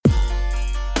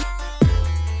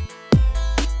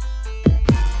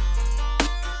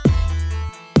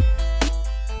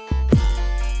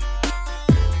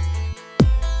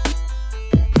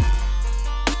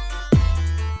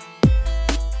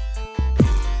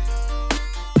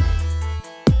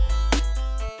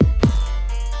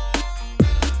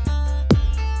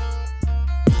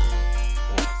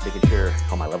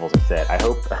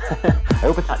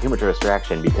much of a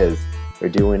distraction because they're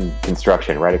doing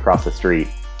construction right across the street,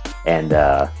 and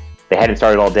they hadn't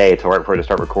started all day right before they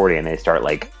start recording, and they start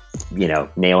like,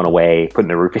 nailing away, putting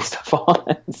the roofing stuff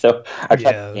on. So I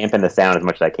try to dampen the sound as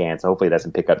much as I can. So hopefully it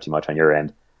doesn't pick up too much on your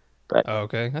end. But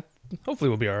okay, hopefully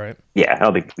we'll be all right. Yeah, I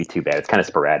don't think it'll be too bad. It's kind of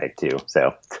sporadic too.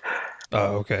 So.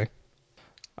 Oh, okay.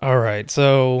 All right.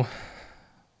 So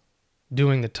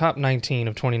doing the top 19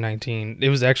 of 2019, it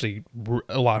was actually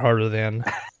a lot harder than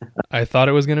I thought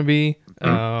it was going to be.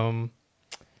 Mm-hmm.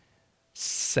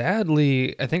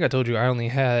 Sadly, I think I told you I only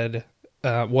had,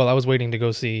 I was waiting to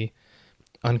go see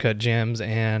Uncut Gems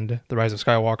and The Rise of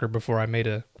Skywalker before I made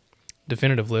a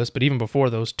definitive list. But even before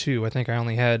those two, I think I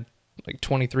only had like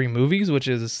 23 movies, which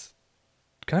is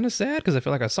kind of sad because I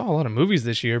feel like I saw a lot of movies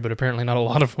this year, but apparently not a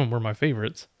lot of them were my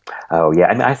favorites. Oh yeah,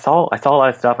 I mean, I saw a lot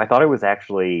of stuff. I thought it was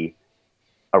actually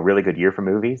a really good year for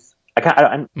movies.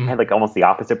 I had like almost the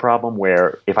opposite problem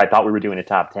where if I thought we were doing a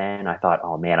top 10, I thought,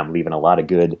 oh man, I'm leaving a lot of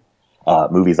good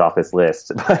movies off this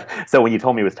list. So when you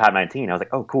told me it was top 19, I was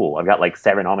like, oh cool, I've got like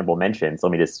 7 honorable mentions.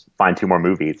 Let me just find 2 more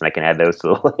movies and I can add those to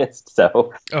the list.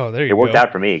 So there you go. It worked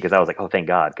out for me because I was like, oh thank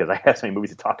God, because I have so many movies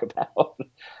to talk about.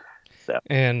 So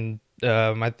and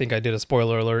I think I did a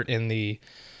spoiler alert in the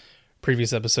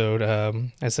previous episode.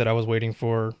 I said I was waiting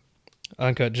for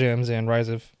Uncut Gems and Rise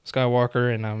of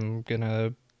Skywalker, and I'm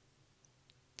gonna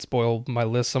spoil my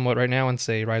list somewhat right now and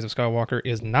say Rise of Skywalker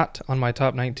is not on my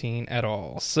top 19 at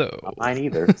all. So not mine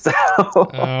either. So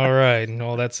all right,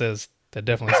 well that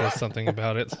definitely says something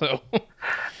about it. So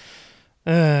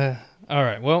all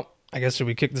right, well I guess should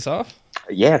we kick this off?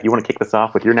 Yeah, if you want to kick this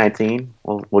off with your 19,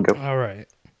 we'll go. All right.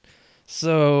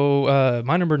 So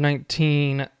my number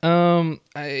 19,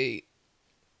 I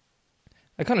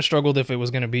kind of struggled if it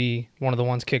was going to be one of the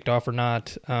ones kicked off or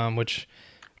not, which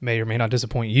may or may not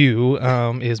disappoint you,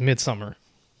 is Midsommar.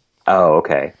 Oh,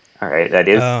 okay. All right. That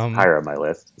is higher on my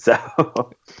list.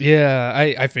 So yeah,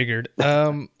 I figured.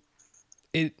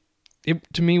 It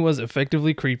to me was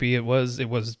effectively creepy. It was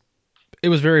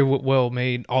very well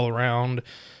made all around.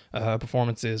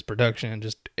 Performances, production,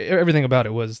 just everything about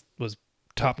it was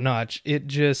top notch. It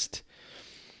just,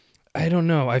 I don't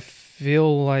know. I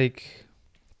feel like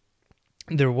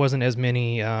there wasn't as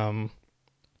many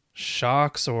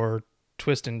shocks or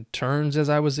twists and turns as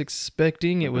I was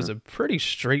expecting. Mm-hmm. It was a pretty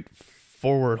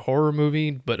straightforward horror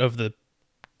movie, but of the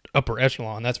upper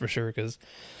echelon, that's for sure. Because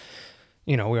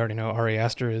we already know Ari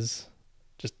Aster is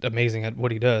just amazing at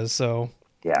what he does. So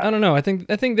yeah, I don't know. I think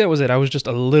that was it. I was just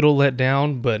a little let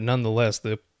down, but nonetheless,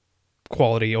 the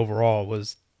quality overall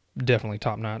was definitely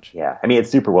top notch. Yeah, I mean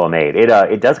it's super well made.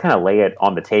 It does kind of lay it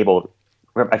on the table.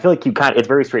 I feel like it's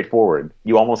very straightforward.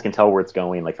 You almost can tell where it's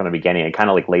going, like from the beginning. It kind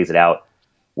of like lays it out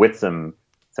with some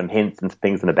hints and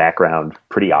things in the background,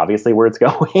 pretty obviously where it's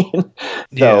going. So,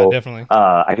 yeah, definitely.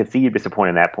 I could see you disappointed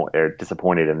in that point, or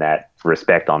disappointed in that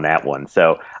respect on that one.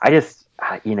 So I just,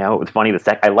 it was funny.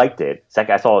 I liked it.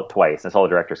 I saw it twice. I saw the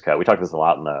director's cut. We talked about this a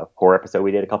lot in the horror episode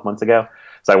we did a couple months ago.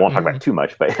 So I won't talk about it too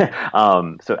much, but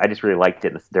so I just really liked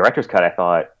it. The director's cut, I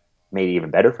thought, made it even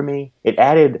better for me. It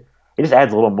just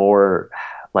adds a little more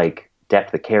like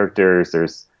depth to the characters.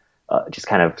 There's just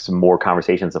kind of some more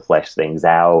conversations to flesh things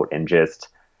out, and just,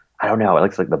 I don't know, it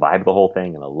looks like the vibe of the whole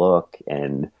thing and the look,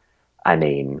 and I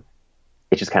mean,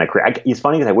 it's just kind of crazy. It's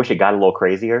funny because I wish it got a little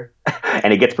crazier,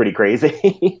 and it gets pretty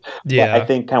crazy. Yeah, I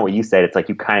think kind of what you said, it's like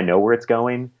you kind of know where it's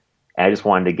going, and I just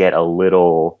wanted to get a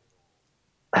little,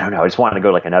 I don't know, I just wanted to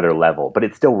go like another level, but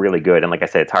it's still really good. And like I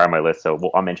said, it's higher on my list, so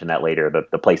I'll mention that later,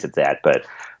 the place it's at.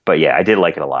 But yeah, I did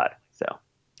like it a lot. So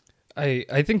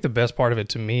I think the best part of it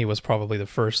to me was probably the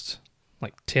first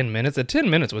like 10 minutes. The 10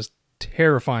 minutes was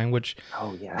terrifying, which,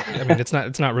 oh yeah, I mean, it's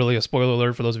not really a spoiler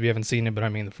alert for those of you who haven't seen it, but I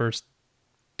mean, the first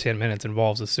 10 minutes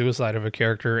involves the suicide of a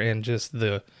character, and just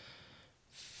the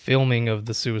filming of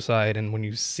the suicide, and when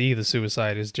you see the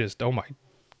suicide is just, oh my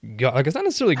God, like, it's not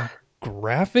necessarily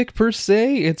graphic per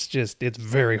se, it's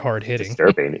very hard hitting,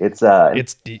 disturbing.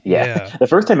 Yeah. The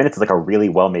first 10 minutes is like a really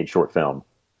well made short film.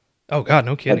 Oh God,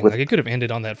 no kidding. Like it could have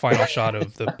ended on that final shot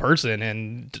of the person,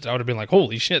 and I would have been like,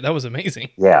 holy shit, that was amazing.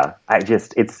 Yeah,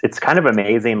 it's kind of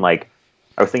amazing. Like,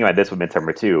 I was thinking about this with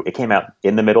Midsommar too. It came out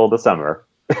in the middle of the summer,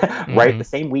 right, the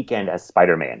same weekend as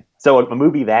Spider-Man. So a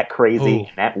movie that crazy,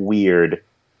 and that weird,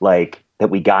 like, that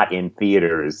we got in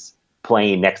theaters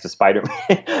playing next to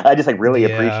Spider-Man. I just really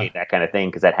appreciate that kind of thing,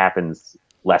 because that happens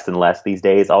less and less these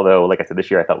days. Although, like I said, this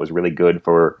year I thought was really good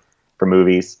for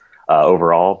movies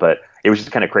overall, but it was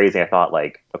just kind of crazy. I thought,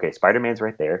 like, okay, Spider-Man's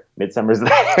right there, Midsommar's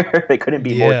there. They couldn't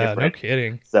be more different. No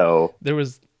kidding. So there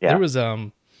was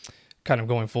kind of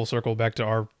going full circle back to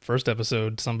our first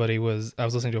episode. I was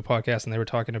listening to a podcast and they were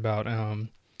talking about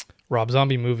Rob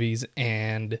Zombie movies,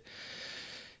 and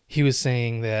he was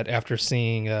saying that after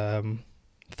seeing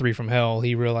Three from Hell,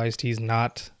 he realized he's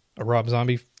not a Rob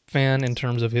Zombie fan in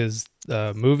terms of his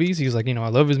movies. He's like, I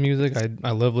love his music.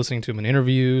 I love listening to him in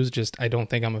interviews. Just I don't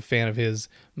think I'm a fan of his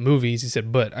movies. He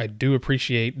said, but I do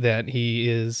appreciate that he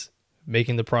is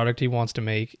making the product he wants to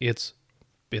make. It's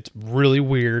really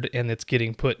weird, and it's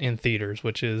getting put in theaters,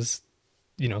 which is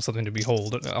something to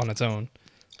behold on its own.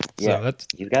 Yeah, so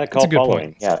he's got a cult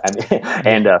following. Yeah,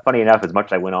 and funny enough, as much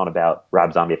as I went on about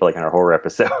Rob Zombie, I feel like in our horror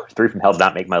episode, Three from Hell did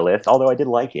not make my list. Although I did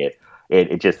like it,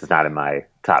 it just is not in my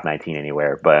top 19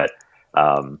 anywhere. But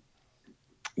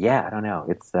yeah, I don't know.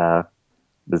 It's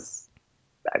this.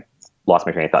 I lost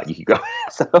my train of thought. You could go.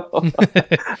 So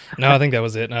no, I think that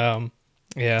was it.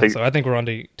 Yeah, so I think we're on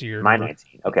to your my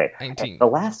 19. Okay, 19. The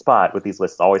last spot with these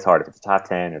lists is always hard if it's top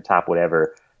 10 or top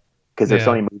whatever, because there's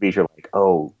so many movies you're like,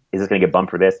 oh, is this going to get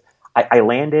bumped for this? I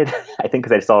landed, I think,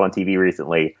 because I saw it on TV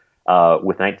recently.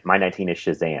 With my 19 is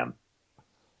Shazam.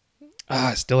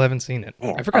 I still haven't seen it.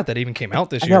 Man, I forgot that even came out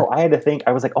this year. No, I had to think.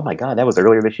 I was like, oh my god, that was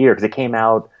earlier this year because it came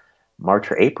out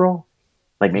March or April,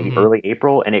 like maybe early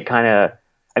April, and it kind of,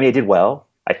 it did well.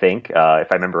 I think if I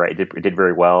remember right, it did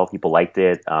very well. People liked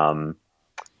it.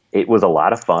 It was a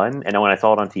lot of fun, and when I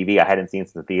saw it on TV, I hadn't seen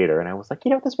it in the theater, and I was like,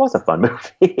 this was a fun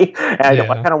movie. And I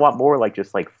kind of want more like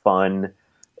just like fun,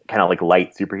 kind of like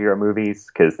light superhero movies,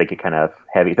 because they get kind of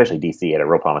heavy, especially DC had a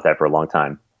real problem with that for a long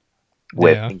time,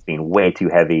 with things being way too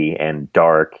heavy and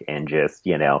dark and just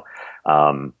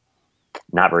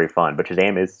not very fun. But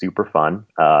Shazam is super fun.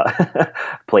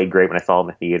 Played great when I saw it in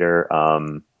the theater.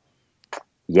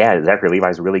 Zachary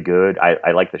Levi's really good.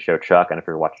 I like the show Chuck. I don't know if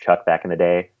you ever watched Chuck back in the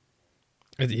day.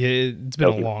 It's been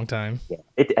a long time. Yeah.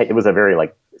 It was a very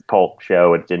like cult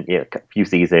show. It did a few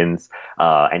seasons,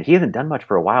 and he hasn't done much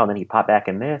for a while. And then he popped back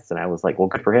in this, and I was like, well,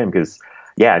 good for him, because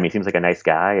he seems like a nice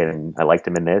guy, and I liked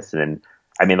him in this. And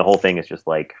the whole thing is just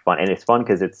like fun, and it's fun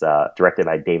because it's directed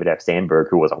by David F. Sandberg,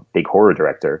 who was a big horror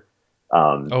director.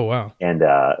 Oh wow!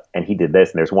 And he did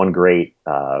this, and there's one great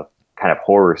kind of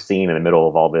horror scene in the middle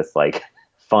of all this like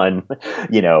fun,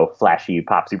 flashy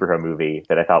pop superhero movie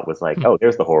that I thought was like, oh,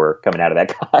 there's the horror coming out of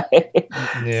that guy.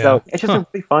 So it's just a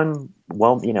really fun,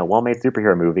 well-made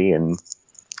superhero movie, and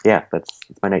it's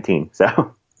my 19.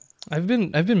 So I've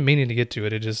been meaning to get to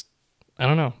it. It just, I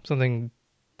don't know, something.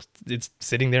 It's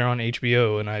sitting there on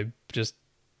HBO, and I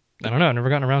don't know. I've never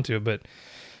gotten around to it, but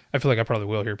I feel like I probably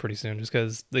will here pretty soon, just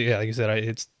because, like you said,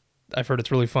 I've heard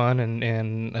it's really fun,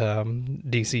 and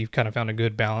DC kind of found a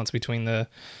good balance between the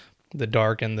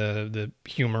dark and the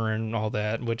humor and all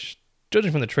that, which,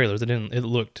 judging from the trailers, it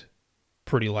looked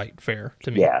pretty light fare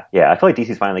to me. Yeah. I feel like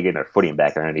DC's finally getting their footing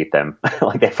back underneath them.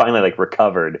 Like they finally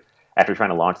recovered after trying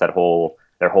to launch their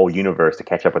whole universe to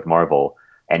catch up with Marvel.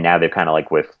 And now they've kind of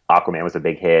with Aquaman was a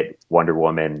big hit, Wonder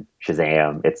Woman,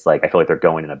 Shazam. It's like, I feel like they're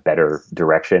going in a better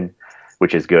direction,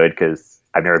 which is good, because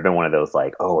I've never been one of those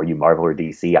like, oh, are you Marvel or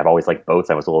DC? I've always liked both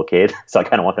since I was a little kid. So I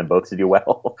kind of want them both to do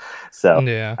well. So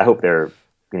I hope they're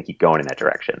going to keep going in that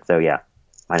direction. So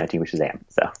my 19 was Shazam.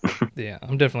 So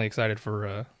I'm definitely excited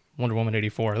for Wonder Woman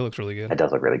 84. It looks really good. It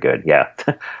does look really good. Yeah.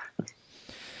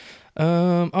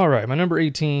 All right, my number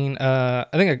 18. I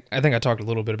think I talked a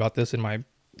little bit about this in my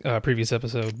previous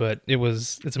episode, but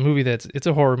it's a movie it's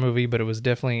a horror movie, but it was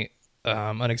definitely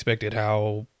unexpected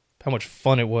how much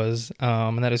fun it was,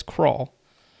 and that is Crawl.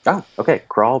 Oh, okay.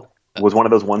 Crawl was one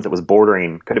of those ones that was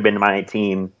bordering, could have been my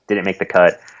 19, didn't make the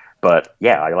cut. But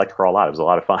I liked Crawl a lot. It was a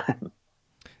lot of fun.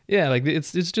 Yeah, like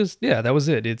it's just that was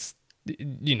it. It's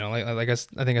like I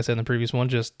think I said in the previous one,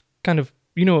 just kind of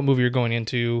what movie you're going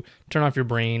into, turn off your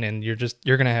brain, and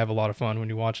you're gonna have a lot of fun when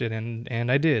you watch it.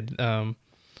 And I did.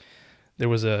 There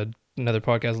was another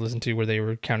podcast I listened to where they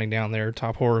were counting down their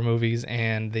top horror movies,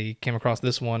 and they came across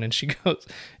this one, and she goes,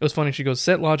 it was funny. She goes,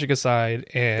 set logic aside,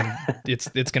 and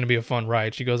it's gonna be a fun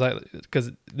ride. She goes, because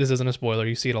this isn't a spoiler.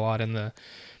 You see it a lot in the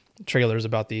trailers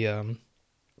about the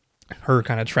her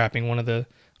kind of trapping one of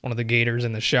the gators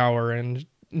in the shower, and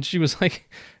she was like,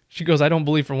 she goes, I don't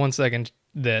believe for 1 second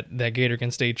that gator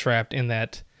can stay trapped in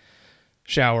that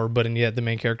shower, but and yet the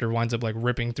main character winds up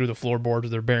ripping through the floorboards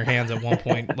with their bare hands at one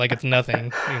point, like it's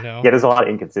nothing. There's a lot of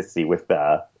inconsistency with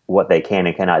what they can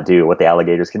and cannot do, what the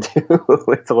alligators can do.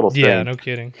 It's a little strange. No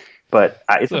kidding. But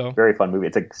it's a very fun movie.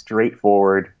 It's a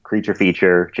straightforward creature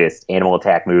feature, just animal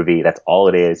attack movie. That's all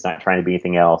it is. Not trying to be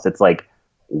anything else. It's like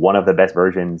one of the best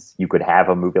versions you could have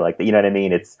a movie like that. You know what I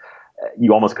mean? It's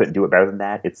you almost couldn't do it better than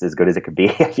that. It's as good as it could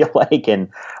be, I feel like. And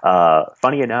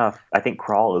funny enough, I think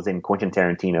Crawl is in Quentin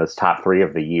Tarantino's top 3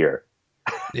 of the year.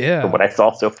 Yeah. From what I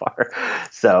saw so far.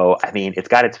 So, it's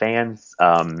got its fans.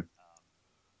 It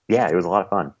was a lot of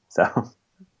fun. So.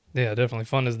 Yeah, definitely.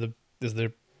 Fun is the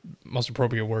most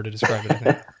appropriate word to describe it, I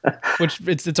think. Which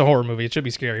it's a horror movie. It should be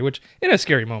scary, which it has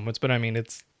scary moments, but I mean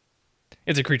it's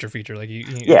a creature feature. Like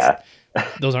it's Yeah,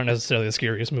 those aren't necessarily the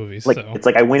scariest movies. like So it's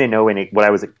like I went in knowing what I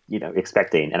was,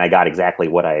 expecting, and I got exactly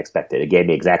what I expected. It gave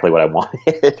me exactly what I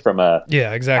wanted from a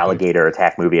yeah, exactly. alligator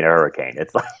attack movie and a hurricane.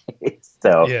 It's like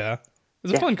so. Yeah,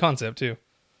 it's a Yeah, fun concept too.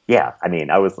 yeah. I mean,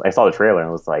 I saw the trailer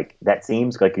and was like, that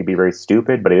seems like it'd be very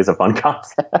stupid, but it is a fun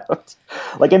concept.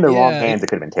 Like in the wrong Yeah, hands, it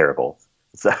could have been terrible.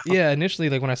 So yeah. Initially,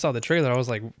 like when I saw the trailer, I was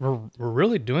like, we're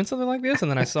really doing something like this,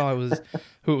 and then I saw it was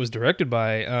who it was directed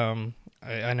by.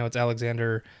 I know it's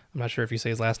Alexander. I'm not sure if you say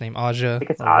his last name, I Aja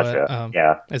think it's or what. Aja.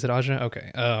 Yeah, Is it Aja?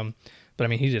 Okay. But I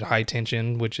mean, he did High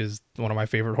Tension, which is one of my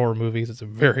favorite horror movies. It's a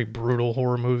very brutal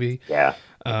horror movie. yeah.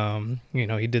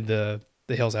 He did the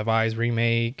Hills Have Eyes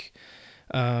remake.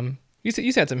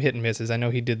 He's had some hit and misses. I know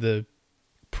he did the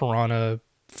Piranha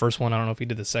first one. I don't know if he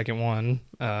did the second one.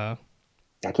 I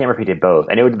can't remember if he did both.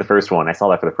 I know he did the first one. I saw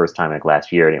that for the first time like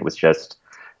last year, and it was just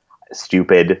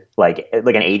stupid, like an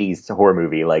 '80s horror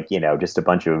movie, like just a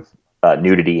bunch of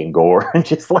nudity and gore, and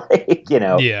just like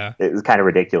Yeah, it was kind of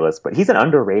ridiculous. But he's an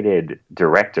underrated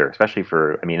director, especially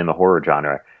in the horror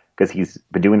genre, because he's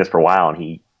been doing this for a while, and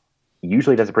he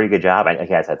usually does a pretty good job.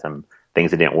 He has had some things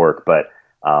that didn't work, but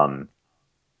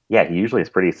yeah, he usually is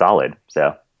pretty solid.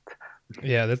 So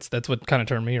yeah. That's what kind of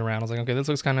turned me around. I was like, okay, this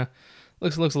looks kind of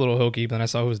looks a little hokey. But then I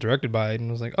saw who was directed by it,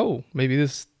 and was like, oh, maybe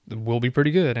this will be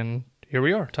pretty good. And here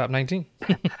we are, top 19.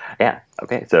 yeah,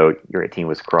 okay. So your 18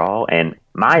 was Crawl, and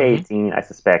my Hmm. 18, I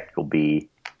suspect, will be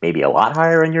maybe a lot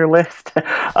higher on your list.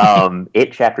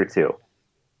 It Chapter 2.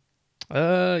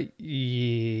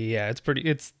 Yeah, it's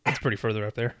pretty further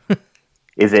up there.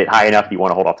 Is it high enough? Do you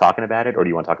want to hold off talking about it, or do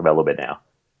you want to talk about it a little bit now?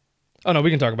 Oh no,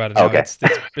 we can talk about it now. Okay.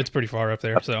 It's pretty far up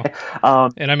there. So,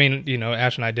 Um, and I mean,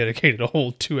 Ash and I dedicated a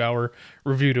whole 2 hour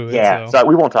review to it. yeah. So So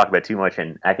we won't talk about it too much,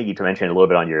 and I think you mentioned a little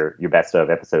bit on your best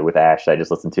of episode with Ash that I just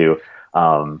listened to,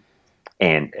 um,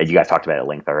 and you guys talked about it at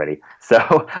length already.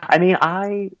 So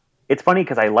it's funny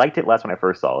because I liked it less when I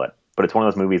first saw it, but it's one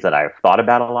of those movies that I've thought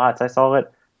about a lot since I saw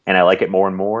it, and I like it more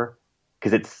and more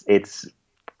because it's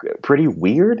pretty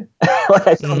weird. Like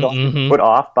I feel mm-hmm. put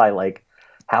off by like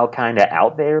how kind of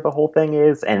out there the whole thing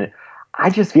is, and I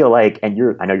just feel like,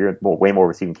 and I know you're way more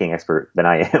of a Stephen King expert than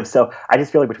I am, so I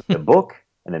just feel like between the book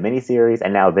and the miniseries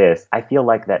and now this, I feel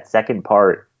like that second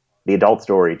part, the adult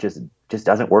story, just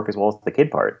doesn't work as well as the kid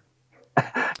part.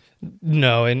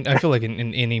 No, and I feel like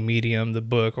in any medium, the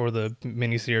book or the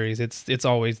miniseries, it's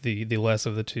always the less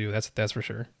of the two. That's for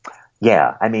sure.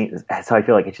 Yeah, I mean, so I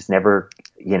feel like it's just never,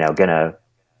 gonna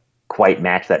quite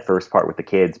match that first part with the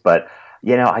kids. But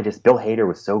Bill Hader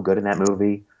was so good in that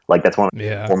movie. Like that's one of the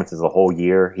Yeah. performances of the whole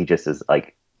year. He just is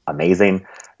like amazing.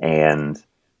 And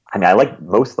I mean, I like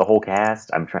most of the whole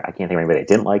cast. I can't think of anybody I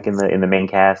didn't like in the main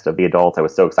cast of the adults. I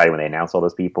was so excited when they announced all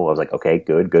those people. I was like, okay,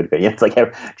 good, good, good. Yeah, it's like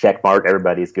check mark,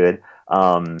 everybody's good.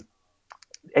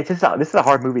 It's just this is a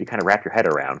hard movie to kind of wrap your head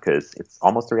around because it's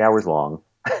almost 3 hours long.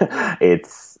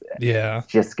 It's Yeah.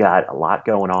 just got a lot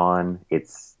going on.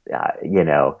 It's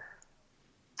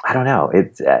I don't know.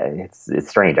 It's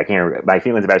strange. I can't. My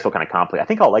feelings about it are still kind of complicated. I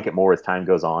think I'll like it more as time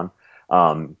goes on.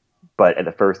 But at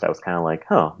the first, I was kind of like,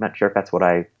 I'm not sure if that's what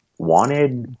I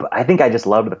wanted. But I think I just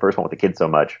loved the first one with the kids so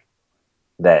much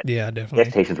that Yeah, the definitely.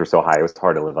 expectations were so high. It was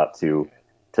hard to live up to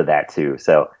that too.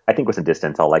 So I think with some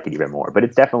distance, I'll like it even more. But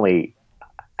it's definitely.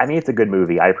 I mean, it's a good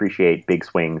movie. I appreciate big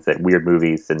swings at weird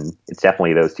movies, and it's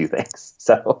definitely those two things.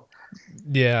 So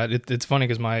Yeah, it's funny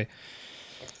because my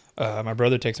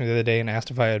brother texted me the other day and asked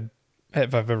if I've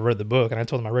ever read the book, and I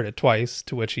told him I read it twice.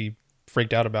 To which he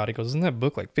freaked out about it. He goes, "Isn't that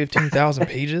book like 15,000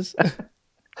 pages?"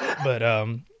 But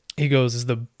he goes, "Is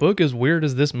the book as weird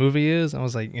as this movie is?" I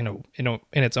was like, in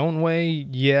its own way,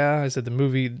 yeah. I said the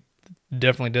movie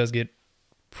definitely does get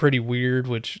pretty weird,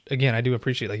 which again I do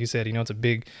appreciate. Like you said, it's a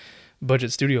big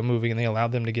budget studio movie, and they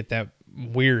allowed them to get that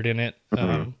weird in it.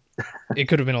 It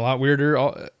could have been a lot weirder,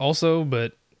 also,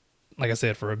 but like I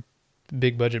said, for a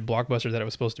big budget blockbuster that it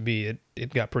was supposed to be,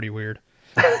 it got pretty weird.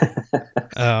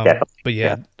 But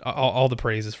yeah, yeah, all the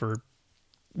praises for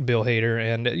Bill Hader,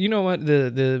 and you know what,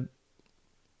 the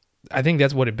I think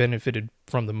that's what it benefited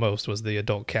from the most was the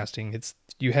adult casting.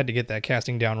 You had to get that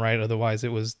casting down right, otherwise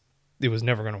it was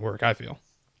never going to work, I feel.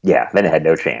 yeah, then it had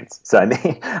no chance. So I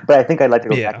mean, but I think I'd like to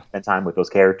go back Yeah. and spend time with those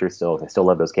characters. Still, I still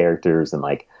love those characters, and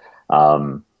like,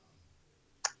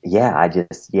 yeah, I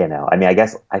just, I mean,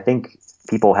 I think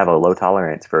people have a low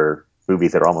tolerance for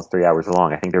movies that are almost 3 hours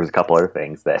long. I think there was a couple other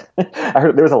things that I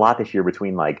heard there was a lot this year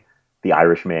between like The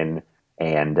Irishman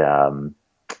and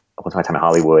Once Upon a Time in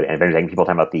Hollywood and Avengers Endgame, people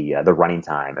talking about the running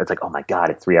time. It's like, oh my god,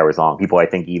 it's 3 hours long. People I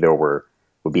think either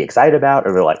would be excited about,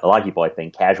 or they're like, a lot of people I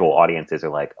think casual audiences are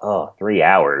like, oh, 3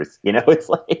 hours. It's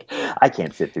like I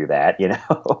can't sit through that.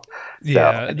 So,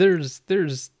 Yeah,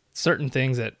 there's certain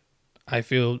things that I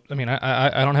feel. I mean,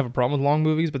 I don't have a problem with long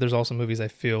movies, but there's also movies I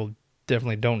feel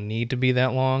definitely don't need to be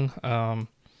that long.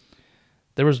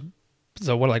 There was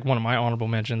one of my honorable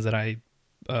mentions that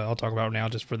I'll talk about now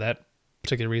just for that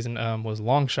particular reason was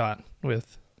Long Shot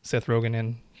with Seth Rogen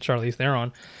and Charlize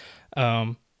Theron.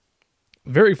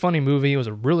 Very funny movie. It was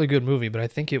a really good movie, but I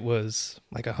think it was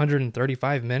like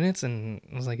 135 minutes, and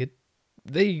it was like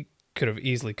they could have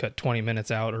easily cut 20 minutes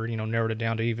out, or narrowed it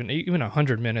down to even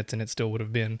 100 minutes, and it still would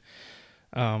have been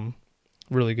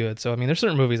really good. So I mean, there's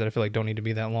certain movies that I feel like don't need to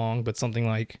be that long, but something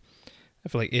like I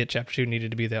feel like It Chapter 2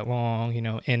 needed to be that long.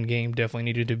 Endgame definitely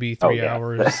needed to be 3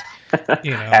 hours.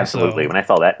 Absolutely. So, when I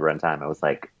saw that runtime, I was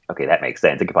like, okay, that makes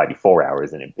sense. It could probably be 4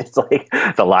 hours, and it's like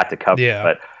it's a lot to cover. yeah.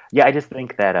 But yeah, I just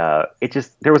think that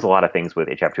there was a lot of things with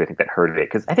It Chapter 2 I think that hurted it,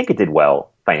 because I think it did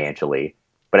well financially,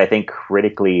 but I think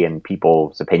critically and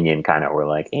people's opinion kind of were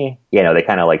like, they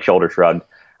kind of like shoulder shrugged.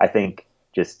 I think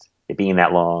just it being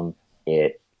that long,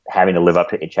 it having to live up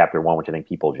to It Chapter 1, which I think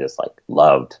people just like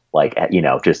loved, like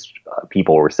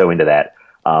people were so into that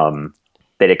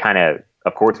that it kind of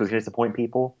course was going to disappoint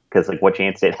people, because like what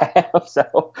chance did it have?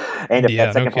 So, and if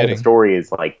that second part of the story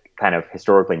is like kind of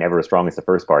historically never as strong as the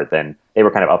first part, then they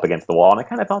were kind of up against the wall, and I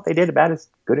kind of thought they did about as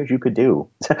good as you could do.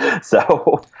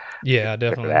 So yeah,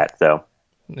 definitely for that. So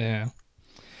yeah.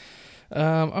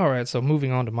 All right, so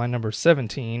moving on to my number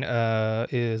 17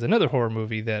 is another horror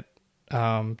movie that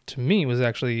to me was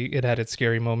actually, it had its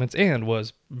scary moments and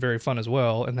was very fun as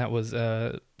well, and that was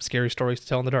Scary Stories to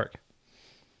Tell in the Dark.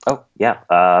 Oh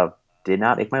yeah, did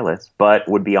not make my list, but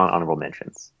would be on honorable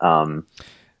mentions.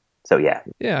 So yeah.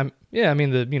 I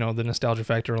mean, the nostalgia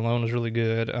factor alone was really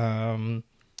good.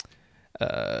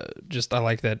 Just I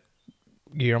like that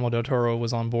Guillermo del Toro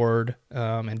was on board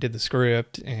and did the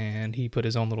script, and he put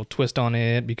his own little twist on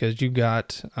it, because you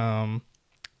got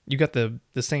the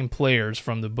same players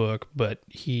from the book, but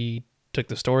he took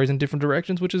the stories in different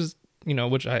directions, which is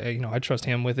which I trust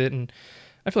him with it, and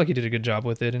I feel like he did a good job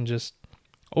with it, and just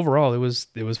overall it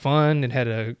was fun. It had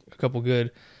a couple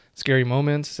good scary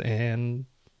moments, and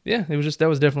yeah, that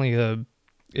was definitely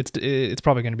it's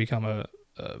probably going to become a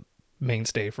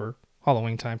mainstay for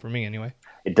Halloween time for me anyway.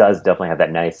 It does definitely have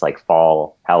that nice like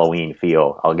fall Halloween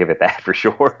feel. I'll give it that for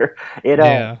sure.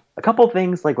 A couple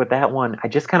things like with that one, I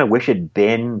just kind of wish it'd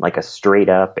been like a straight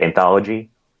up anthology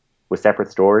with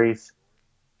separate stories.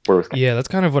 That's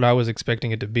kind of what I was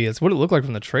expecting it to be. It's what it looked like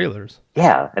from the trailers.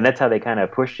 Yeah, and that's how they kind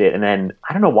of pushed it. And then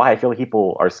I don't know why I feel like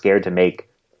people are scared to make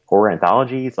horror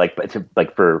anthologies, like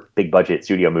for big budget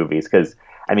studio movies, because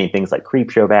I mean things like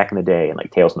Creepshow back in the day and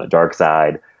like Tales from the Dark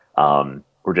Side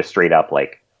were just straight up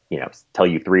like, tell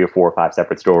you 3 or 4 or 5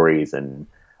 separate stories, and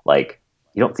like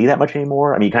you don't see that much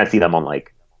anymore. I mean, you kind of see them on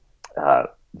like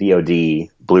VOD,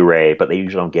 Blu-ray, but they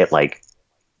usually don't get like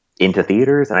into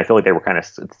theaters. And I feel like they were kind of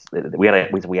we had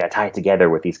to tie it together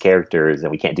with these characters,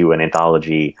 and we can't do an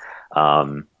anthology. I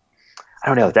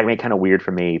don't know. That made it kind of weird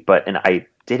for me, and I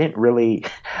didn't really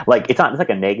like. It's like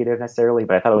a negative necessarily,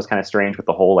 but I thought it was kind of strange with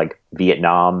the whole like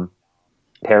Vietnam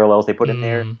parallels they put in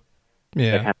there.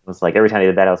 Yeah, it kind of was like every time they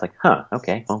did that, I was like, "Huh,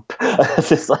 okay." Well, it's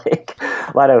just like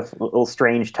a lot of little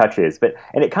strange touches,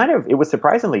 and it was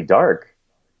surprisingly dark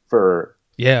for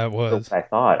it was. For what I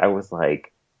thought. I was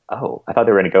like, oh, I thought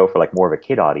they were going to go for like more of a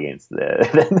kid audience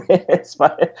than this,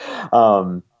 but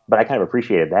I kind of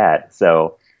appreciated that.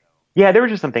 So yeah, there were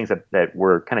just some things that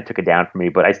were kind of took it down for me,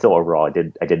 but I still overall I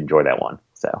did enjoy that one.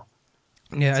 So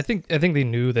yeah, I think they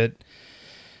knew that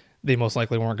they most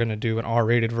likely weren't going to do an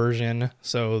R-rated version,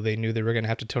 so they knew they were going to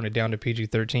have to tone it down to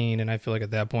PG-13, and I feel like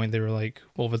at that point they were like,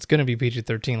 well, if it's going to be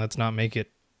PG-13, let's not make it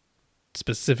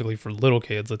specifically for little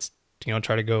kids. Let's,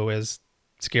 try to go as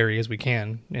scary as we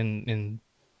can in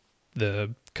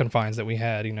the confines that we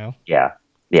had, Yeah,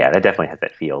 that definitely has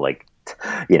that feel, like,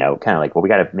 kind of like, well, we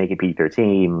got to make it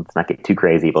PG-13, let's not get too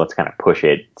crazy, but let's kind of push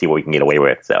it, see what we can get away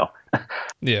with, so.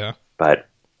 Yeah. But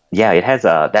yeah, it has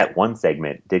that one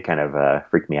segment did kind of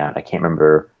freak me out. I can't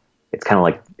remember. It's kind of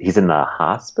like he's in the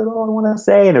hospital, I want to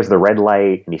say, and there's the red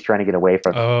light, and he's trying to get away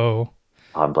from. Oh,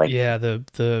 like yeah,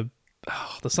 the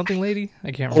something lady.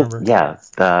 I can't remember. Yeah,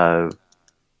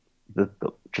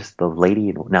 just the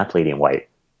lady, not lady in white.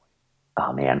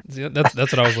 Oh man, yeah, that's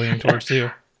what I was leaning towards too.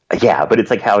 Yeah, but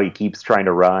it's like how he keeps trying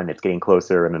to run. It's getting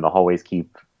closer, and then the hallways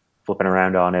keep flipping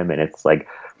around on him, and it's like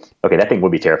Okay, that thing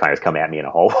would be terrifying. It's coming at me in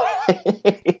a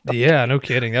hallway. Yeah, no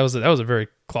kidding. That was a very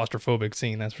claustrophobic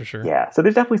scene, that's for sure. Yeah, so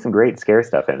there's definitely some great scare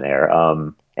stuff in there.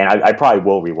 And I probably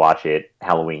will rewatch it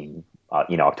Halloween,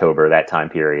 October, that time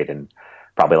period, and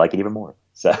probably like it even more.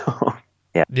 So,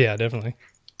 yeah. Yeah, definitely.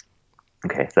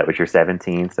 Okay, so that was your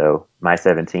 17. So my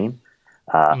 17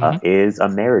 Hmm. is A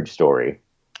Marriage Story.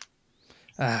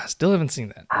 Still haven't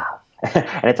seen that.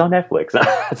 And it's on Netflix.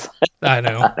 I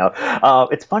know. No,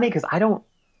 it's funny because I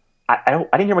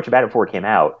didn't hear much about it before it came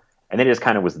out, and then it just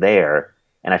kind of was there,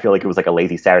 and I feel like it was like a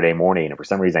lazy Saturday morning, and for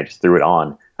some reason I just threw it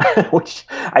on, which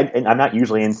and I'm not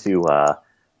usually into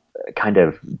kind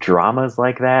of dramas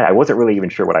like that. I wasn't really even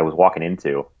sure what I was walking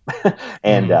into,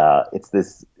 and Hmm. it's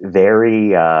this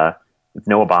very it's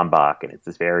Noah Baumbach, and it's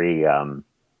this very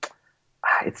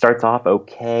it starts off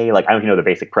okay. Like I don't know the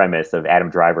basic premise of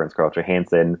Adam Driver and Scarlett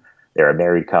Johansson. They're a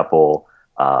married couple.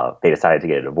 They decided to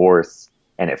get a divorce,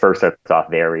 and at first starts off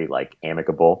very like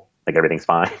amicable, like everything's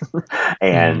fine, Hmm.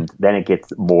 and then it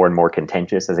gets more and more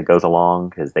contentious as it goes along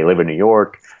because they live in New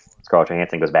York. Scarlett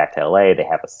Johansson goes back to LA. They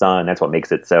have a son. That's what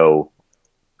makes it so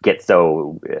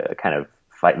kind of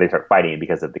fight. They start fighting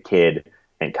because of the kid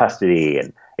in custody,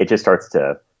 and it just starts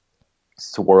to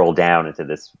swirl down into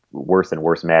this worse and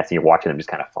worse mess, and you're watching them just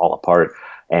kind of fall apart.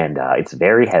 And it's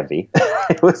very heavy.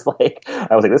 I was like,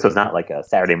 this was not like a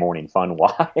Saturday morning fun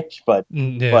watch, but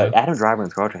Yeah. Adam Driver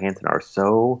and Scarlett Johansson are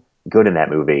so good in that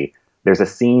movie. There's a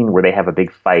scene where they have a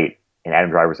big fight in Adam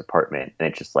Driver's apartment, and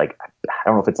it's just like I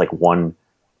don't know if it's like one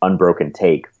unbroken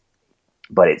take,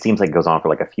 but it seems like it goes on for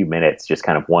like a few minutes, just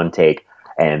kind of one take,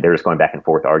 and they're just going back and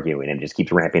forth arguing, and it just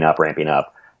keeps ramping up,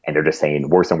 and they're just saying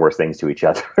worse and worse things to each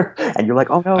other, and you're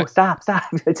like, oh no, I, stop!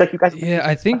 It's like you guys. yeah,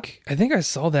 I think I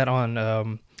saw that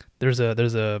on there's a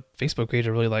Facebook page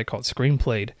I really like called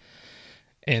Screenplayed,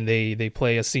 and they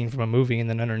play a scene from a movie, and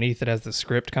then underneath it has the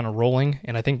script kind of rolling,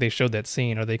 and I think they showed that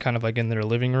scene. Are they kind of like in their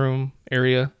living room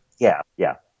area? Yeah.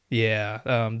 Yeah,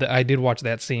 I did watch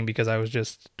that scene because I was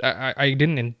just I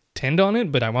didn't intend on it,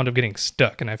 but I wound up getting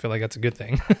stuck, and I feel like that's a good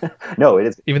thing. No, it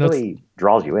is. It Even though it's really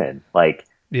draws you in. Like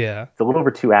yeah. it's a little over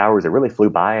 2 hours. It really flew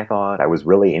by. I thought I was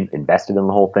really invested in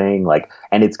the whole thing. Like,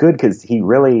 and it's good because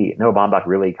Noah Baumbach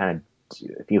really kind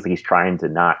of feels like he's trying to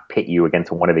not pit you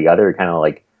against one or the other. Kind of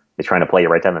like he's trying to play it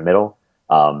right down the middle.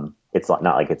 It's not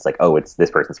like it's like, oh, it's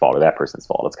this person's fault or that person's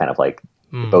fault. It's kind of like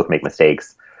they Mm, both make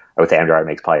mistakes. I would say Adam Driver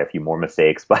makes probably a few more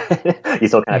mistakes, but you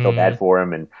still kind of feel bad mm, for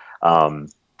him. Um,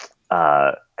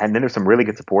 and then there's some really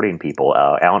good supporting people.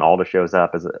 Alan Alda shows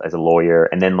up as a lawyer,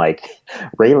 and then like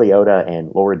Ray Liotta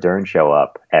and Laura Dern show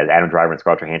up as Adam Driver and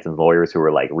Scarlett Johansson's lawyers, who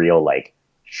are like real like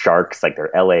sharks, like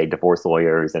they're LA divorce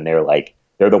lawyers, and they're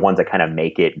the ones that kind of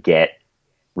make it get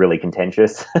really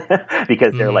contentious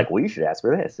because they're mm. like, well, you should ask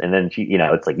for this, and then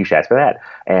it's like you should ask for that,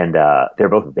 and they're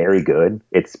both very good.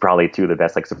 It's probably two of the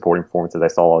best like supporting performances I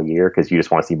saw all year because you just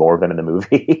want to see more of them in the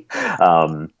movie.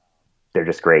 They're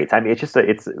just great. I mean, it's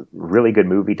a really good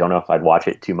movie. Don't know if I'd watch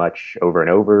it too much over and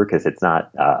over because it's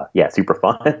not super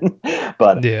fun,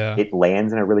 but Yeah. it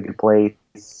lands in a really good place.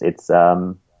 It's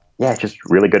just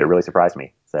really good. It really surprised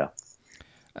me. So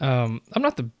I'm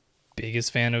not the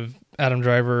biggest fan of Adam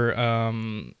Driver.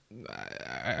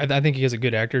 I think he is a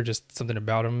good actor. Just something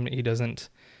about him, he doesn't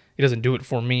do it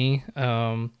for me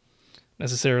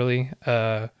necessarily.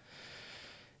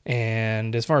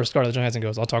 And as far as Scarlett Johansson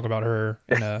goes, I'll talk about her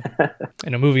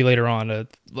in a movie later on.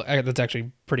 That's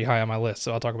actually pretty high on my list,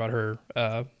 so I'll talk about her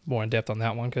more in depth on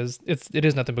that one because it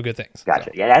is nothing but good things. gotcha.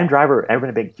 So Yeah, Adam Driver. I've never been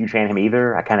a big huge fan of him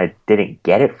either. I kind of didn't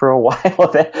get it for a while.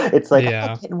 It's like, I'm yeah,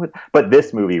 not getting but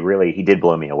this movie really, he did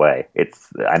blow me away.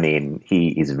 I mean,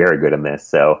 he's very good in this.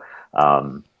 So yeah,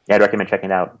 I'd recommend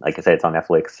checking it out. Like I said, it's on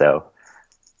Netflix. So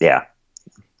yeah.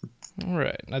 all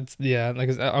right. That's yeah.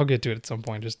 Like I'll get to it at some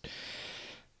point. Just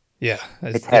yeah,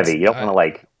 It's heavy. You don't want to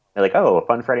like, oh, a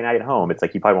fun Friday night at home. It's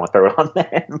like you probably want to throw it on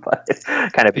then, but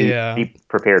kind of yeah, be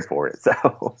prepared for it.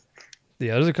 So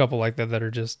yeah. There's a couple like that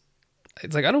are just.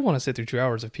 It's like I don't want to sit through 2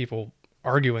 hours of people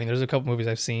arguing. There's a couple movies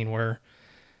I've seen where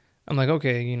I'm like,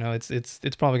 okay,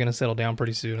 it's probably gonna settle down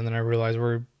pretty soon, and then I realize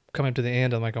we're coming to the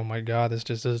end. I'm like, oh my god, this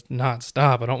just does not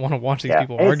stop. I don't want to watch these yeah,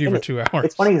 people and argue for two it's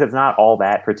hours. funny because it's not all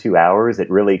that for 2 hours. It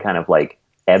really kind of like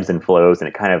ebbs and flows, and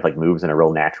it kind of like moves in a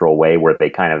real natural way where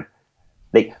they kind of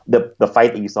the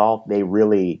fight that you saw, they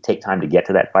really take time to get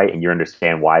to that fight, and you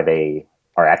understand why they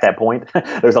are at that point.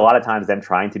 There's a lot of times them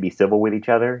trying to be civil with each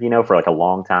other, for like a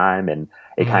long time, and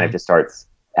it kind of Mm, just starts.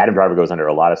 Adam Driver goes under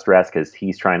a lot of stress because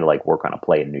he's trying to like work on a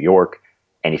play in New York,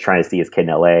 and he's trying to see his kid in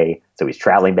LA, so he's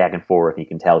traveling back and forth. And you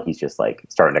can tell he's just like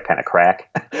starting to kind of crack.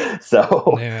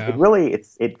 So yeah.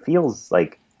 it feels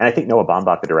like, and I think Noah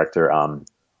Baumbach, the director,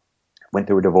 went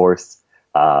through a divorce.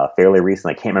 fairly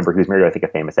recent. I can't remember who's married to, I think, a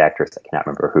famous actress. I cannot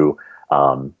remember who.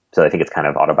 So I think it's kind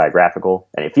of autobiographical,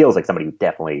 and it feels like somebody who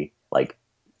definitely like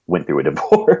went through a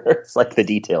divorce, like the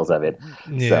details of it.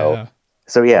 Yeah.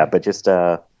 So yeah, but just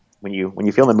when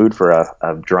you feel in the mood for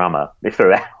a drama, they throw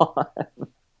that on.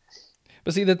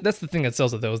 But see, that's the thing that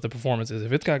sells it though, is the performances.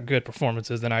 If it's got good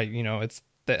performances, then I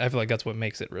feel like that's what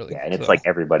makes it really. Yeah, and it's like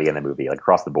everybody in the movie, like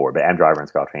across the board, but Adam Driver and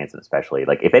Scarlett Johansson especially.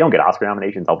 Like if they don't get Oscar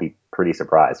nominations, I'll be pretty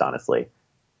surprised, honestly.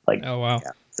 Like, oh wow.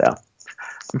 Yeah, so.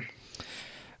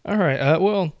 All right.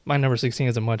 Well, my number 16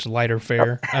 is a much lighter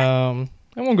fare. I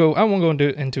won't go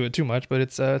into it too much, but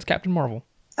it's Captain Marvel.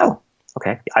 Oh,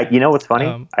 okay. You know what's funny?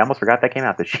 I almost forgot that came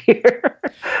out this year.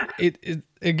 it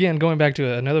again, going back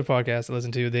to another podcast I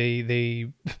listened to,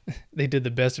 they did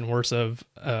the best and worst of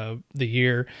the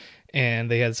year,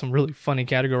 and they had some really funny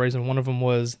categories, and one of them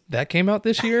was that came out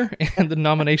this year, and the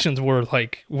nominations were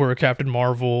Captain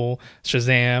Marvel,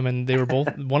 Shazam, and they were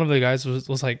both. One of the guys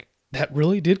was like, that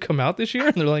really did come out this year?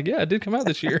 And they're like, yeah, it did come out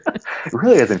this year. It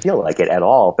really doesn't feel like it at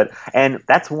all. And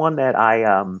that's one that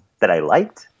I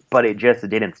liked, but it just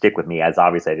didn't stick with me, as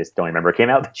obviously I just don't remember it came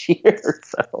out this year.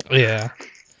 So yeah.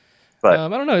 But I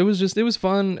don't know. It was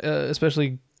fun,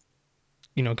 especially,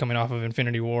 coming off of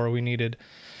Infinity War. We needed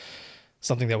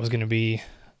something that was going to be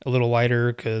a little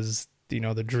lighter because,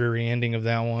 the dreary ending of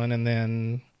that one, and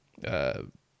then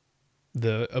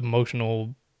the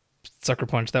emotional sucker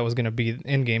punch that was going to be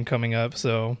Endgame coming up.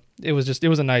 So it was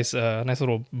a nice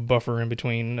little buffer in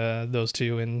between those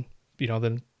two, and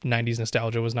the 90s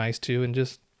nostalgia was nice too, and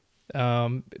just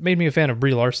it made me a fan of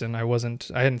Brie Larson. I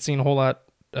hadn't seen a whole lot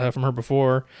from her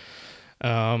before,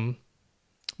 but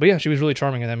yeah, she was really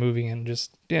charming in that movie, and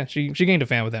just she gained a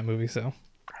fan with that movie. So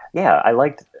yeah, I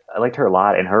liked her a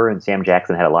lot, and her and Sam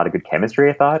Jackson had a lot of good chemistry.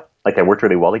 I thought like they worked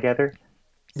really well together.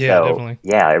 Yeah, so, definitely.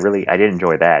 Yeah, I did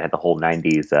enjoy that. It had the whole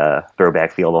 90s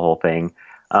throwback feel, the whole thing.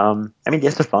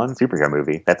 Just a fun superhero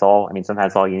movie. That's all. I mean, sometimes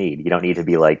that's all you need. You don't need to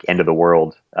be like end of the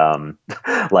world,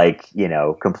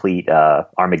 complete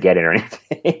Armageddon or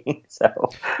anything. So,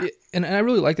 and I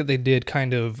really like that they did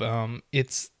kind of.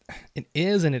 It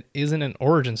is and it isn't an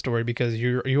origin story, because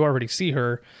you already see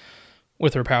her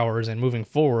with her powers and moving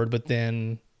forward, but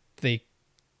then they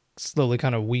slowly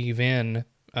kind of weave in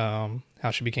how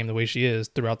she became the way she is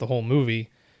throughout the whole movie,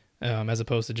 as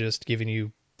opposed to just giving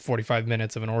you 45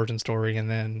 minutes of an origin story and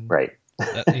then right.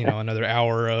 Another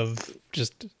hour of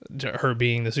just her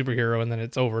being the superhero, and then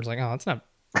it's over. It's like, oh, it's not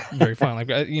very fun. Like,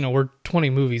 we're 20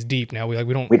 movies deep now. We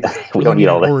don't need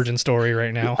all an origin story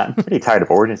right now. I'm pretty tired of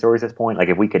origin stories at this point. Like,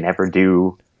 if we could never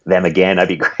do them again, that'd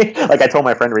be great. Like I told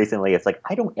my friend recently, it's like,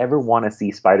 I don't ever want to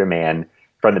see Spider-Man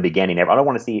from the beginning. I don't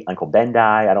want to see Uncle Ben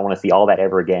die. I don't want to see all that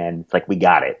ever again. It's like, we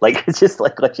got it. Like, it's just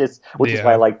like, which is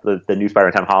why I like the new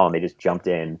Spider-Man Tom Holland. They just jumped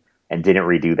in and didn't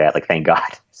redo that. Like, thank God.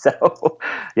 So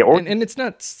yeah. And it's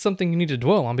not something you need to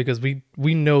dwell on, because we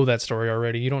know that story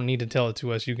already. You don't need to tell it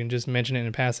to us. You can just mention it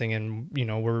in passing, and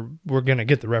we're going to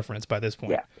get the reference by this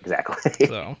point. Yeah, exactly.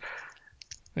 So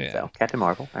yeah. So Captain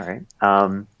Marvel. All right.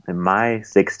 And my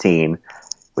 16,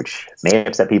 which may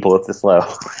upset people, it's this low.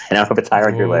 And I don't know if it's higher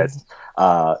on your list.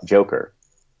 Joker.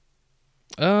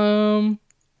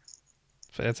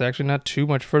 That's actually not too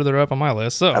much further up on my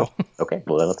list. So okay,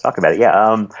 well then let's talk about it.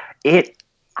 Yeah.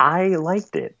 I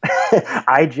liked it.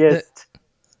 I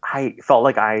felt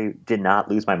like I did not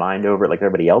lose my mind over it like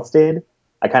everybody else did.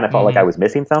 I kind of felt like I was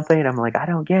missing something, and I'm like, I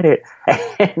don't get it.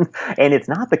 And it's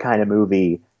not the kind of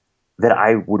movie that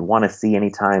I would want to see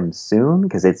anytime soon,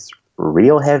 because it's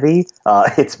real heavy.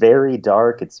 It's very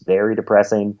dark. It's very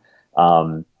depressing.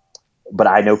 But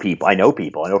I know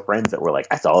friends that were like,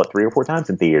 I saw it 3 or 4 times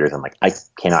in theaters. I'm like, I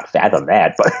cannot fathom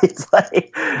that, but it's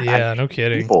like, yeah, no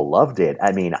kidding. People loved it.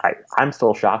 I mean, I'm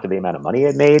still shocked at the amount of money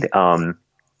it made.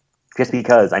 Just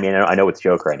because, I mean, I know it's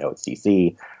Joker, I know it's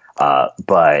DC,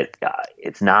 but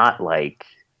it's not like,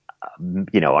 an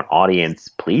audience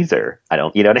pleaser.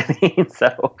 You know what I mean?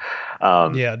 So,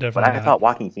 yeah, definitely. But I thought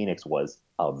Joaquin Phoenix was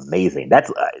amazing.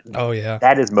 That's oh yeah,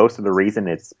 that is most of the reason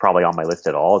it's probably on my list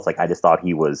at all. It's like, I just thought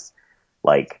he was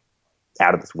like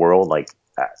out of this world. Like,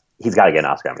 he's got to get an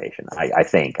Oscar nomination. I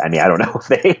think. I mean, I don't know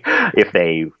if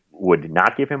they would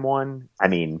not give him one. I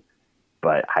mean,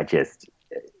 but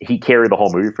he carried the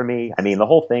whole movie for me. I mean, the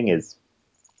whole thing is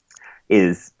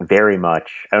very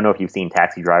much. I don't know if you've seen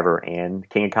Taxi Driver and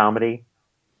King of Comedy.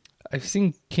 I've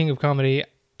seen King of Comedy.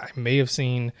 I may have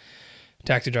seen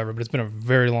Taxi Driver, but it's been a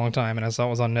very long time, and I saw it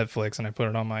was on Netflix, and I put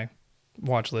it on my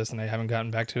watch list, and I haven't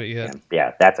gotten back to it yet.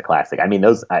 Yeah, that's a classic. I mean,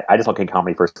 I just saw King of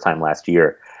Comedy first time last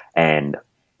year, and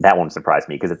that one surprised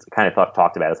me because it's kind of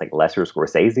talked about as like lesser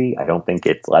Scorsese. I don't think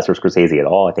it's lesser Scorsese at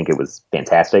all. I think it was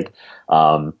fantastic.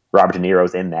 Robert De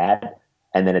Niro's in that,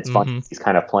 and then it's fun. He's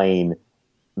kind of playing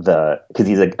because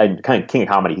he's a kind of king of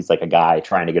comedy. He's like a guy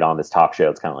trying to get on this talk show.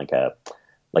 It's kind of like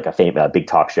a big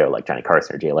talk show like Johnny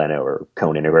Carson or Jay Leno or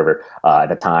Conan or whoever at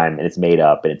the time, and it's made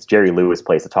up, and it's Jerry Lewis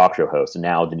plays the talk show host, and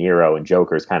now De Niro and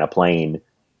Joker is kind of playing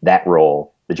that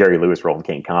role, the Jerry Lewis role in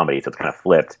King Comedy, so it's kind of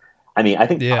flipped. I mean, I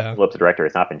think Todd Phillips, the director,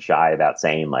 has not been shy about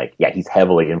saying like, yeah, he's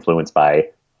heavily influenced by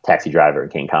Taxi Driver and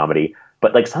King Comedy,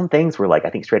 but like some things were like I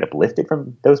think straight up lifted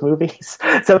from those movies.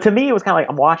 So to me, it was kind of like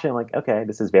I'm watching like, okay,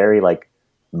 this is very like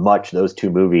much those two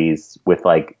movies with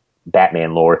like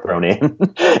Batman lore thrown in,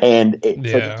 and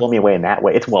it blew me away in that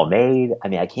way. It's well made. I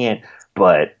mean, I can't,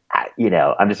 but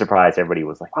I'm just surprised everybody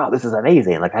was like, wow, this is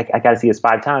amazing. Like I got to see this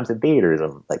 5 times in theaters.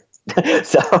 I'm like,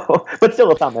 so, but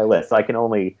still it's on my list. So I don't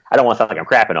want to sound like I'm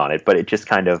crapping on it, but it just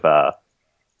kind of,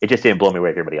 it just didn't blow me away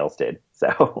like everybody else did.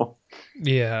 So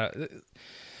yeah,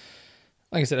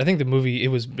 like I said, I think the movie, it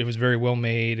was very well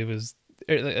made. It was,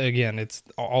 again, it's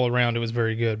all around, it was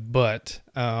very good, but,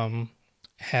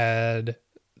 had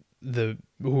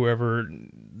whoever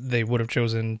they would have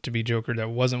chosen to be Joker that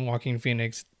wasn't Joaquin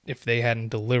Phoenix, if they hadn't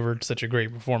delivered such a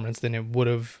great performance, then it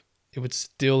would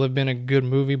still have been a good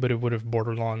movie, but it would have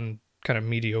bordered on kind of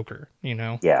mediocre,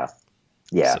 Yeah.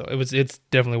 So it's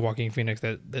definitely Joaquin Phoenix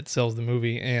that sells the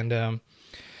movie, and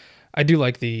I do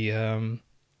like the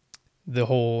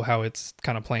whole how it's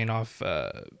kind of playing off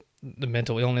the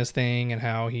mental illness thing, and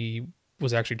how he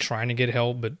was actually trying to get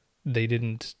help, but they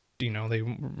didn't. They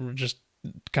were just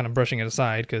kind of brushing it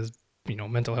aside because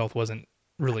mental health wasn't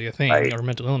really a thing, or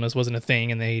mental illness wasn't a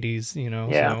thing in the 80s.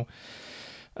 Yeah.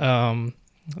 So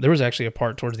there was actually a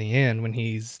part towards the end when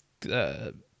he's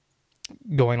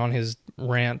going on his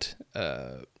rant,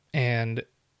 and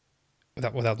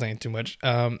without saying too much,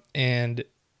 and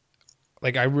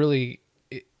like I really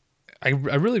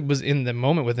was in the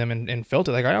moment with him and felt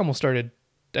it. Like I almost started,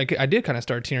 I did kind of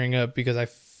start tearing up because I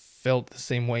felt the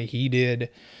same way he did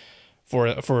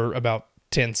for about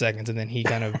 10 seconds, and then he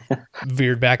kind of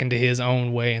veered back into his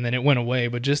own way, and then it went away.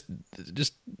 But just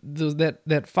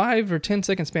that 5 or 10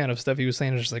 second span of stuff he was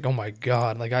saying is just like, oh my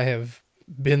God, like I have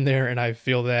been there and I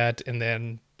feel that. And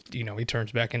then, he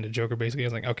turns back into Joker basically. I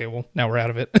was like, okay, well now we're out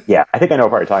of it. Yeah. I think I know what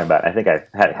part you're talking about. I think I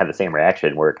had the same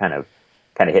reaction where it kind of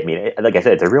hit me. Like I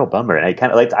said, it's a real bummer. And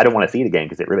I don't want to see it again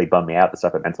because it really bummed me out, the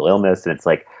stuff of mental illness. And it's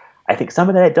like, I think some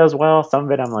of that it does well. Some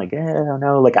of it I'm like, I don't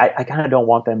know. Like I kind of don't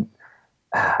want them.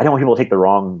 I don't want people to take the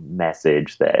wrong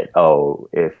message that,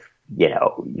 if,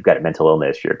 you've got a mental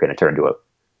illness, you're going to turn to a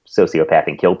sociopath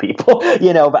and kill people,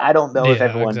 but I don't know if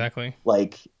everyone, exactly.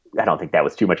 Like, I don't think that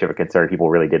was too much of a concern. People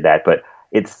really did that, but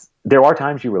there are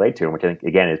times you relate to him, which I think,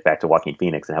 again, is back to Joaquin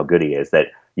Phoenix and how good he is, that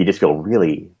you just feel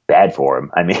really bad for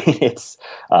him. I mean, it's,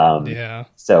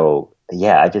 so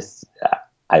yeah,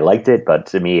 I liked it, but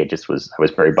to me, I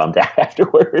was very bummed out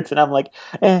afterwards, and I'm like,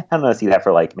 I'm gonna see that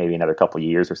for like maybe another couple of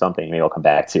years or something. Maybe I'll come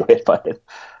back to it, but it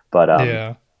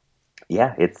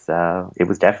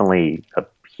was definitely a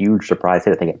huge surprise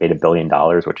hit. I think it made $1 billion,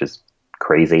 which is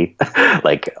crazy.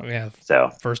 So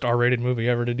first R-rated movie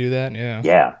ever to do that.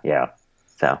 Yeah.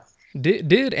 So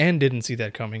did and didn't see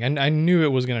that coming. And I knew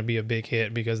it was going to be a big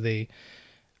hit because they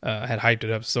had hyped it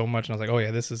up so much, and I was like, oh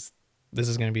yeah, this is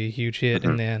going to be a huge hit.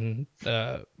 Mm-hmm. And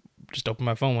then just opened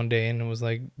my phone one day and it was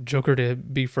like, Joker to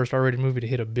be first R-rated movie to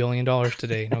hit $1 billion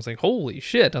today. And I was like, holy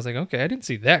shit. I was like, okay, I didn't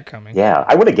see that coming. Yeah,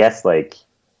 I would have guessed like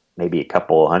maybe a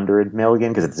couple $100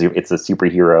 million because it's a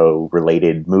superhero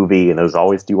related movie, and those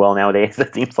always do well nowadays,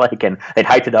 it seems like. And they'd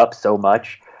hyped it up so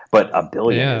much, but $1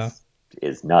 billion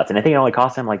is nuts. And I think it only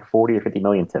cost them like 40 or 50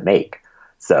 million to make.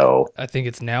 So I think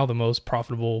it's now the most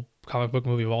profitable comic book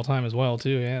movie of all time as well,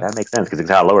 too. Yeah, that makes sense because it's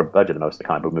got a lower budget than most of the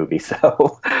comic book movies.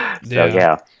 So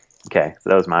yeah. Okay, so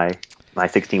that was my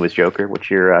 16 was Joker. What's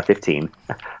your 15?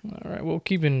 All right, well,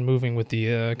 keeping moving with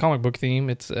the comic book theme,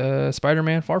 it's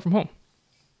Spider-Man: Far From Home.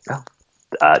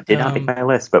 Oh, did not make my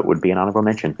list, but would be an honorable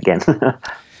mention again.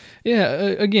 Yeah,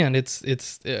 again, it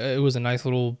was a nice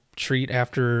little treat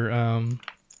after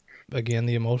again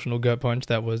the emotional gut punch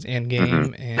that was Endgame,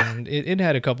 mm-hmm. and it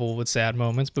had a couple with sad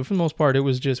moments, but for the most part, it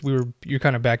was just you're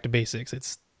kind of back to basics.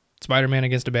 It's Spider-Man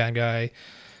against a bad guy,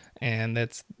 and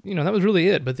that's that was really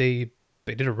it. But they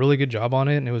did a really good job on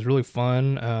it, and it was really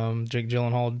fun. Jake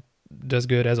Gyllenhaal does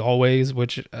good as always,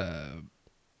 which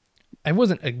I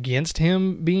wasn't against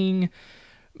him being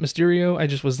Mysterio. I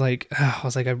just was like,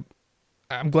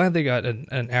 I'm glad they got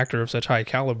an actor of such high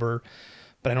caliber,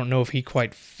 but I don't know if he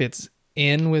quite fits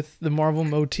in with the Marvel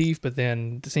motif. But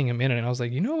then seeing him in it, I was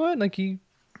like, you know what? Like he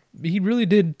really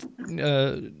did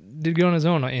did good on his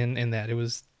own in that.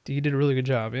 He did a really good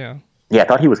job. Yeah. Yeah, I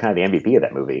thought he was kind of the MVP of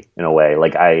that movie in a way.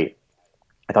 Like I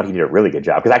thought he did a really good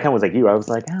job because I kind of was like you. I was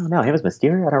like, I don't know, him as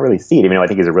Mysterio, I don't really see it, even though I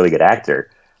think he's a really good actor.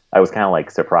 I was kind of like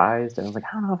surprised, and I was like,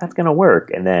 I don't know if that's gonna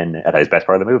work. And then I thought it was the best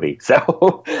part of the movie.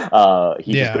 So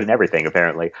he's just good in everything,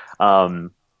 apparently.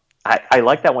 I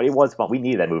like that one. It was fun. We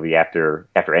needed that movie after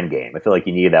Endgame. I feel like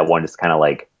you needed that one just kind of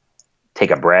like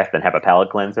take a breath and have a palate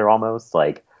cleanser almost.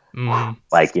 Like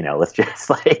let's just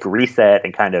like reset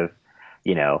and kind of,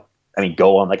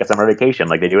 go on like a summer vacation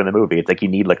like they do in the movie. It's like you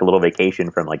need like a little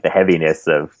vacation from like the heaviness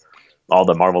of all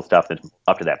the Marvel stuff that's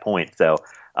up to that point. So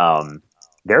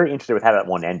very interested with how that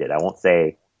one ended. I won't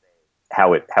say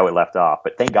how it left off,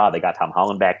 but thank God they got Tom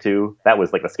Holland back too. That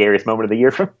was like the scariest moment of the year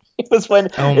for me. It was when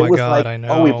I know.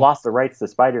 Oh, we've lost the rights to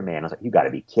Spider-Man. I was like, you got to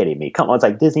be kidding me! Come on, it's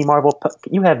like Disney, Marvel.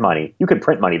 You have money. You can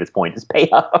print money at this point. Just pay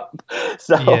up.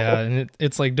 So yeah, and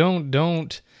it's like don't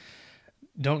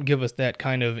give us that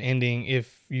kind of ending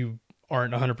if you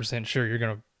aren't 100% sure you're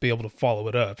gonna be able to follow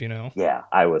it up. Yeah,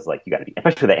 I was like, you got to be,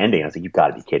 especially the ending. I was like, you got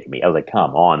to be kidding me. I was like,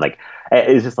 come on, like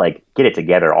it was just like get it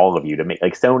together, all of you, to make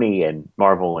like Sony and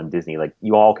Marvel and Disney, like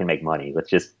you all can make money. Let's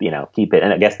just keep it.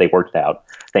 And I guess they worked out,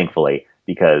 thankfully,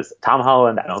 because Tom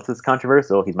Holland, I know this is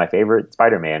controversial. He's my favorite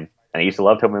Spider-Man, and I used to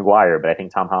love Tobey Maguire, but I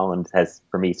think Tom Holland has,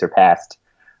 for me, surpassed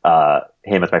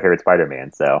him as my favorite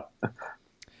Spider-Man. So,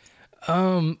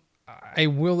 I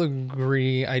will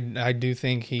agree. I do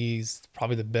think he's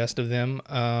probably the best of them.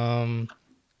 I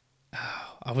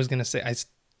was gonna say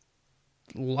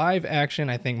live action.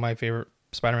 I think my favorite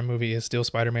Spider-Man movie is still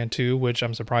Spider-Man 2, which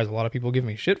I'm surprised a lot of people give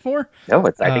me shit for. No,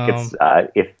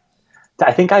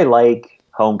 I think I like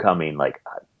Homecoming like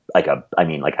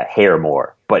a hair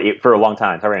more, but for a long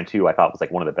time, Spider-Man 2 I thought was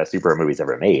like one of the best superhero movies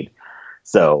ever made.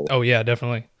 So, oh yeah,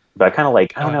 definitely. But I kind of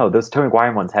like, I don't know, those Tobey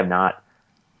Maguire ones have not.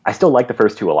 I still like the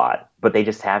first two a lot, but they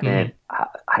just haven't.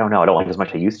 I don't know. I don't like them as much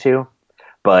as I used to,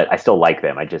 but I still like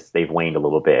them. They've waned a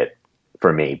little bit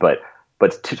for me. But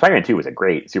Spider-Man 2 was a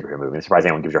great superhero movie. I'm surprised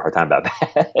anyone gives you a hard time about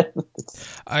that.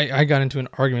 I got into an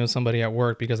argument with somebody at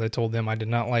work because I told them I did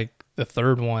not like the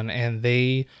third one, and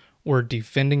they were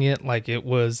defending it like it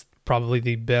was probably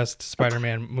the best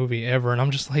Spider-Man movie ever. And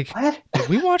I'm just like, what? Did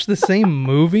we watch the same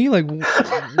movie? Like,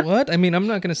 what? I mean, I'm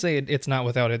not going to say it's not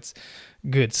without its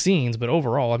good scenes, but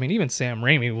overall, I mean, even Sam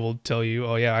Raimi will tell you,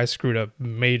 oh yeah, I screwed up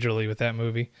majorly with that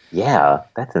movie. Yeah,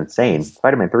 that's insane.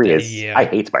 Spider-Man 3 is, yeah. I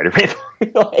hate Spider-Man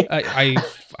 3.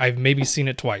 I've maybe seen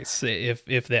it twice, if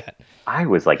that. I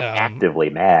was like actively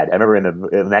mad. I remember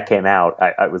when that came out,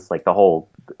 I was like the whole,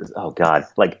 oh God,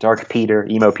 like Dark Peter,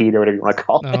 Emo Peter, whatever you want to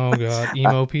call it. Oh God,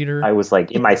 Emo Peter. I was like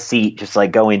in my seat, just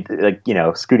like going, like,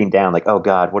 scooting down, like, oh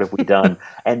God, what have we done?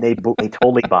 And they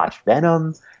totally botched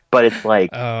Venom. But it's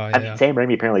like, I mean, Sam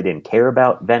Raimi apparently didn't care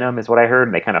about Venom, is what I heard,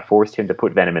 and they kind of forced him to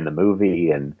put Venom in the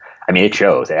movie. And I mean, it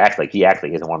shows. He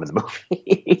actually isn't one in the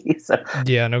movie. So,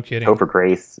 yeah, no kidding. Topher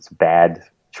Grace, it's a bad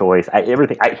choice. I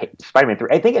hate Spider-Man 3.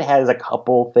 I think it has a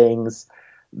couple things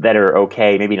that are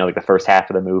okay, maybe like the first half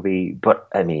of the movie, but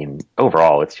I mean,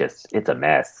 overall, it's a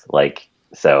mess. Like,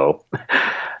 so,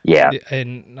 yeah.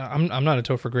 And I'm not a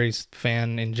Topher Grace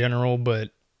fan in general,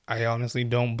 but I honestly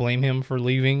don't blame him for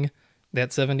leaving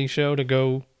that 70s show to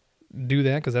go do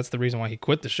that, because that's the reason why he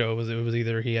quit the show. It was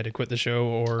either he had to quit the show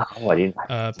or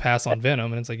pass on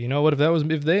Venom. And it's like, you know what,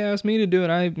 if they asked me to do it,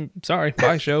 I'm sorry,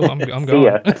 bye show, I'm going.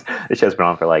 Yeah, the show's been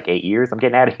on for like 8 years. I'm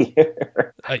getting out of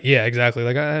here. Yeah, exactly.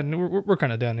 Like we're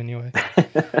kind of done anyway. We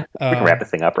can wrap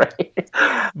this thing up, right?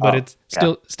 But it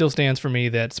still stands for me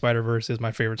that Spider-Verse is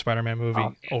my favorite Spider-Man movie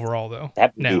overall, though.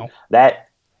 That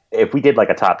if we did like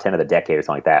a top 10 of the decade or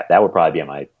something like that would probably be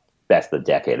my best of the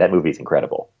decade. That movie's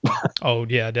incredible. Oh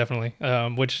yeah, definitely.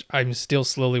 Which I'm still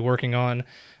slowly working on.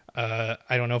 I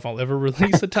don't know if I'll ever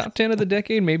release a top 10 of the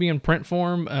decade, maybe in print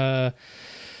form,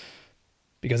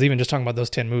 because even just talking about those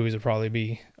 10 movies would probably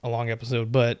be a long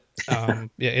episode. But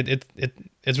yeah,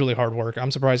 it's really hard work.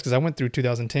 I'm surprised because I went through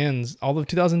 2010s, all of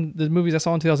the movies I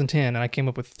saw in 2010, and I came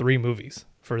up with 3 movies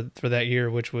for that year,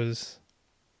 which was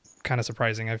kind of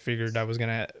surprising. I figured I was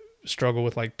gonna struggle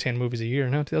with like 10 movies a year.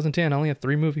 No, 2010 I only had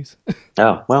 3 movies.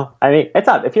 Oh, well, I mean, it's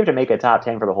not, if you have to make a top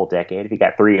 10 for the whole decade, if you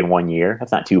got 3 in 1 year,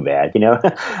 that's not too bad,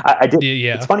 I did.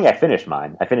 Yeah. It's funny, I finished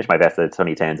mine. I finished my best of the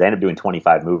 2010s. I ended up doing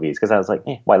 25 movies because I was like,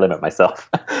 why limit myself?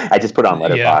 I just put on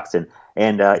Letterboxd,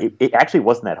 and it actually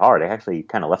wasn't that hard. I actually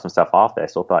kind of left some stuff off that I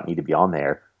still thought needed to be on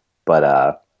there, but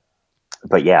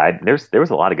yeah, there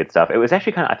was a lot of good stuff. It was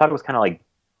actually I thought it was kind of like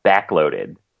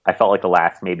backloaded. I felt like the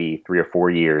last maybe 3 or 4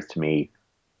 years to me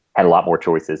had a lot more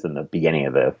choices than the beginning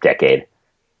of the decade.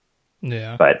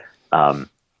 Yeah. But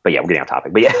but yeah, we're getting off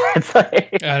topic. But yeah, it's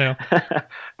like, I know.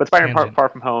 but Spider-Man Tangent. Far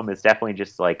From Home is definitely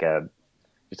just like a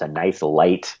nice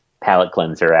light palate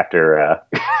cleanser after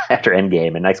after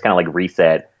Endgame, a nice kind of like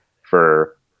reset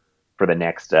for the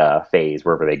next phase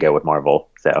wherever they go with Marvel.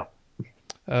 So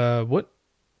What?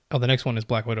 Oh, the next one is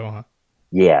Black Widow, huh?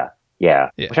 yeah, yeah,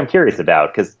 Yeah. which I'm curious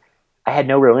about because I had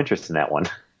no real interest in that one,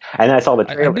 and then I saw the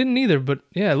I trailer. didn't either, but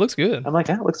yeah, it looks good. I'm like,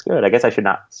 that looks good. I guess I should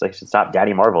not. I should stop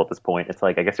doubting Marvel at this point. It's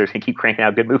like I guess they're gonna keep cranking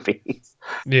out good movies.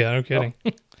 Yeah, no So, kidding.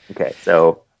 okay,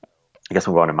 so I guess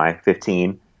we'll go on to my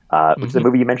 15, which is a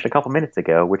movie you mentioned a couple minutes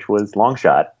ago, which was Long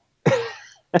Shot.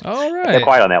 All I got right.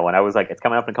 quiet on that one. I was like, it's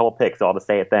coming up in a couple picks, so I'll just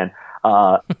say it then.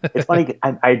 It's funny.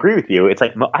 I agree with you. It's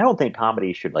like I don't think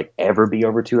comedy should like ever be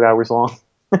over 2 hours long.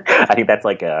 I think that's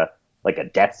like a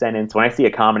death sentence. When I see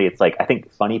a comedy, it's like I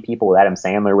think Funny People with Adam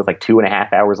Sandler was like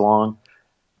 2.5 hours long.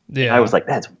 Yeah. I was like,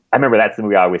 I remember that's the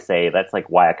movie I always say. That's like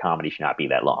why a comedy should not be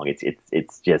that long.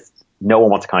 It's just no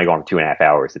one wants to kind of go on for 2.5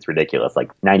 hours. It's ridiculous.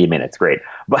 Like 90 minutes, great.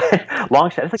 But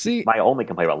Long Shot. That's like See, my only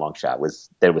complaint about Long Shot was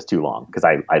that it was too long because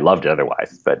I loved it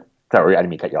otherwise. But sorry, I didn't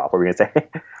mean to cut you off. What were we gonna say?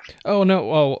 oh no.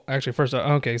 Well, actually, first,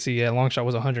 okay. See, yeah, Long Shot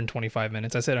was 125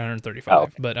 minutes. I said 135, Oh.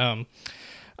 but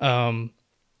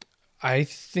I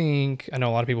think I know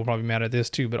a lot of people are probably mad at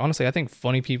this too, but honestly, I think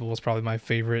Funny People was probably my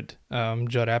favorite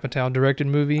Judd Apatow directed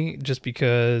movie, just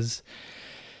because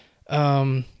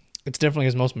it's definitely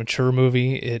his most mature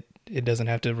movie. It doesn't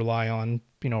have to rely on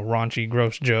raunchy,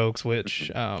 gross jokes, which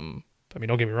I mean,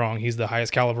 don't get me wrong, he's the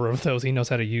highest caliber of those. He knows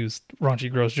how to use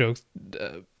raunchy, gross jokes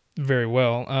very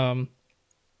well.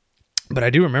 But I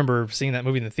do remember seeing that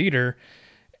movie in the theater,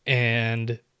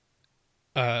 and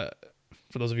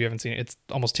for those of you who haven't seen it, it's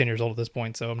almost 10 years old at this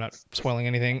point, so I'm not spoiling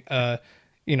anything. Adam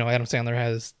Sandler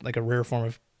has like a rare form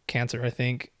of cancer, I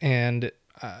think, and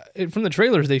from the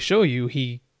trailers they show you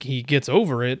he gets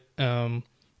over it and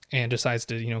decides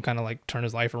to kind of like turn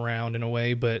his life around in a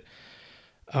way. But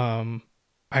I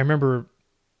remember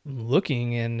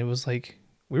looking, and it was like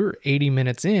we were 80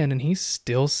 minutes in and he's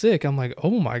still sick. I'm like,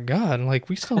 oh my god, and like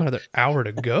we still have another hour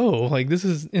to go. Like, this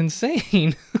is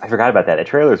insane. I forgot about that. The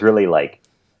trailer is really like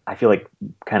I feel like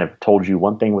kind of told you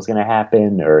one thing was going to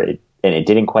happen, and it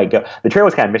didn't quite go. The trailer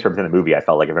was kind of misrepresenting the movie. I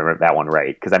felt like, if I remember that one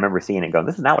right, because I remember seeing it and going,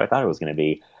 "This is not what I thought it was going to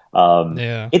be."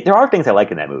 Yeah. There are things I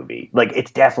like in that movie. Like, it's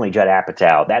definitely Judd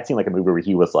Apatow. That seemed like a movie where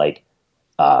he was like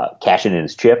cashing in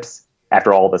his chips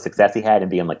after all the success he had and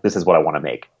being like, "This is what I want to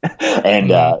make." And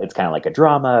it's kind of like a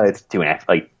drama. It's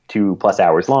 2+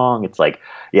 hours long. It's like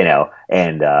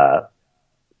and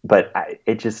but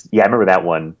it just I remember that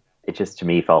one. It just to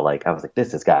me felt like I was like,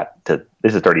 this is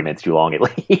 30 minutes too long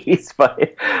at least. but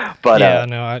yeah,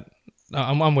 no,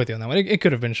 I'm with you on that one. It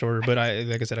could have been shorter, but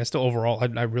like I said, I still overall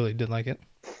I really did like it.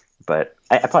 But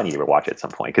I probably need to rewatch it at some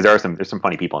point because there's some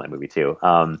funny people in that movie too.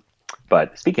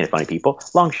 But speaking of funny people,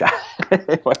 Long Shot.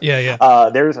 Yeah.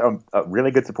 There's a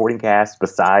really good supporting cast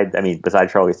besides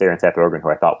Charlize Theron and Seth Rogen, who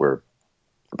I thought were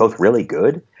both really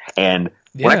good. And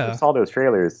when I saw those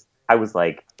trailers, I was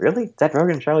like, really? Seth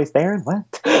Rogen and Charlize Theron? What?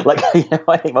 Like,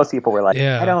 I think most people were like,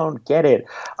 I don't get it.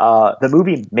 The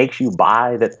movie makes you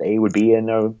buy that they would be in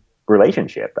a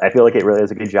relationship. I feel like it really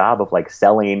does a good job of like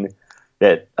selling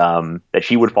that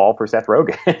she would fall for Seth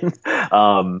Rogen.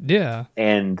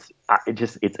 And I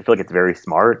feel like it's very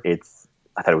smart.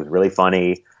 I thought it was really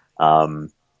funny.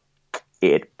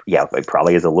 It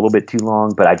probably is a little bit too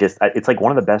long, but it's like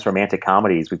one of the best romantic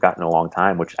comedies we've gotten in a long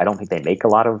time, which I don't think they make a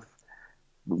lot of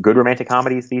good romantic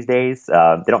comedies these days.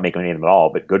 They don't make any of them at all,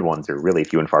 but good ones are really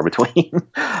few and far between.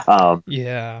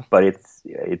 But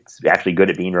it's actually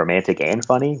good at being romantic and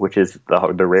funny, which is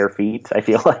the rare feat, I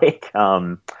feel like.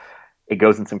 It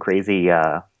goes in some crazy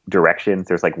directions.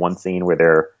 There's like one scene where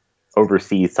they're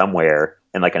overseas somewhere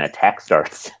and like an attack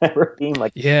starts. Being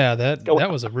like, that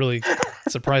was a really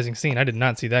surprising scene. I did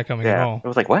not see that coming at all. It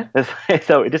was like, what?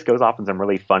 So it just goes off in some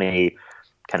really funny,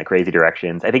 kind of crazy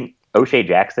directions. I think O'Shea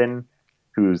Jackson,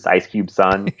 who's Ice Cube's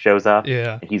son, shows up.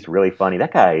 And he's really funny.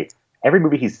 That guy, every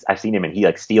movie I've seen him in, he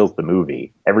like steals the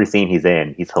movie. Every scene he's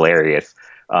in, he's hilarious.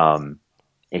 And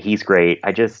he's great.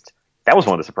 That was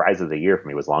one of the surprises of the year for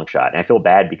me, was Long Shot. And I feel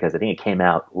bad because I think it came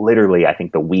out literally, I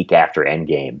think, the week after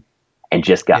Endgame and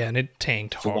just got and it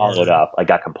tanked hard. Swallowed up. I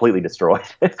got completely destroyed.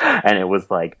 And it was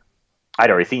like, I'd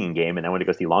already seen Endgame and I went to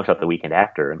go see Long Shot the weekend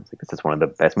after. And I was like, this is one of the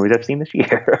best movies I've seen this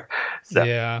year. So,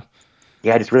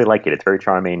 I just really like it. It's very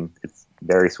charming. It's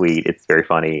very sweet. It's very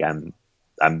funny. I'm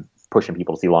pushing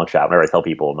people to see Long Shot. Whenever I tell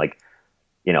people, I'm like,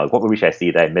 what movie should I see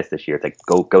that I missed this year? It's like,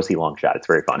 go see Long Shot. It's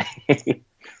very funny.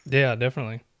 Yeah,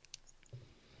 definitely.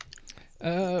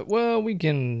 Well, we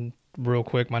can real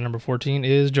quick. My number 14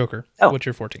 is Joker. Oh. What's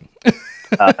your 14?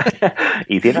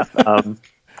 Easy enough.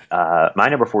 My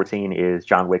number 14 is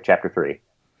John Wick Chapter 3.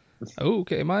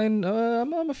 Okay, mine.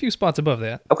 I'm a few spots above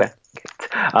that. Okay.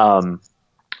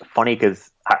 Funny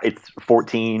because it's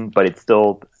 14, but it's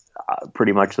still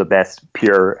pretty much the best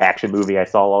pure action movie I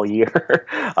saw all year.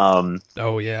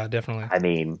 Oh yeah, definitely. I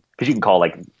mean, because you can call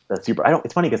like the super. I don't.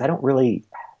 It's funny because I don't really.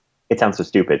 It sounds so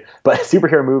stupid, but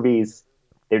superhero movies,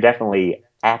 they're definitely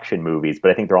action movies,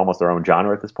 but I think they're almost their own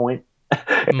genre at this point.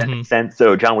 If that makes sense.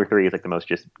 So John Wick 3 is like the most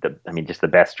just the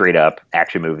best straight up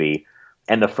action movie.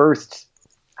 And the first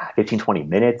 15, 20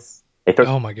 minutes, they throw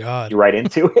Oh my god. you right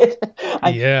into it.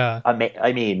 Yeah.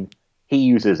 I mean, he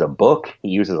uses a book, he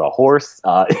uses a horse,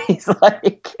 he's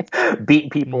like beating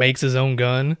people. Makes his own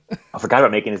gun. I forgot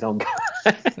about making his own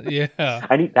gun. Yeah.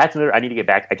 I need to get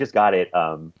back. I just got it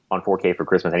on 4K for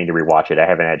Christmas. I need to rewatch it. I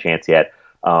haven't had a chance yet.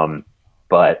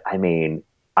 But I mean,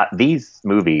 these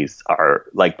movies are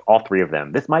like all three of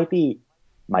them. This might be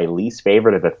my least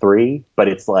favorite of the three, but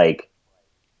it's like,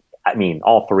 I mean,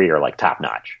 all three are like top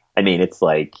notch. I mean, it's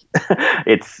like,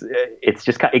 it's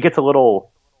just, it gets a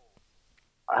little,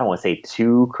 I don't want to say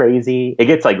too crazy. It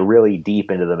gets like really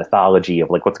deep into the mythology of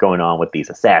like what's going on with these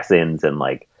assassins and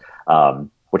like,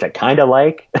 which I kind of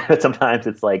like. Sometimes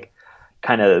it's like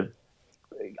kind of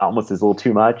almost is a little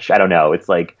too much. I don't know. It's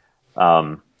like,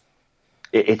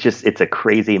 it's a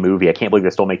crazy movie. I can't believe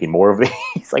they're still making more of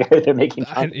these. Like they're making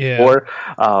more.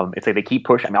 It's like they keep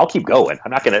pushing. I mean, I'll keep going.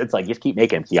 I'm not gonna. It's like just keep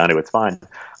making Keanu. It's fine.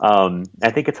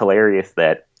 I think it's hilarious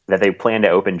that they plan to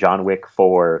open John Wick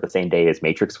 4 the same day as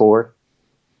Matrix 4.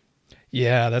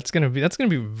 Yeah, that's gonna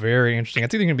be very interesting.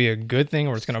 It's either gonna be a good thing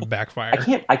or it's gonna backfire.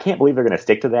 I can't believe they're gonna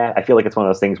stick to that. I feel like it's one of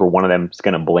those things where one of them is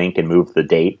gonna blink and move the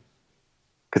date.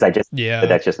 Because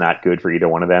that's just not good for either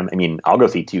one of them. I mean, I'll go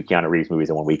see 2 Keanu Reeves movies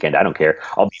in one weekend. I don't care.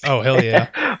 Oh hell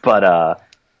yeah!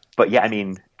 but yeah, I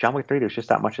mean, John Wick 3. There's just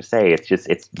not much to say.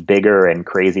 It's bigger and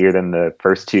crazier than the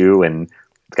first two, and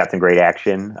it's got some great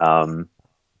action.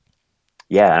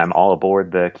 Yeah, and I'm all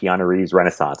aboard the Keanu Reeves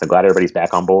renaissance. I'm glad everybody's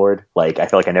back on board. Like, I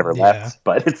feel like I never left,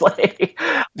 but it's like,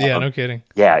 yeah, no kidding.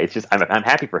 Yeah, it's just I'm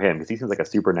happy for him because he seems like a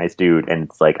super nice dude, and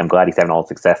it's like I'm glad he's having all the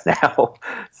success now.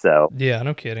 So yeah,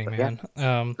 no kidding, man.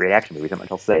 Yeah, great action movies. Not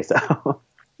much else to say. So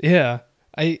yeah,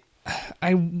 I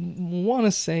want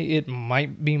to say it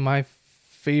might be my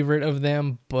favorite of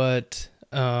them, but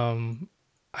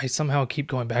I somehow keep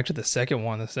going back to the second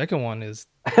one. The second one is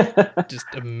just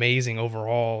amazing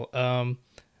overall.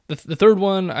 The third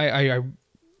one, I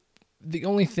the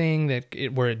only thing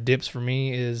where it dips for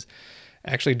me is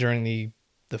actually during the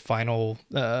final.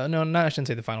 I shouldn't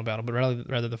say the final battle, but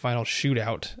rather the final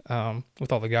shootout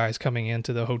with all the guys coming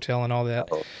into the hotel and all that.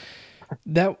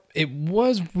 That it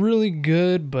was really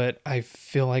good, but I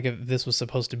feel like if this was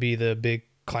supposed to be the big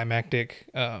climactic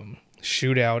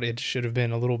shootout, it should have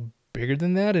been a little bigger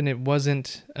than that, and it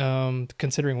wasn't.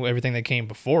 Considering everything that came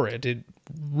before it, it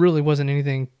really wasn't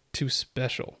anything too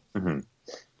special. Mm-hmm.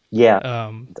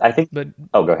 Yeah, I think. But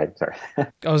go ahead. Sorry. I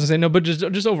was gonna say no, but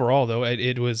just overall though,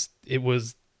 it was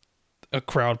a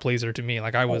crowd pleaser to me.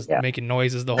 Like I was making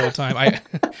noises the whole time.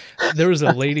 There was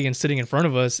a lady sitting in front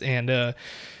of us, and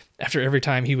after every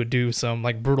time he would do some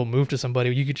like brutal move to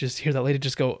somebody, you could just hear that lady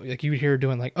just go, like you would hear her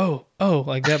doing like, oh,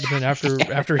 like that. But then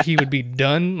after he would be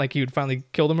done, like he would finally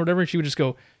kill them or whatever, she would just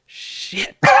go,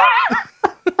 shit.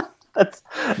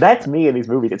 That's me in these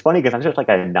movies. It's funny because I'm just like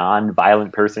a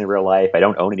non-violent person in real life. I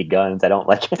don't own any guns. I don't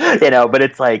like, but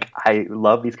it's like, I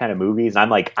love these kind of movies. And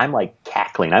I'm like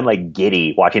cackling. I'm like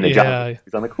giddy watching the John movies.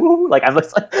 I'm like, whoo, like I'm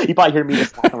just like, you probably hear me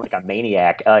just sound like a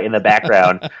maniac in the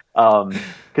background.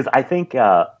 Because I think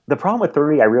the problem with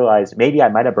 3, I realized maybe I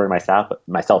might have burned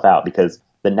myself out because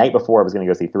the night before I was going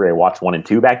to go see 3, I watched 1 and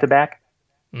 2 back to back.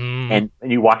 And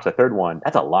you watch the third one,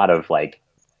 that's a lot of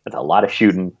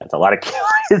shooting. That's a lot of killing.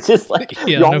 It's just like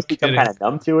you almost become kind of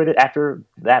numb to it after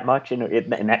that much in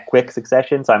that quick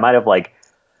succession. So I might have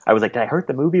I was like, did I hurt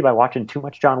the movie by watching too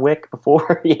much John Wick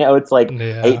before? It's like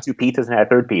I ate 2 pizzas and had a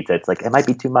third pizza. It's like it might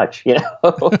be too much,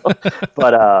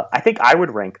 But I think I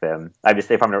would rank them. I just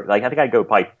say if I'm I think I'd go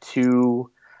probably 2,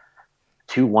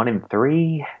 1, and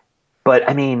 3. But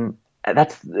I mean,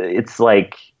 it's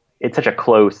such a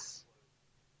close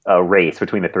race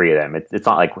between the three of them. It's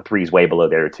not like 3's way below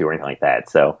the other 2 or anything like that.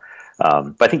 So,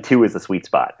 but I think 2 is the sweet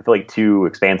spot. I feel like 2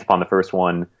 expands upon the first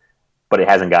one, but it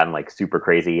hasn't gotten like super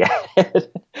crazy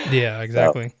yet. Yeah,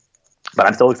 exactly. So, but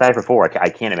I'm still excited for 4. I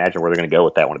can't imagine where they're going to go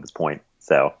with that one at this point.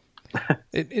 So,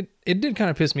 it did kind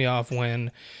of piss me off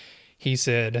when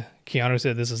Keanu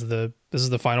said this is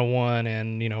the final one,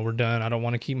 and we're done. I don't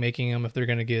want to keep making them if they're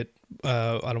going to get.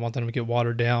 I don't want them to get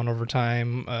watered down over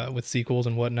time with sequels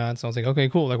and whatnot. So I was like, okay,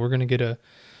 cool. Like we're going to get a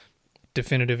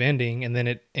definitive ending, and then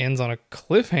it ends on a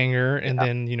cliffhanger, and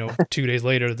then 2 days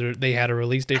later they had a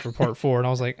release date for part 4, and I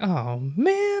was like, oh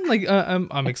man, like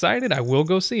I'm excited, I will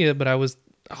go see it, but I was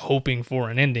hoping for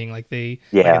an ending like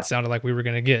it sounded like we were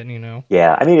gonna get.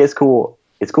 Yeah, I mean, it's cool.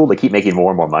 It's cool to keep making more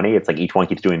and more money. It's like each one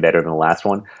keeps doing better than the last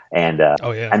one. And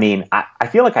Oh yeah. I mean, I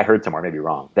feel like I heard somewhere, maybe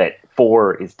wrong, that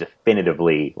 4 is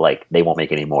definitively like they won't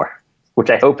make any more,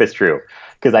 which I hope is true.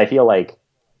 Because I feel like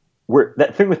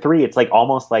that thing with 3, it's like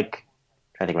almost like,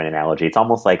 I think of an analogy. It's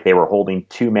almost like they were holding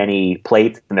too many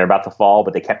plates and they're about to fall,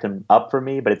 but they kept them up for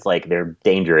me. But it's like they're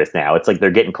dangerous now. It's like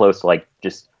they're getting close to like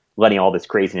just letting all this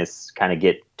craziness kind of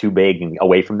get too big and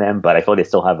away from them. But I feel like they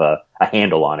still have a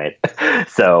handle on it.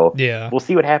 So Yeah. we'll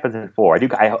see what happens in 4.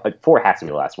 4 has to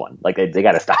be the last one. Like they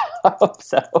got to stop.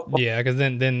 So Yeah, because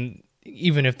then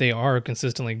even if they are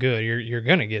consistently good, you're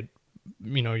gonna get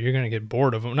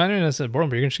bored of them. Not necessarily bored,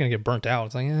 but you're just gonna get burnt out.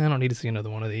 It's like, I don't need to see another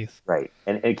one of these. right,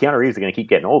 and Keanu Reeves is going to keep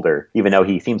getting older, even though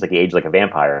he seems like he aged like a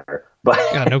vampire. But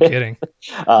God, no kidding.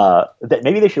 that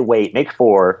maybe they should make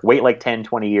 4, wait like 10,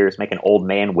 20 years, make an old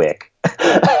man Wick,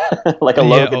 like a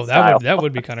Logan style. That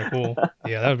would be kind of cool.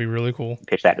 Yeah, that would be really cool.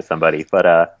 Pitch that to somebody. But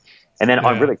and then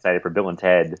I'm really excited for Bill and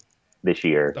Ted this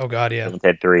year. Oh God, yeah. Bill and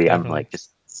Ted 3. Definitely. I'm like,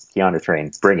 just Keanu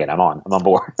train, bring it. I'm on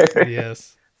board.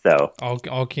 Yes. So all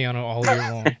Keanu all year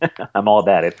long. I'm all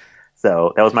about it.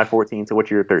 So that was my 14. So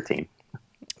what's your 13?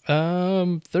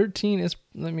 13 is,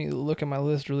 let me look at my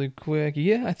list really quick.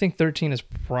 Yeah, I think 13 is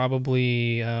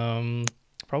probably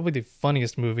the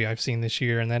funniest movie I've seen this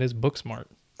year, and that is Booksmart.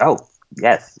 Oh,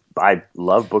 yes. I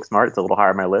love Booksmart. It's a little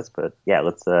higher on my list, but yeah,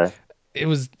 let's It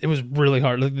was really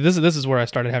hard. This is where I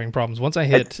started having problems. Once I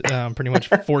hit pretty much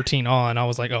 14 on, I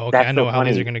was like, oh, okay, I know how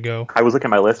these are going to go. I was looking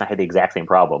at my list and I had the exact same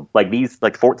problem. Like these,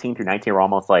 like 14 through 19 were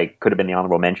almost like could have been the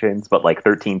honorable mentions, but like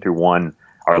 13 through 1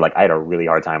 are like, I had a really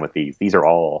hard time with these. These are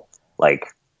all like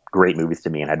great movies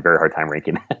to me and I had a very hard time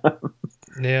ranking them.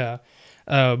 Yeah.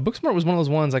 Booksmart was one of those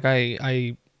ones, like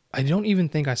I don't even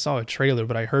think I saw a trailer,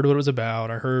 but I heard what it was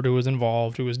about. I heard who was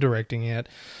involved, who was directing it.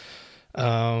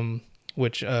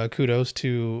 Which kudos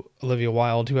to Olivia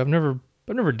Wilde, who I've never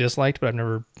disliked, but I've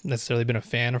never necessarily been a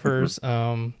fan of hers.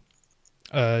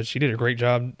 She did a great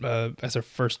job as her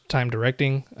first time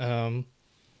directing.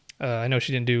 I know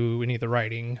she didn't do any of the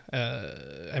writing.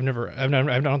 I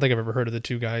don't think I've ever heard of the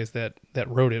two guys that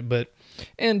wrote it, but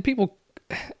people,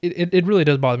 it really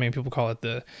does bother me when people call it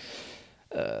the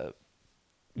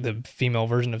female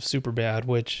version of Superbad,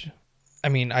 which, I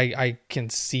mean, I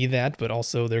can see that, but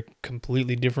also they're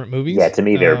completely different movies. Yeah, to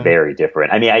me, they're very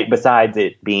different. I mean, besides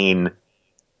it being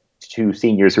 2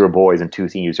 seniors who are boys and 2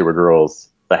 seniors who are girls,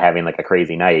 but having like a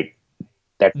crazy night,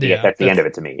 that's the end of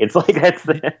it to me. It's like that's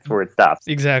where it stops.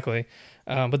 Exactly.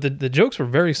 But the jokes were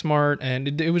very smart,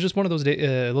 and it was just one of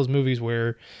those movies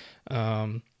where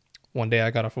one day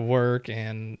I got off of work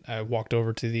and I walked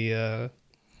over to the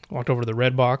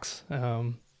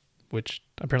Redbox, which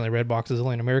apparently Redbox is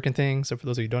only an American thing. So for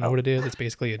those of you who don't know what it is, it's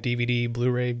basically a DVD,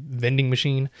 Blu-ray vending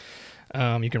machine.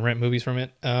 You can rent movies from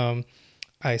it.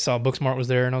 I saw Booksmart was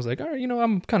there, and I was like, all right,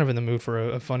 I'm kind of in the mood for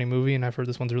a funny movie, and I've heard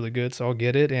this one's really good, so I'll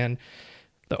get it. And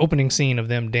the opening scene of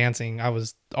them dancing, I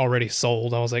was already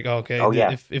sold. I was like, okay,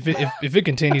 if it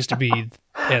continues to be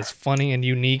as funny and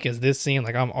unique as this scene,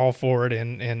 like I'm all for it,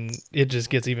 and it just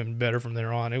gets even better from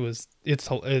there on.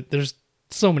 There's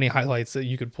so many highlights that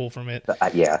you could pull from it.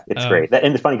 It's great.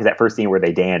 And it's funny because that first scene where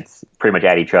they dance pretty much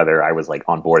at each other, I was like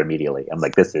on board immediately. I'm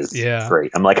like, this is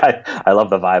great. I'm like, I love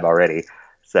the vibe already.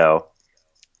 So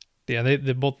yeah, they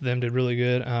both of them did really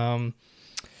good.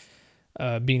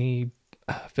 Beanie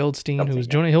Feldstein, who was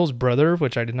Jonah Hill's brother,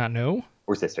 which I did not know,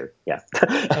 or sister. Yeah.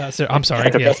 I'm sorry.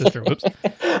 Yeah, sister. Whoops.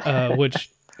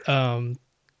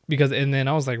 Because and then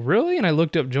I was like, really? And I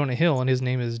looked up Jonah Hill, and his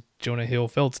name is Jonah Hill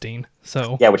Feldstein.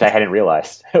 So yeah, which I hadn't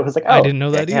realized. It was like, I didn't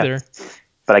know that either.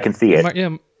 But I can see it.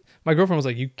 My girlfriend was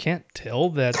like, you can't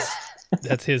tell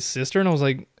that's his sister, and I was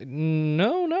like,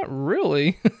 no, not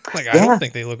really. Like I don't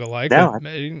think they look alike. No, I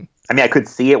mean, I could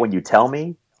see it when you tell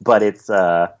me, but it's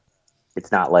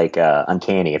not like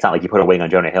uncanny. It's not like you put a wig on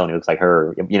Jonah Hill and he looks like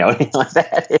her, anything like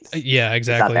that. Yeah,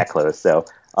 exactly. It's not that close. So,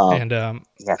 I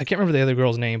can't remember the other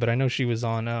girl's name, but I know she was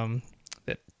on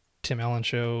that Tim Allen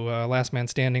show, Last Man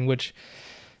Standing. Which,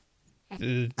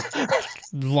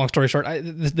 long story short,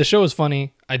 the show is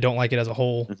funny. I don't like it as a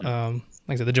whole. Like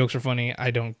I said, the jokes are funny.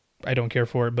 I don't care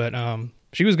for it, but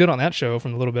she was good on that show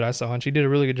from the little bit I saw, and she did a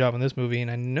really good job in this movie.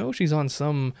 And I know she's on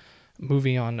some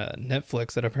movie on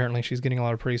Netflix that apparently she's getting a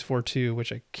lot of praise for too,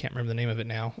 which I can't remember the name of it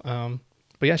now.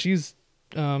 But yeah, she's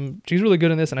really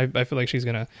good in this, and I feel like she's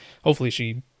gonna, hopefully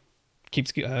she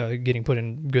keeps getting put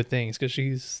in good things because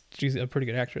she's a pretty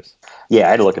good actress. Yeah,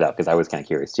 I had to look it up because I was kind of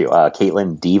curious too.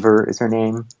 Caitlin Dever is her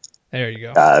name. There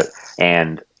you go.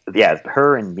 And yeah,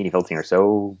 her and Beanie Feldstein are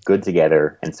so good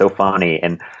together and so funny,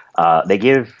 and they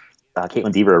give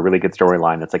Caitlin Dever a really good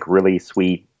storyline that's like really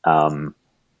sweet. Kind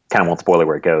of won't spoil it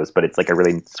where it goes, but it's like a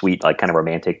really sweet, like kind of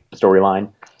romantic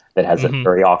storyline that has a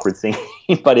very awkward scene,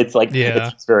 but it's like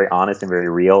it's just very honest and very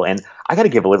real. And I got to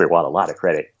give Olivia Wilde a lot of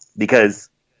credit because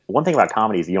one thing about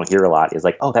comedies you don't hear a lot is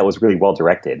like, oh, that was really well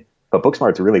directed. But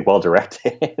Booksmart's really well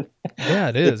directed. Yeah,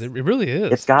 it is. It really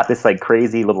is. It's got this like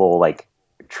crazy little like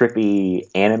trippy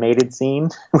animated scene,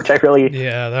 which I really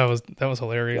that was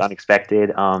hilarious,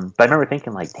 unexpected. But I remember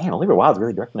thinking like, damn, Olivia Wilde's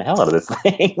really directing the hell out of this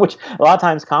thing. Which a lot of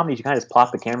times comedies you kind of just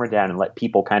plop the camera down and let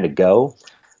people kind of go.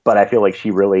 But I feel like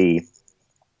she really,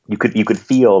 you could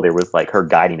feel there was like her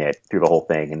guiding it through the whole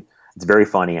thing, and it's very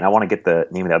funny. And I want to get the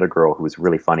name of the other girl who was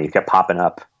really funny, who kept popping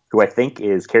up, who I think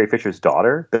is Carrie Fisher's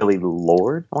daughter, Billy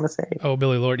Lord, I want to say. Oh,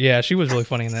 Billy Lord. Yeah, she was really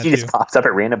funny in that, she just pops up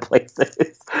at random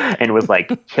places and was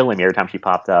like killing me every time she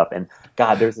popped up. And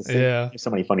God, there's so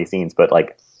many funny scenes. But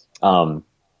like,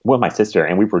 with my sister,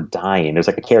 and we were dying. There's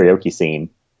like a karaoke scene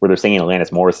where they're singing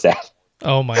Alanis Morissette.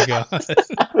 Oh my God.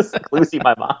 I was like losing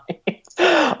my mind.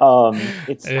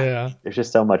 There's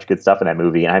just so much good stuff in that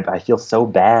movie. And I feel so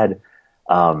bad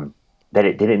that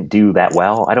it didn't do that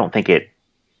well. I don't think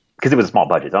because it was a small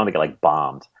budget. I don't think it like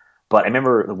bombed. But I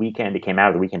remember the weekend it came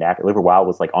out, or the weekend after, Olivia Wilde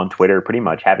was like on Twitter pretty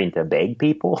much having to beg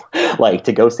people like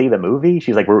to go see the movie.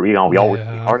 She's like, we all work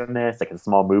really hard on this. Like, it's a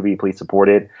small movie, please support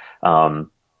it.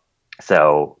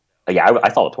 So yeah,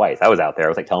 I saw it twice. I was out there. I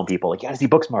was like telling people like, you got to see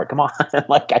Booksmart. Come on.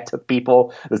 Like, I took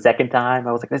people the second time.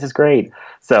 I was like, this is great.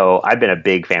 So I've been a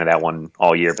big fan of that one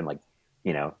all year. I've been like,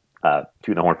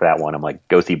 tooting the horn for that one. I'm like,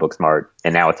 go see Booksmart.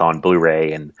 And now it's on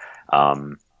Blu-ray, and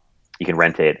you can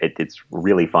rent it. It's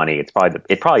really funny. It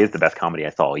probably is the best comedy I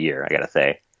saw all year, I gotta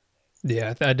say.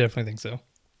 Yeah, I definitely think so.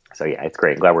 So yeah, it's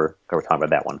great. Glad we're talking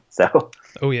about that one. So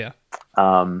oh yeah.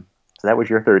 So that was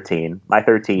your 13. My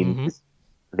 13 is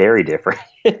very different.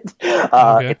 It's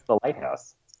The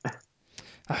Lighthouse.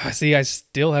 See, I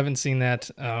still haven't seen that.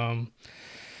 I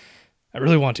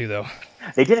really want to, though.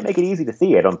 They didn't make it easy to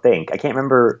see, I don't think. I can't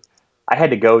remember. I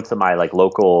had to go to my like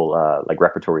local like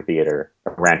repertory theater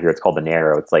around here. It's called the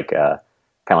Narrow. It's like kind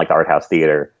of like the art house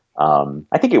theater.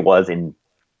 I think it was in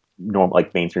normal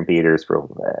like mainstream theaters for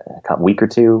a week or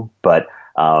two, but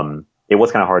it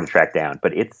was kind of hard to track down.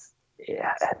 But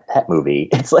that movie.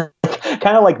 It's like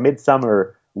kind of like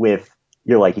Midsummer with,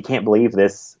 you're like, you can't believe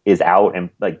this is out, and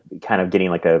like kind of getting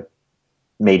like a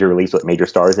major release with major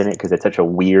stars in it because it's such a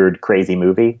weird, crazy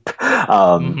movie.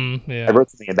 I wrote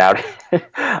something about it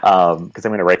because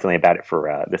I'm going to write something about it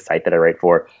for the site that I write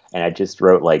for, and I just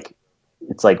wrote like,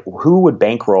 it's like, who would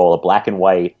bankroll a black and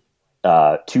white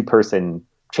 2-person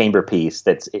chamber piece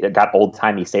that's got old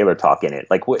timey sailor talk in it?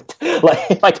 Like, what? Like,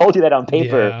 if I told you that on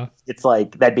paper, it's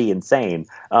like, that'd be insane.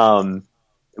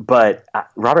 But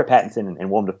Robert Pattinson and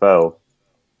Willem Dafoe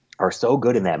are so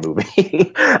good in that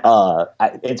movie.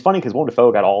 It's funny because Willem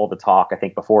Dafoe got all the talk, I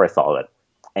think, before I saw it,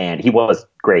 and he was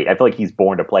great. I feel like he's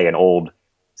born to play an old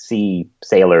sea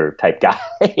sailor type guy.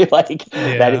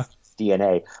 That is his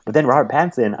DNA. But then Robert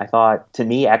Pattinson, I thought, to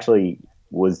me, actually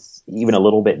was even a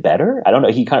little bit better. I don't know.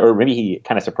 Maybe he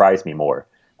kind of surprised me more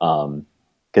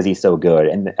because he's so good,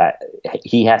 and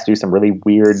he has to do some really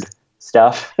weird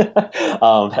stuff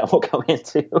that we'll go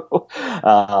into,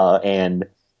 and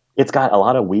it's got a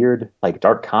lot of weird, like,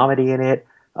 dark comedy in it.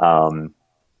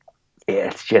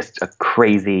 It's just a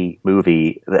crazy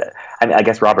movie. I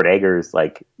guess Robert Eggers,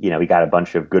 like, he got a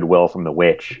bunch of goodwill from The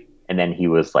Witch, and then he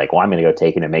was like, well, I'm going to go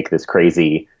take it and make this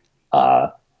crazy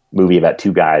movie about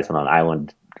 2 guys on an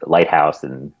island lighthouse,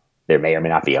 and there may or may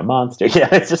not be a monster.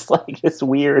 It's just like this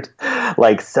weird,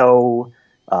 like, such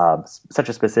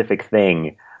a specific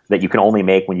thing that you can only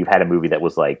make when you've had a movie that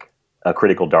was like a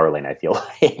critical darling. I feel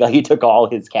like he took all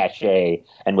his cachet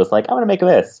and was like, I'm going to make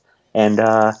this. And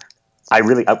I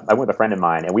went with a friend of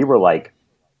mine, and we were like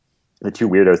the 2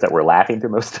 weirdos that were laughing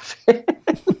through most of it.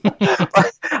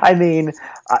 I mean,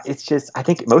 it's just, I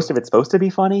think most of it's supposed to be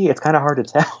funny. It's kind of hard to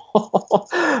tell,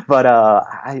 but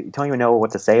I don't even know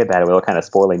what to say about it without kind of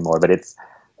spoiling more, but it's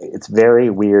very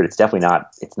weird. It's definitely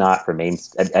not, it's not for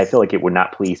I feel like it would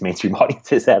not please mainstream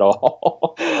audiences at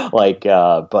all.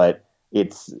 But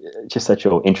it's just such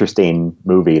an interesting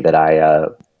movie that I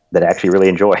actually really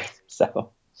enjoy.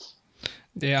 So,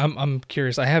 yeah, I'm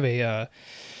curious. I have a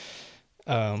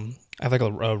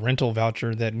rental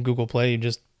voucher that Google Play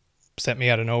just sent me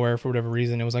out of nowhere for whatever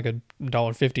reason. It was like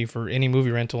 $1.50 for any movie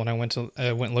rental, and I went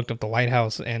and looked up The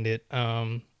Lighthouse, and it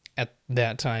at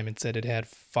that time it said it had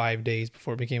 5 days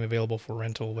before it became available for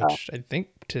rental, Oh, which I think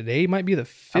today might be the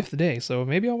fifth day. So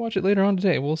maybe I'll watch it later on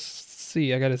today. We'll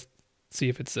see. I gotta see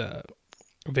if it's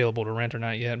available to rent or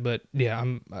not yet. But yeah,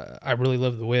 I really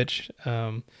love The Witch.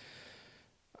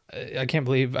 I can't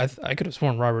believe I could have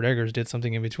sworn Robert Eggers did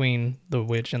something in between The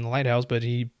Witch and The Lighthouse, but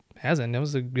he hasn't. That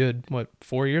was a good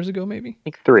 4 years ago, maybe I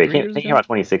think three. I 3 years think ago. about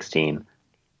 2016.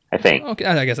 I think. Okay,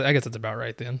 I guess that's about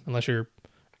right then. Unless you're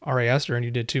Ari Aster and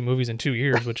you did 2 movies in 2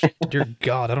 years, which dear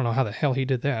God, I don't know how the hell he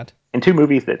did that. And two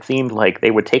movies that seemed like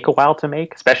they would take a while to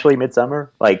make, especially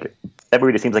Midsummer. Like that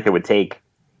movie just seems like it would take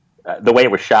the way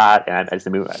it was shot, and I just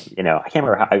the movie. I can't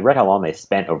remember. I read how long they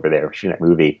spent over there shooting that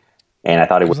movie, and I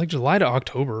thought it It was was. like July to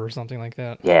October or something like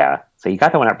that. Yeah, so you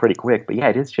got that one out pretty quick. But yeah,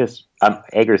 it is just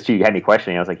Eggers too. You had me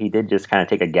questioning. I was like, he did just kind of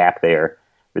take a gap there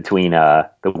between The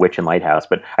Witch and Lighthouse.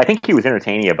 But I think he was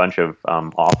entertaining a bunch of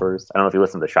offers. I don't know if you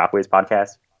listened to the Shockwaves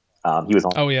podcast. He was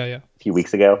on Oh yeah, yeah. a few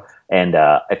weeks ago, and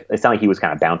it sounded like he was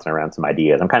kind of bouncing around some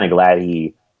ideas. I'm kind of glad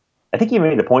I think he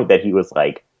made the point that he was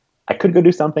like, I could go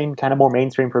do something kind of more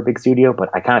mainstream for a big studio, but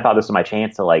I kind of thought this was my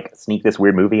chance to like sneak this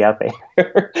weird movie out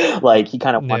there. Like he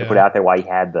kind of wanted to put it out there while he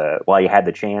had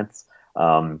the chance.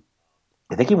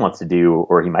 I think he wants to do,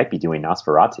 or he might be doing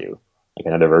Nosferatu, like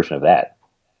another version of that,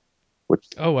 which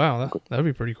Oh wow, that'd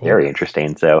be pretty cool. very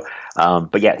interesting. So,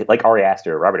 but yeah, like Ari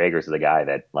Aster, Robert Eggers is a guy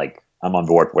that like I'm on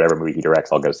board for whatever movie he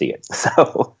directs. I'll go see it.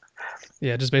 So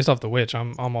Yeah, just based off The Witch,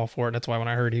 I'm all for it. That's why when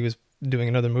I heard he was doing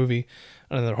another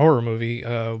horror movie,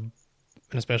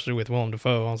 and especially with Willem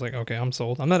Dafoe, I was like, okay, I'm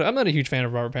sold. I'm not a huge fan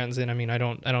of Robert Pattinson. I mean, I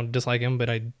don't dislike him, but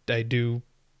I do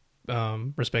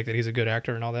respect that he's a good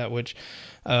actor and all that. Which,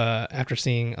 after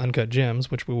seeing Uncut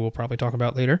Gems, which we will probably talk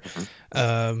about later,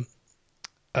 I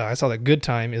saw that Good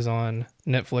Time is on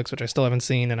Netflix, which I still haven't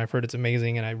seen, and I've heard it's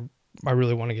amazing, and I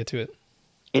really want to get to it.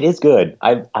 it is good.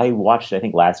 I watched it, I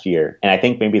think last year, and I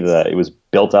think maybe it was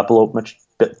built up a little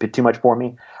bit too much for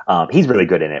me. He's really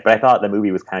good in it, but I thought the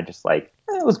movie was kind of just like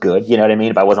it was good. You know what I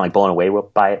mean? But I wasn't like blown away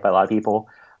by it by a lot of people.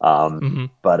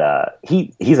 But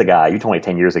he's a guy. You told me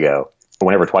 10 years ago,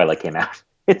 whenever Twilight came out.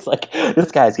 It's like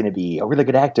this guy's going to be a really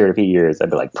good actor in a few years. I'd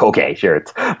be like, okay, sure.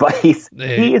 But he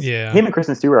is. Yeah. Him and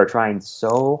Kristen Stewart are trying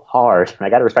so hard, and I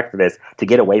got to respect for this to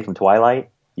get away from Twilight.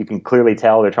 You can clearly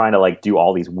tell they're trying to like do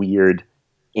all these weird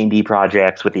indie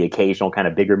projects with the occasional kind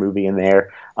of bigger movie in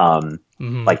there.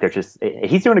 Like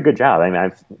he's doing a good job. I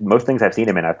mean, most things I've seen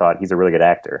him in, I thought he's a really good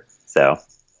actor. So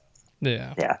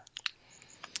yeah.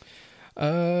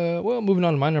 Well, moving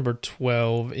on to my number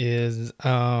 12 is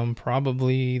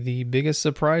probably the biggest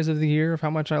surprise of the year of how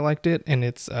much I liked it, and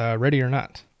it's Ready or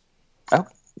Not. Oh,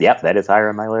 yep, that is higher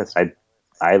on my list.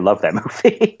 I love that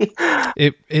movie.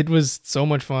 It was so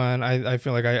much fun. I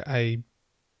feel like I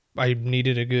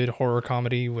needed a good horror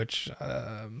comedy, which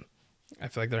I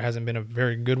feel like there hasn't been a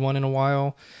very good one in a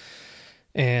while,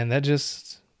 and that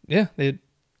just it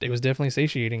was definitely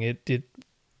satiating.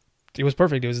 It was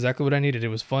perfect. It was exactly what I needed. It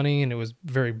was funny, and it was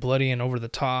very bloody and over the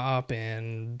top,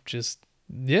 and just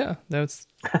that's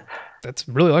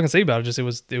really all I can say about it. Just it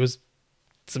was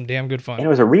some damn good fun. And it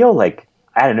was a real like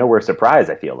out of nowhere surprise.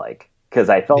 I feel like because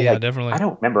I felt like definitely. I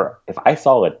don't remember if I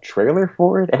saw a trailer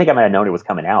for it. I think I might have known it was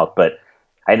coming out, but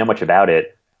I didn't know much about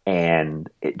it, and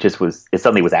it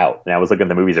suddenly was out, and I was looking at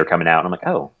the movies that are coming out, and I'm like,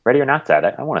 oh, Ready or Not's out.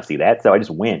 I want to see that, so I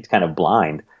just went kind of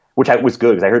blind. Which was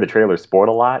good because I heard the trailer spoiled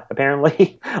a lot.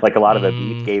 Apparently, like a lot of the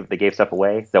beats gave stuff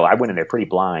away. So I went in there pretty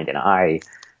blind, and I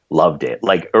loved it.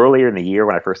 Like earlier in the year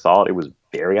when I first saw it, it was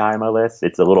very high on my list.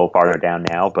 It's a little farther down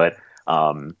now, but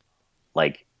I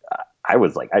went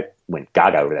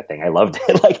gaga over that thing. I loved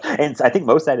it. And I think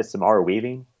most of that is Samara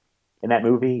Weaving in that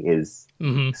movie is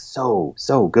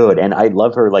so good, and I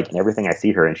love her like in everything I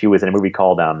see her. And she was in a movie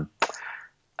called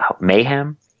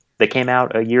Mayhem that came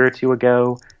out a year or two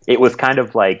ago. It was kind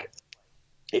of like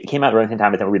it came out around the same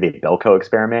time as the movie The Belko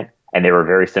Experiment, and they were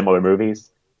very similar movies.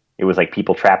 It was like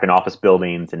people trapped in office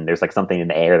buildings, and there's like something in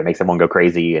the air that makes everyone go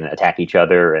crazy and attack each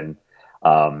other. And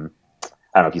I don't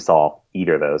know if you saw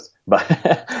either of those, but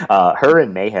her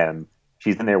in Mayhem,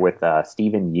 she's in there with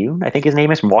Stephen Yeun, I think his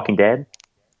name is, from Walking Dead.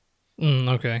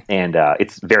 Okay. And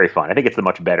it's very fun. I think it's the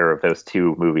much better of those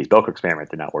two movies. Belko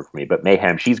Experiment did not work for me, but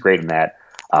Mayhem, she's great in that.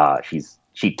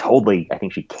 She totally, I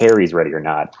think she carries Ready or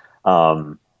Not.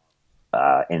 And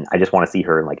I just want to see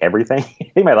her in like everything.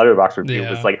 I think my Letterboxd review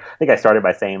was like, I think I started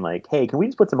by saying like, hey, can we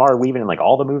just put Samara Weaving in like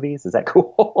all the movies? Is that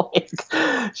cool?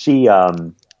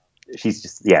 She's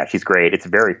just, she's great.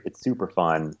 It's super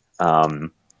fun.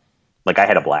 Like I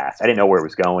had a blast. I didn't know where it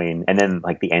was going. And then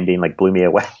like the ending like blew me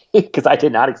away because I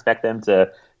did not expect them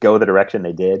to go the direction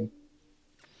they did.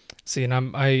 See,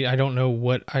 and I don't know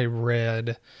what I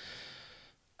read.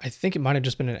 I think it might have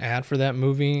just been an ad for that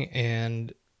movie,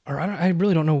 I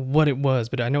really don't know what it was,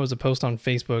 but I know it was a post on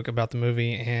Facebook about the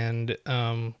movie, and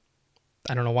I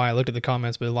don't know why I looked at the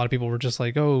comments, but a lot of people were just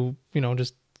like, "Oh,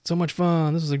 just so much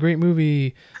fun. This is a great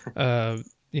movie,"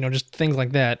 just things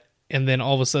like that. And then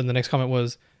all of a sudden, the next comment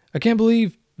was, "I can't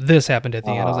believe this happened at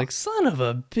the end." I was like, "Son of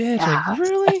a bitch! Like,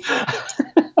 really?"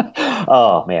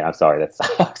 Oh man, I'm sorry. That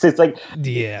sucks. It's like,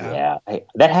 Yeah.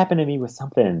 that happened to me with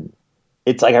something.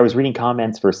 It's like I was reading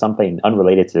comments for something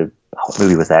unrelated to what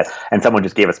movie was that, and someone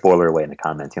just gave a spoiler away in the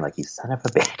comments. You're like, "You son of a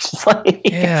bitch!" It's like,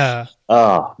 Yeah.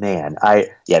 oh man,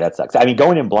 that sucks. I mean,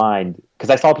 going in blind,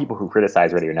 because I saw people who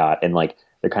criticize Ready or Not, and like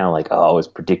they're kind of like, "Oh, it was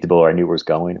predictable," or "I knew where it was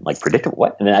going." I'm like, predictable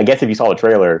what? And then I guess if you saw the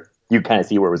trailer, you kind of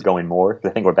see where it was going more. I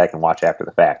think we're back and watch after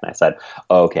the fact, and I said,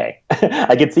 oh, "Okay,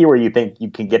 I can see where you think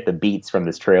you can get the beats from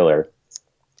this trailer,"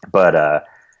 but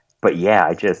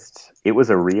yeah, it was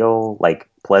a real like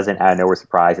pleasant out of nowhere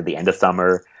surprise at the end of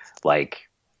summer, like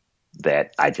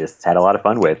that I just had a lot of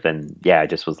fun with, and yeah,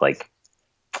 it just was like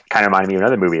kind of reminded me of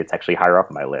another movie that's actually higher up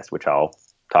on my list, which I'll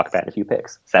talk about in a few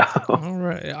picks. So, All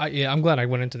right. I'm glad I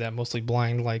went into that mostly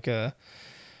blind, like I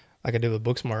did with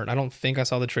Booksmart. I don't think I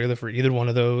saw the trailer for either one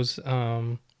of those.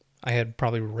 I had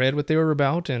probably read what they were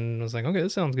about and was like, okay,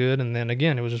 this sounds good. And then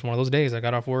again, it was just one of those days I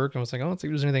got off work and was like, oh, let's see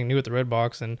if there's anything new at the Red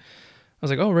Box. And I was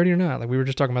like, oh, Ready or Not. Like we were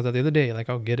just talking about that the other day. Like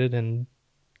I'll get it, and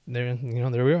there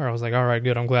we are. I was like, all right,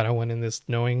 good. I'm glad I went in this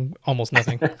knowing almost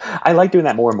nothing. I like doing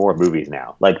that more and more movies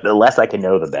now. Like the less I can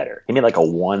know, the better. Give me like a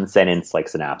 1 sentence like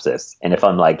synopsis, and if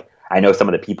I'm like I know some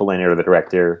of the people in it or the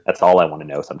director, that's all I want to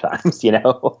know sometimes,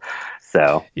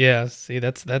 So yeah, see,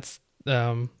 that's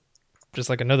just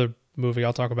like another movie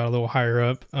I'll talk about a little higher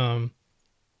up. Kind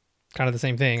of the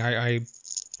same thing. I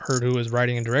heard who was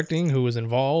writing and directing, who was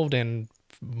involved, and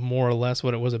more or less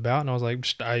what it was about, and I was like,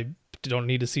 I don't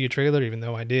need to see a trailer, even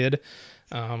though I did.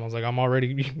 I was like,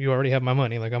 you already have my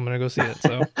money. Like I'm gonna go see it.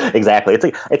 So exactly. It's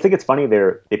like I think it's funny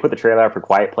they put the trailer out for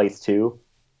Quiet Place 2,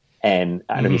 and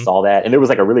I don't know if you saw that, and there was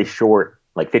like a really short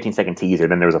like 15-second teaser,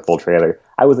 then there was a full trailer.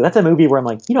 That's a movie where I'm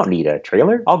like, you don't need a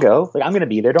trailer. I'll go. Like I'm gonna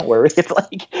be there. Don't worry. It's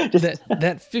like just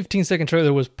that 15-second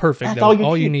trailer was perfect. That all was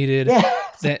all you needed. Yeah.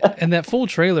 That full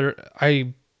trailer,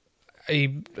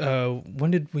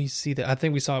 when did we see that? I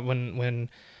think we saw it when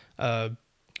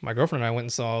my girlfriend and I went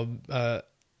and saw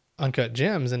Uncut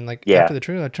Gems, and like after the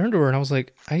trailer I turned to her and I was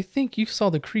like, I think you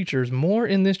saw the creatures more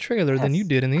in this trailer than you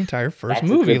did in the entire first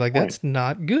movie. Like that's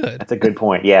not good. That's a good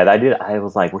point. Yeah, I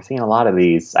was like, we're seeing a lot of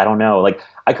these. I don't know. Like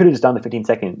I could have just done the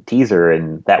 15-second teaser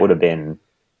and that would have been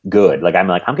good. Like I'm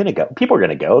gonna go. People are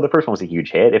gonna go. The first one was a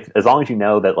huge hit. As long as you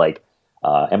know that like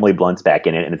Emily Blunt's back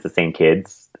in it and it's the same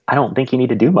kids, I don't think you need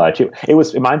to do much. It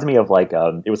reminds me of like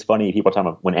it was funny, people talking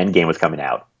about when Endgame was coming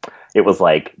out. It was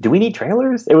like, do we need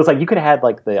trailers? It was like you could have had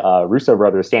like the Russo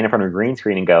brothers stand in front of a green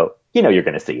screen and go, you're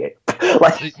going to see it.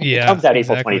 Like it comes out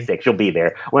April 26th. You'll be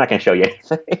there. We're not going to show you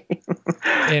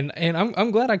anything. and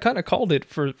I'm glad I kind of called it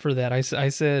for that. I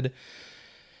said,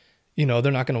 they're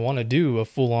not going to want to do a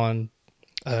full on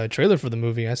trailer for the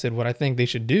movie. I said what I think they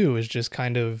should do is just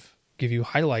kind of give you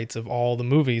highlights of all the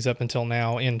movies up until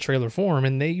now in trailer form,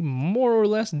 and they more or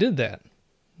less did that.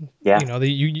 Yeah.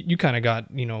 You kind of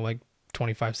got like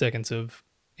 25 seconds of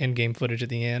in-game footage at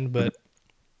the end, but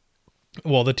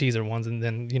the teaser ones, and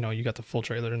then you got the full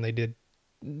trailer, and they did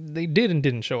and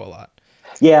didn't show a lot.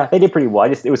 Yeah, they did pretty well.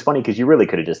 It was funny because you really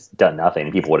could have just done nothing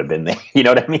and people would have been there. You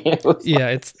know what I mean?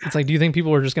 It's like, do you think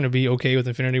people are just going to be okay with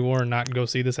Infinity War and not go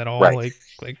see this at all? Right.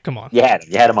 Like come on. You had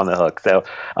them on the hook. So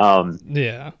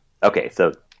yeah. Okay,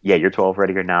 so yeah, you're 12,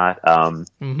 Ready or Not.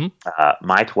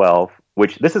 My 12,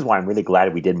 which this is why I'm really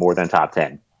glad we did more than top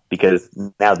 10, because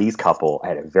now these couple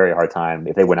had a very hard time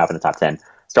if they went up in the top 10,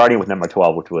 starting with number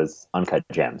 12, which was Uncut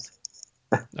Gems.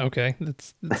 Okay,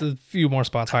 that's a few more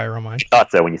spots higher on mine. I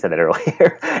thought so when you said that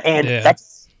earlier. And that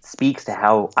speaks to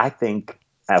how I think,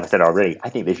 as I said already, I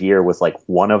think this year was like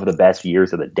one of the best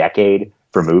years of the decade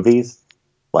for movies.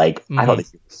 Like, I thought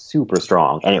this year was super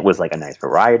strong, and it was like a nice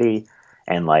variety.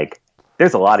 And like,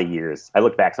 there's a lot of years. I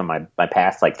look back on my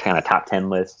past like kind of top 10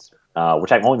 lists,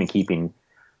 which I've only been keeping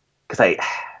because I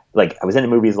was into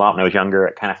movies a lot when I was younger.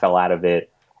 I kind of fell out of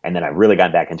it, and then I really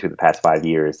got back into it the past 5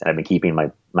 years, and I've been keeping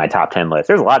my top 10 list.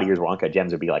 There's a lot of years where Uncut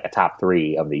Gems would be like a top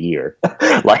 3 of the year.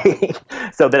 Like,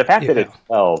 so the fact that it's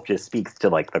 12 just speaks to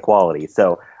like the quality.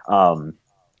 So,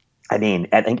 I mean,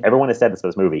 I think everyone has said this about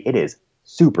this movie. It is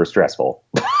super stressful.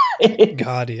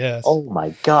 God, yes. Oh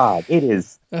my God. It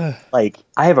is like,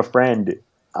 I have a friend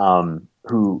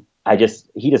who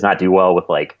he does not do well with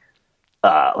like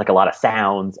a lot of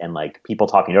sounds and like people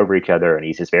talking over each other, and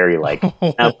he's just very like,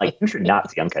 I'm like, you should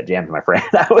not see Uncut Gems, my friend.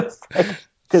 I was like,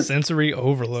 sensory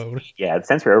overload. Yeah, it's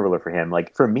sensory overload for him.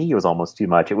 Like for me, it was almost too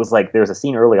much. It was like there's a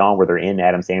scene early on where they're in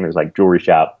Adam Sandler's like jewelry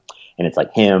shop, and it's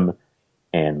like him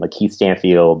and like Keith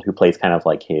Stanfield, who plays kind of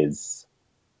like his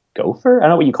gopher. I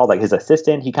don't know what you call like his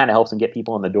assistant. He kind of helps him get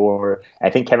people in the door. I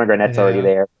think Kevin Garnett's already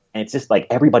there, and it's just like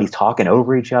everybody's talking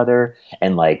over each other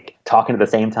and like talking at the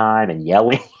same time and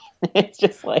yelling. It's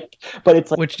just like, but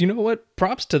it's like, which, you know what?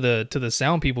 Props to the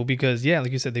sound people, because yeah,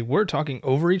 like you said, they were talking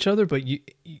over each other, but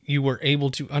you were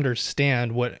able to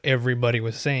understand what everybody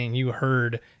was saying. You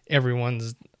heard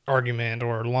everyone's argument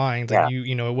or lines. Like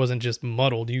you know, it wasn't just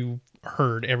muddled. You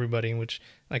heard everybody, which,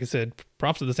 like I said,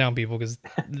 props to the sound people, because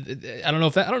I don't know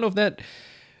if that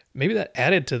maybe that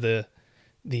added to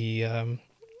the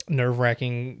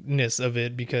nerve-wrackingness of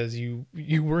it, because you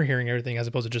were hearing everything as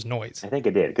opposed to just noise. I think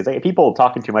it did, because like, people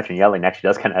talking too much and yelling actually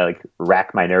does kind of like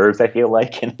rack my nerves, I feel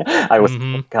like. And I was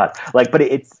oh, God, like, but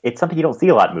it's something you don't see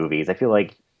a lot in movies. I feel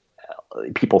like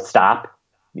people stop,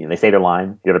 you know, they say their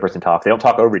line, the other person talks. They don't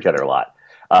talk over each other a lot.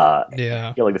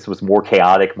 I feel like this was more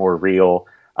chaotic, more real.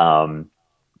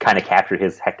 Kind of captured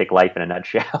his hectic life in a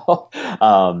nutshell.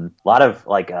 A lot of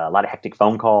hectic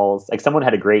phone calls. Like someone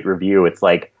had a great review. It's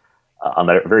like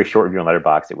on a very short review on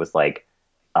Letterboxd. It was like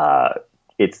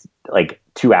it's like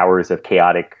 2 hours of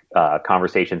chaotic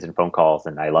conversations and phone calls,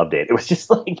 and I loved it. It was just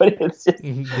like, but it's just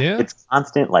it's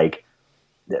constant. Like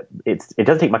it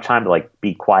doesn't take much time to like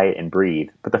be quiet and breathe.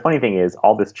 But the funny thing is,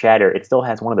 all this chatter, it still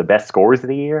has one of the best scores of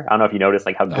the year. I don't know if you noticed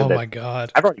like how good. Oh my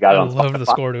God! I've already got it on. I love the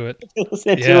score to it.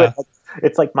 Listen to it.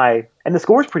 It's like and the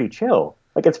score's pretty chill.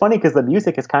 Like it's funny because the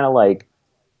music is kind of like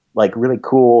really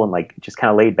cool and like just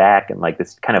kind of laid back and like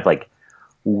this kind of like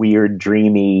weird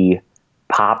dreamy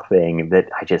pop thing that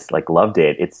I just like loved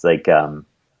it. It's like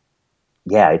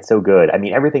it's so good. I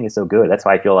mean, everything is so good. That's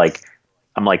why I feel like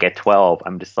I'm like at 12.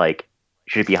 I'm just like,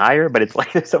 should it be higher? But it's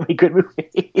like there's so many good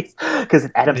movies because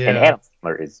Adam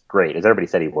Sandler is great, as everybody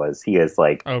said he was. He is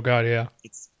like, oh God, yeah.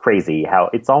 It's crazy how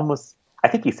it's almost. I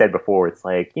think he said before, it's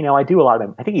like, you know, I do a lot of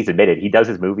them. I think he's admitted he does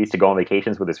his movies to go on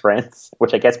vacations with his friends,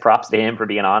 which I guess props to him for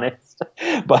being honest.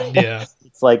 But yeah,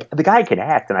 it's like the guy can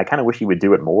act, and I kind of wish he would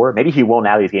do it more. Maybe he will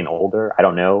now that he's getting older. I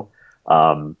don't know.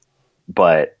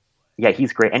 But yeah,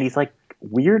 he's great, and he's like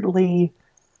weirdly.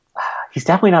 He's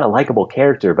definitely not a likable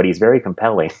character, but he's very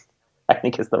compelling. I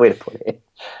think is the way to put it.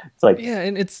 It's like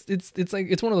and it's like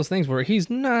it's one of those things where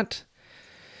he's not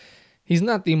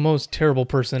the most terrible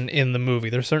person in the movie.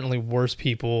 There's certainly worse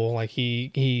people. Like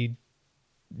he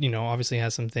you know, obviously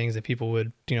has some things that people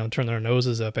would, you know, turn their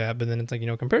noses up at, but then it's like, you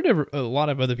know, compared to a lot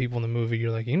of other people in the movie,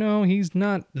 you're like, you know, he's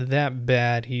not that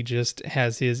bad. He just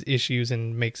has his issues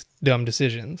and makes dumb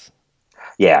decisions.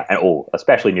 Yeah, and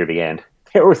especially near the end.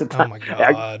 There was a time, oh my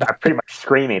God. I pretty much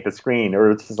screaming at the screen,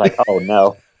 or it's just like, oh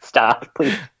no, stop,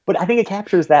 please. But I think it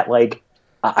captures that, like,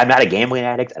 I'm not a gambling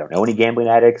addict. I don't know any gambling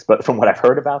addicts, but from what I've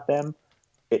heard about them,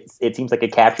 it seems like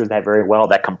it captures that very well,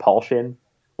 that compulsion.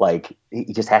 Like,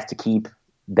 he just has to keep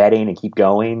betting and keep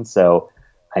going. So,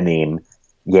 I mean,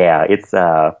 yeah, it's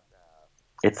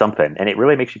something. And it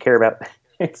really makes you care about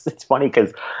it's funny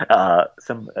because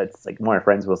it's like one of my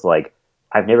friends was like,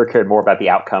 I've never cared more about the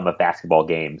outcome of basketball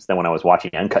games than when I was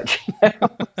watching Uncut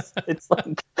Gems. It's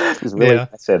like, it's really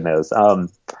invested in those.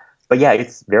 But yeah,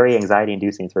 it's very anxiety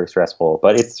inducing. It's very stressful,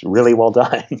 but it's really well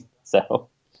done. So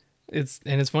it's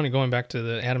funny going back to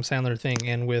the Adam Sandler thing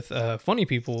and with funny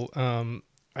people. I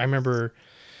remember,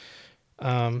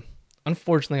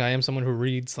 unfortunately I am someone who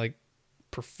reads like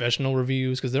professional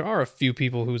reviews, because there are a few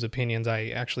people whose opinions I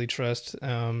actually trust.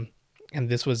 And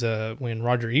this was when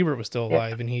Roger Ebert was still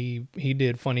alive, and he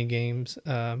did Funny Games,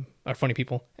 or Funny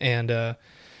People, and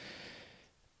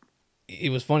it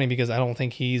was funny because I don't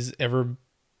think he's ever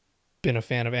been a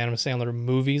fan of Adam Sandler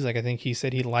movies. Like, I think he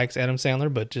said he likes Adam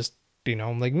Sandler, but just, you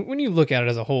know, like when you look at it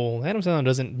as a whole, Adam Sandler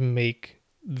doesn't make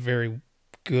very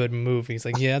good movies.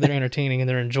 Like, yeah, they're entertaining and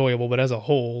they're enjoyable, but as a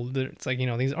whole, it's like, you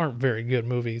know, these aren't very good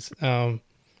movies. And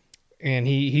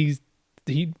he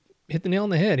hit the nail on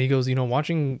the head. He goes, you know,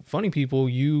 watching Funny People,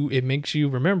 it makes you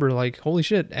remember, like, holy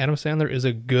shit, Adam Sandler is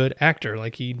a good actor.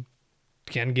 Like, he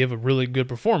can give a really good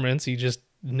performance. He just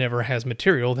never has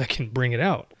material that can bring it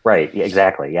out. Right. Yeah,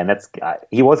 exactly. Yeah, and that's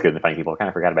he was good in the Funny People. I kind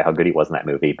of forgot about how good he was in that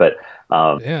movie, but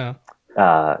it's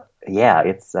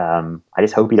I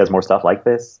just hope he does more stuff like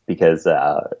this because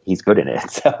he's good in it.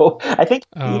 So I think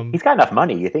he's got enough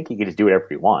money. You think he could just do whatever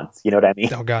he wants. You know what I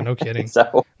mean? Oh God, no kidding.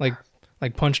 So like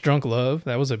Punch Drunk Love,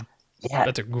 that's a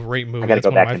great movie. That's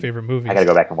one of my favorite movies. I got to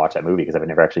go back and watch that movie because I've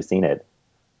never actually seen it.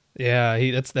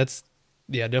 Yeah, that's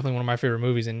definitely one of my favorite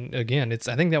movies. And again,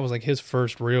 I think that was like his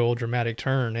first real dramatic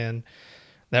turn, and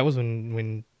that was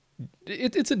when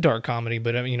it's a dark comedy,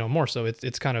 but I mean, more so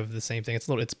it's kind of the same thing.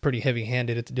 It's pretty heavy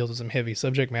handed. It deals with some heavy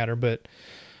subject matter, but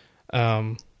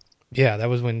yeah, that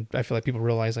was when I feel like people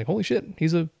realized like, holy shit,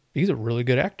 he's a really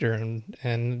good actor, and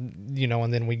and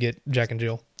then we get Jack and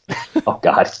Jill. Oh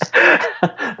God,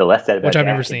 the less said about Which I've Jack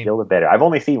never and seen. Jill, the better. I've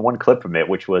only seen one clip from it,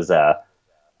 which was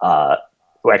well,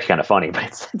 actually kind of funny,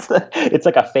 but it's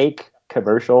like a fake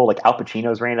commercial. Like Al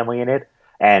Pacino's randomly in it,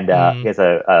 and he has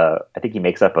I think he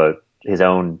makes up his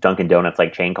own Dunkin' Donuts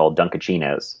like chain called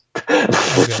Dunkachinos.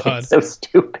 Oh God. It's so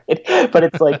stupid, but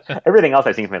it's like everything else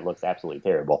I've seen from it looks absolutely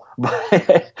terrible.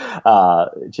 But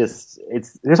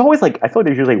there's always like I feel like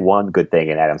there's usually one good thing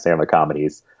in Adam Sandler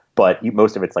comedies, but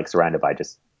most of it's like surrounded by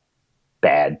just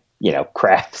bad,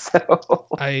 crap. So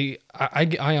I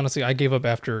honestly I gave up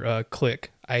after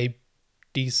Click. I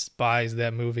despise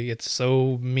that movie. It's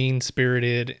so mean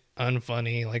spirited,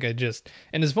 unfunny.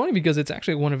 And it's funny because it's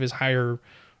actually one of his higher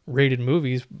rated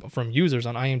movies from users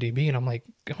on IMDb, and I'm like,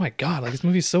 oh my God, like this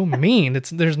movie's so mean.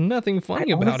 There's nothing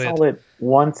funny about it. I saw it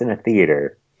once in a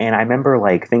theater, and I remember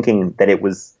like thinking that it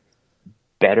was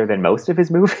better than most of his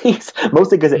movies,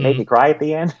 mostly because it made me cry at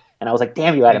the end. And I was like,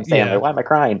 damn you, Adam Sandler, Yeah. why am I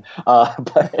crying?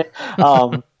 But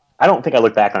I don't think I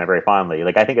look back on it very fondly.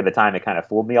 Like, I think at the time it kind of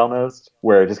fooled me almost,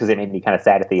 where just because it made me kind of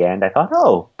sad at the end, I thought,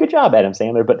 oh, good job, Adam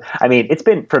Sandler. But I mean, it's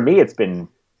been pretty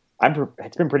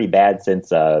bad since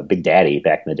Big Daddy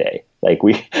back in the day.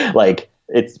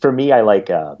 It's for me, I like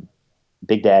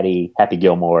Big Daddy, Happy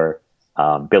Gilmore,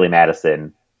 Billy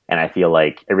Madison, and I feel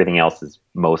like everything else is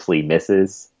mostly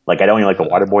misses. Like, I don't even like The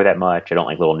Waterboy that much. I don't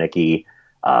like Little Nicky.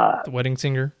 The Wedding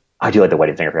Singer. I do like The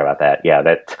Wedding Singer. I forgot about that. Yeah,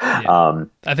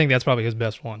 I think that's probably his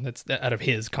best one. That's out of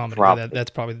his comedy.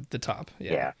 That's probably the top.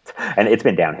 Yeah. And it's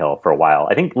been downhill for a while.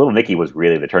 I think Little Nicky was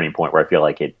really the turning point where I feel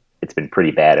like it's been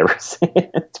pretty bad ever since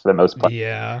for the most part.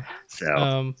 Yeah.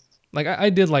 So, I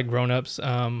did like Grown Ups.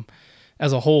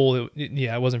 As a whole,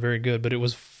 it wasn't very good, but it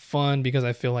was fun because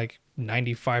I feel like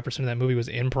 95% of that movie was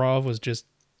improv, was just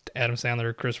Adam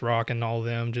Sandler, Chris Rock, and all of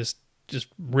them just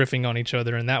riffing on each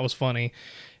other, and that was funny.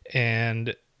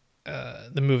 And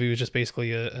the movie was just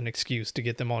basically an excuse to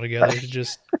get them all together to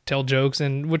just tell jokes,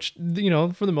 and which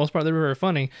for the most part they were very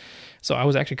funny. So I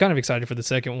was actually kind of excited for the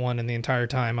second one, and the entire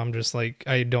time I'm just like,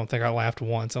 I don't think I laughed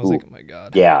once. I was like, oh my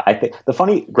God. Yeah, I think the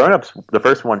funny Grown Ups, the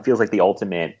first one feels like the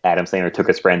ultimate Adam Sandler took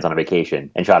his friends on a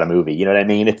vacation and shot a movie. You know what I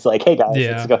mean? It's like, hey guys,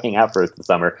 let's go hang out for the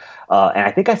summer. And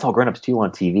I think I saw Grown Ups 2 on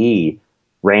TV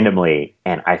randomly,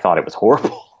 and I thought it was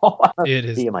horrible. It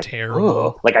is terrible.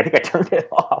 Ugh. Like, I think I turned it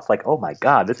off. Like, oh my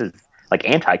God, this is like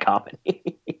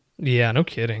anti-comedy. Yeah, no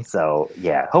kidding. So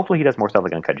yeah, hopefully he does more stuff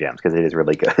like Uncut Gems, because it is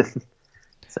really good.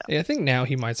 So. Yeah, I think now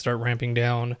he might start ramping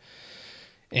down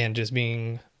and just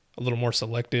being a little more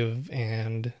selective,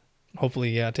 and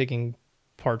hopefully, taking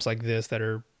parts like this that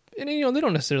are, and they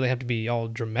don't necessarily have to be all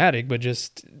dramatic, but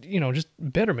just just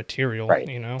better material, right.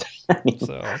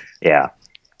 So yeah.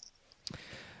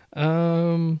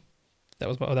 That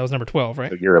was number 12,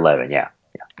 right? So you're 11, yeah.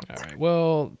 All right.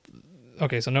 Well,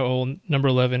 okay. So number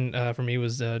 11 for me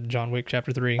was John Wick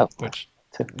Chapter 3, which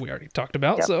we already talked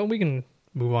about. Yep. So we can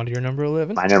move on to your number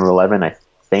 11. My number 11, I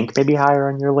think, maybe higher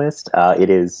on your list. It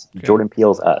is Jordan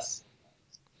Peele's Us.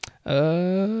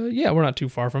 Yeah, we're not too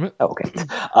far from it. Oh, okay.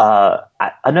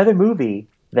 Another movie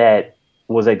that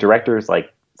was a director's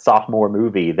sophomore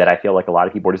movie that I feel like a lot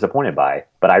of people were disappointed by,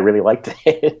 but I really liked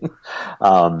it.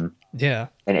 Yeah,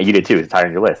 and you did too. It's higher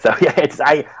on your list. So yeah,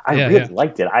 I really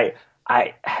liked it.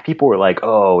 I people were like,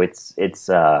 oh, it's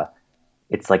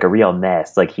like a real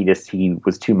mess. Like he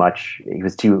was too much. He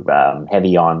was too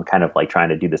heavy on kind of like trying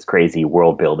to do this crazy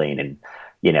world building, and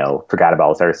forgot about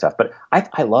all this other stuff. But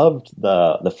I loved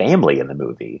the family in the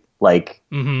movie. Like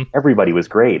everybody was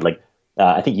great. Like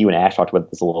I think you and Ash talked about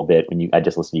this a little bit when I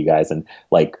just listened to you guys, and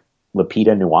like Lupita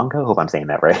Nyong'o, hope I'm saying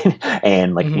that right,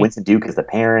 and like Winston Duke as the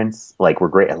parents, like were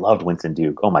great. I loved Winston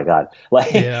Duke. Oh my God,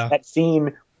 like that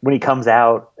scene when he comes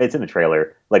out, it's in the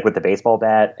trailer, like with the baseball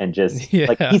bat, and just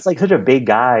like he's like such a big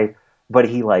guy, but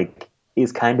he like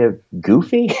is kind of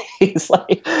goofy. He's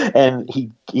like, and he,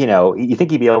 you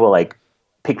think he'd be able to like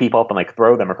pick people up and like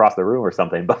throw them across the room or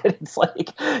something, but it's like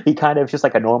he kind of just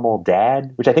like a normal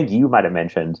dad, which I think you might have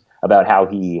mentioned about how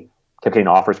he kept getting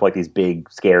offers for like these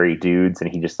big scary dudes,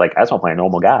 and he just like, I just want to play a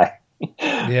normal guy.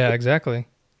 Yeah, exactly.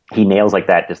 He nails like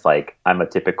that, just like I'm a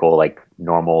typical like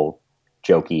normal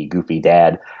jokey goofy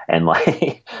dad, and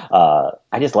like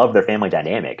I just love their family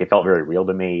dynamic. It felt very real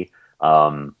to me.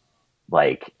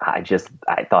 Like I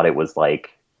thought it was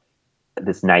like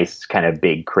this nice kind of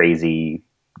big crazy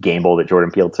gamble that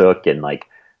Jordan Peele took, and like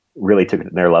really took it to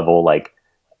their level, like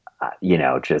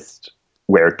just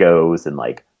where it goes, and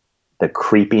like the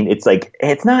creeping. It's like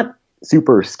it's not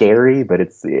super scary, but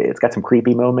it's got some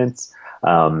creepy moments.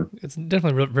 It's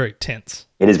definitely very tense.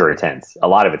 It is very tense. A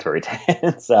lot of it's very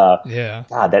tense. Yeah.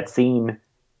 God, that scene.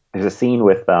 There's a scene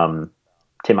with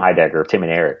Tim Heidecker, Tim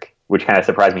and Eric, which kind of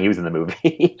surprised me. He was in the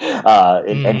movie,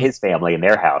 and his family in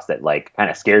their house that like kind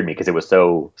of scared me because it was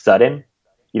so sudden.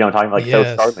 You know, what I'm talking like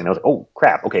so startling. I was like, oh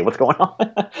crap, okay, what's going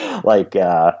on? Like,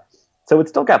 so it's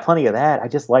still got plenty of that. I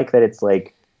just like that it's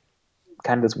like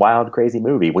kind of this wild, crazy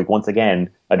movie. Like once again,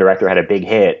 a director had a big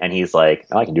hit, and he's like,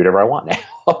 oh, I can do whatever I want now.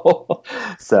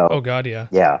 So, Oh God, yeah.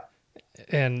 Yeah,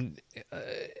 And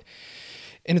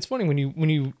it's funny when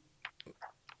you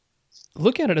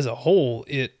look at it as a whole,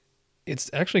 it's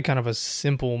actually kind of a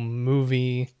simple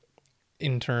movie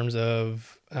in terms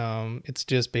of it's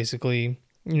just basically,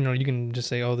 you know, you can just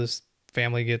say, oh, this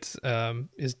family gets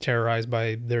is terrorized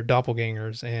by their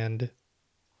doppelgangers, and it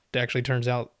actually turns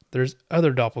out there's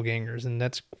other doppelgangers, and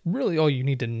that's really all you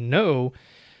need to know.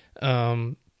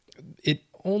 It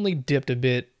only dipped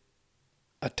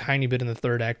a tiny bit in the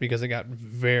third act because it got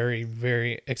very,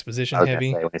 very exposition I was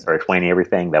heavy. gonna say when they started explaining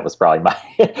everything, that was probably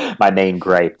my my main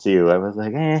gripe too. I was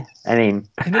like, I mean,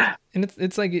 and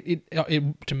it's like it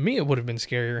to me it would have been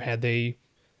scarier had they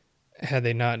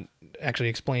not actually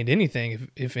explained anything.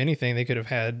 If anything, they could have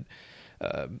had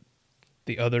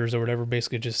the others or whatever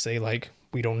basically just say like,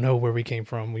 we don't know where we came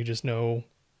from, we just know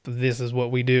this is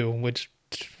what we do, which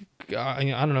I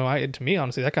don't know. To me,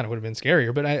 honestly, that kind of would have been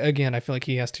scarier. But I feel like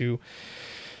he has to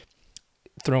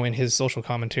throw in his social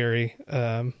commentary,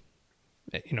 you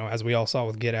know, as we all saw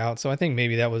with Get Out. So I think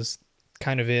maybe that was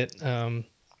kind of it.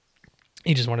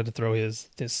 He just wanted to throw his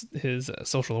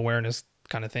social awareness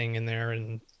kind of thing in there.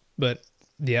 But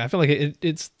yeah, I feel like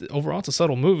it's overall it's a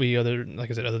subtle movie.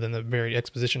 Like I said, other than the very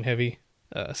exposition heavy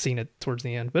scene towards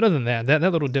the end. But other than that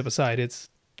little dip aside, it's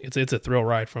a thrill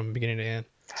ride from beginning to end.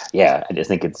 Yeah, I just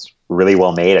think it's really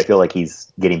well made. I feel like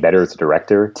he's getting better as a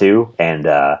director too. And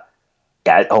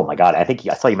yeah, oh my God, I think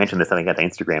I saw you mention this. I think on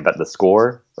Instagram about the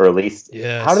score, or at least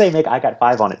how do they make I Got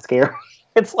Five on it scary?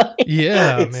 It's like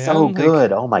it's man, so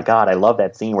good. Oh my God, I love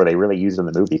that scene where they really used it in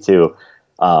the movie too.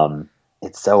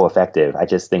 It's so effective. I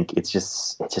just think it's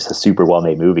just a super well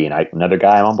made movie. And another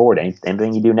guy, I'm on board.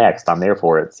 Anything you do next, I'm there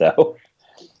for it. So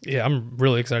yeah, I'm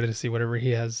really excited to see whatever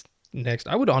he has next.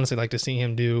 I would honestly like to see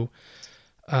him do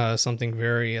something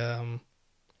very, I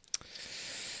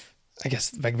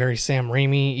guess, like very Sam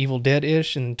Raimi, Evil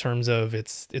Dead-ish in terms of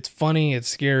it's funny, it's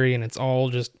scary, and it's all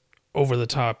just over the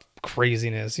top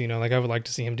craziness. You know, like I would like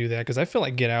to see him do that because I feel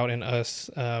like Get Out and Us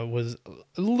was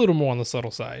a little more on the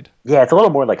subtle side. Yeah, it's a little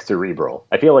more like cerebral.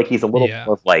 I feel like he's a little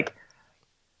more like.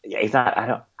 Yeah, he's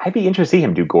not. I'd be interested to see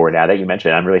him do gore now that you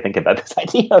mentioned it. I'm really thinking about this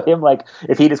idea of him, like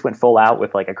if he just went full out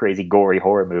with like a crazy gory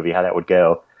horror movie, how that would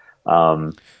go.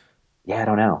 Yeah, I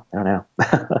don't know.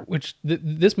 Which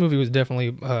this movie was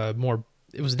definitely more.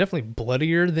 It was definitely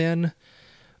bloodier than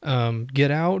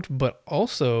Get Out, but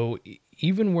also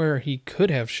even where he could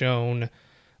have shown,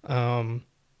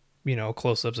 you know,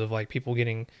 close-ups of like people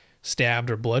getting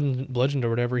stabbed or bludgeoned or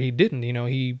whatever, he didn't. You know,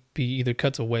 he either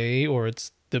cuts away or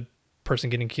it's the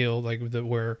person getting killed, like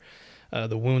where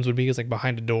the wounds would be is like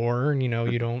behind a door, and you know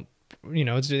you don't, you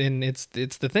know, it's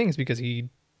the things because he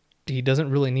doesn't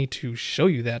really need to show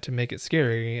you that to make it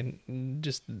scary, and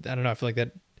just I don't know, I feel like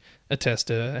that attests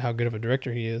to how good of a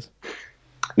director he is.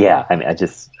 Yeah, I mean, I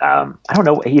don't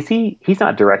know. He's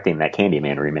not directing that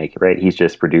Candyman remake, right? He's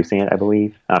just producing it, I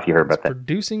believe. I don't know if you heard about that.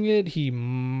 Producing it, he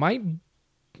might.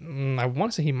 I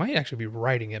want to say he might actually be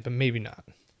writing it, but maybe not.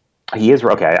 He is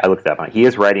okay. I looked it up. He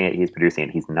is writing it. He's producing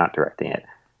it. He's not directing it.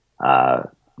 A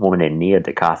woman named Nia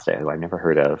DaCosta, who I've never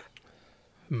heard of.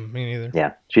 Me neither.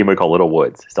 Yeah, she might call Little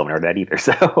Woods. Still never heard that either.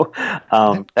 So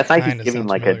that's nice. He's giving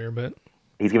like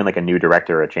he's giving like a new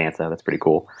director a chance. Though that's pretty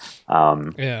cool.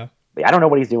 Yeah. I don't know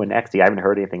what he's doing next. I haven't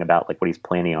heard anything about like what he's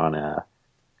planning on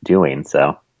doing.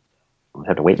 So we'll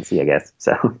have to wait and see, I guess.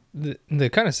 So the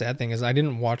kind of sad thing is I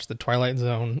didn't watch The Twilight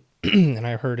Zone, and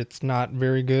I heard it's not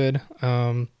very good.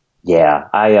 Yeah,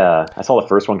 I saw the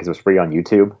first one because it was free on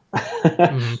YouTube,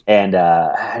 and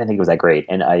I didn't think it was that great.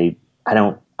 And I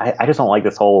just don't like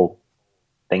this whole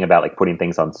thing about like putting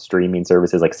things on streaming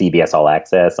services like CBS All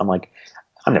Access. I'm like,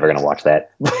 I'm never gonna watch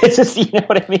that. It's just, you know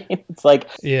what I mean? It's like,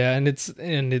 yeah, and it's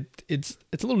a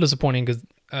little disappointing because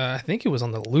I think it was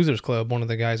on the Losers Club. One of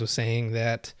the guys was saying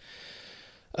that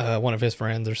one of his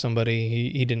friends or somebody,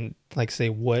 he didn't like say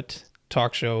what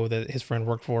talk show that his friend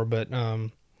worked for, but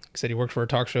said he worked for a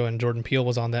talk show and Jordan Peele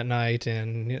was on that night,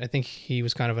 and I think he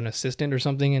was kind of an assistant or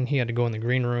something, and he had to go in the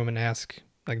green room and ask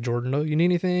like Jordan, "Oh, you need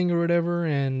anything or whatever?"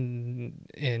 And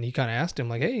he kind of asked him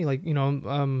like, "Hey, like, you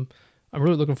know, I'm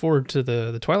really looking forward to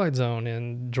the Twilight Zone,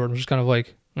 and Jordan was just kind of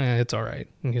like, it's all right.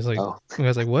 And he's like, Oh, I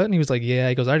was like, what? And he was like, yeah.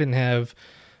 He goes, I didn't have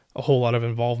a whole lot of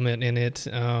involvement in it,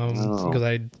 oh,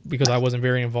 because I wasn't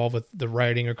very involved with the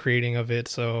writing or creating of it.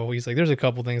 So he's like, there's a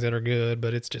couple things that are good,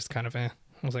 but it's just kind of eh.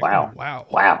 I was like, oh wow, wow,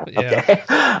 wow. but yeah, Okay,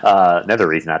 another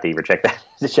reason not to even check that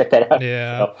to check that out.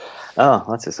 yeah. So, oh,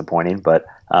 that's disappointing. But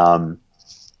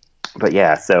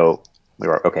yeah. So we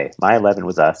were okay. My 11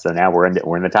 was Us. So now we're in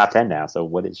the top 10 now. So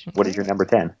what is your number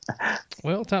 10?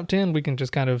 Well, top 10 we can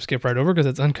just kind of skip right over because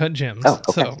it's Uncut Gems. Oh,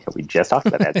 okay. So We just talked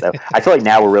about that. So I feel like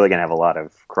now we're really gonna have a lot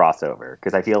of crossover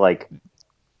because I feel like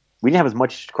we didn't have as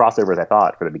much crossover as I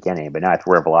thought for the beginning, but now I have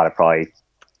to have a lot of probably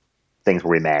things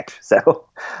where we match. So,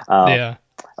 um, yeah.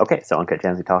 okay, so Uncut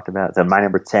Gems we talked about. So my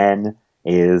number 10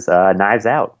 is Knives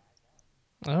Out.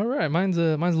 All right, mine's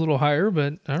a little higher,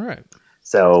 but all right.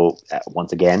 So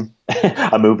once again,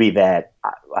 a movie that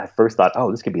I first thought, oh,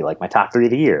 this could be like my top 3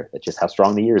 of the year. That's just how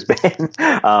strong the year's been.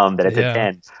 That it's Yeah. a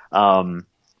 10.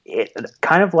 It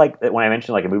kind of like when I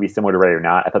mentioned like a movie similar to Ready or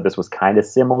Not. I thought this was kind of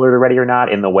similar to Ready or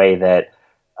Not in the way that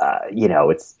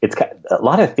it's a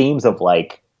lot of themes of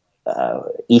like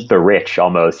eat the rich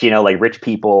almost. Like rich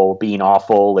people being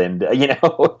awful and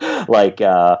like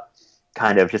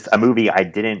kind of just a movie I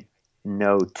didn't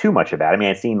know too much about. I mean,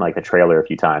 I'd seen like the trailer a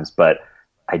few times, but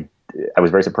I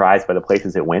was very surprised by the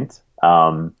places it went.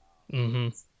 Mm-hmm.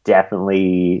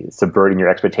 Definitely subverting your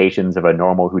expectations of a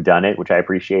normal whodunit, which I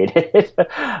appreciated.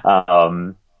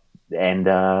 And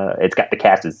it's got the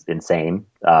cast is insane.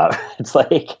 It's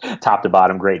like top to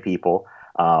bottom, great people.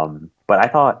 But I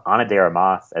thought Ana de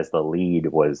Armas as the lead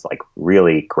was like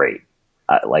really great.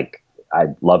 Like I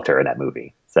loved her in that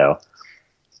movie. So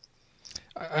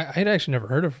I had actually never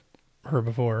heard of her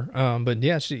before, but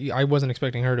yeah, I wasn't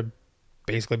expecting her to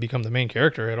basically become the main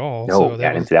character at all. no, So yeah,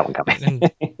 I didn't see that one coming.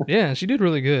 and yeah, she did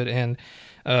really good. And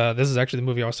this is actually the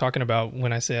movie I was talking about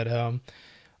when I said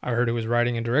I heard who was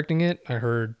writing and directing it. I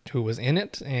heard who was in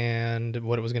it and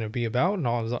what it was going to be about. And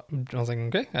I was like,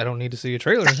 okay, I don't need to see a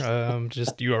trailer.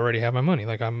 Just you already have my money.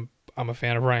 Like I'm a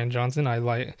fan of Rian Johnson. I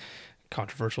like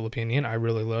controversial opinion. I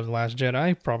really love The Last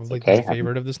Jedi. Probably my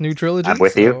favorite of this new trilogy. I'm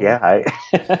with you. Yeah,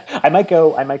 I might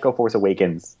go Force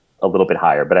Awakens a little bit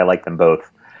higher, but I like them both.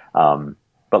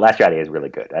 But Last Jedi is really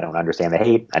good. I don't understand the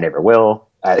hate. I never will.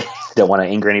 I don't want to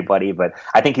anger anybody, but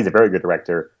I think he's a very good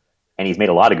director, and he's made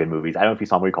a lot of good movies. I don't know if you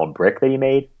saw a movie called Brick that he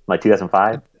made, like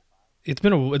 2005. It's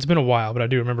been a while, but I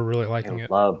do remember really liking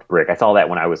it. I loved Brick. I saw that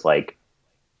when I was like,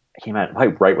 it came out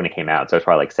probably right when it came out, so I was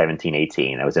probably like 17,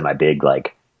 18. I was in my big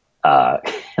like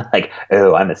like,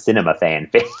 oh, I'm a cinema fan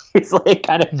phase, like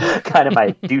kind of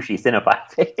my douchey cinephile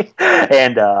phase.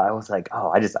 And I was like,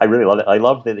 oh, I really love it. I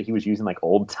loved that he was using like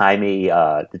old timey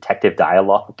detective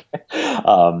dialogue.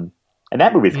 And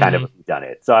that movie's kind of done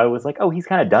it. So I was like, oh, he's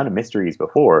kind of done mysteries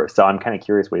before. So I'm kind of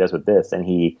curious what he does with this. And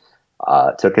he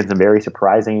took in some very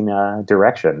surprising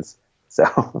directions.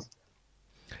 So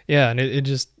yeah, and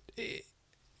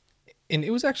and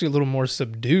it was actually a little more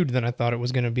subdued than I thought it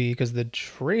was going to be because the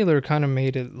trailer kind of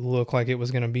made it look like it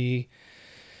was going to be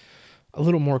a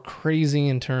little more crazy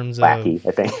in terms wacky, of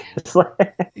I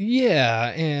think.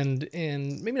 yeah, and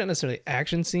maybe not necessarily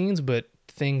action scenes, but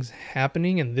things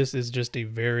happening. And this is just a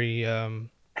very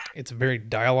it's a very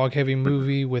dialogue heavy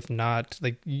movie with not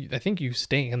like I think you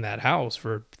stay in that house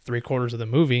for 3/4 of the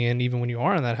movie, and even when you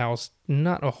are in that house,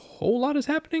 not a whole lot is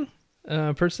happening.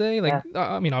 Per se, like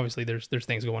I mean, obviously there's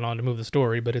things going on to move the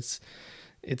story, but it's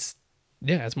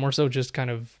more so just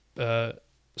kind of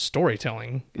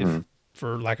storytelling, if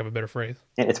for lack of a better phrase.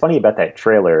 And it's funny about that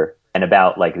trailer and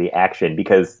about like the action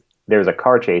because there's a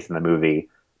car chase in the movie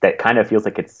that kind of feels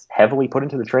like it's heavily put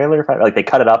into the trailer. Like they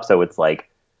cut it up so it's like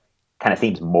kind of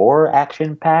seems more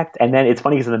action packed, and then it's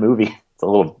funny because in the movie. A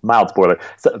little mild spoiler.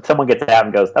 So someone gets out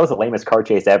and goes, "That was the lamest car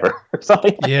chase ever," or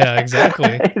something. Yeah,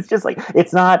 exactly. It's just like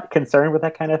it's not concerned with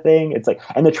that kind of thing. It's like,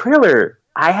 and the trailer.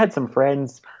 I had some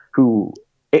friends who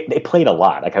it played a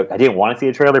lot. Like I didn't want to see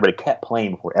the trailer, but it kept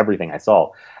playing before everything I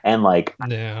saw. And like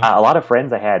a lot of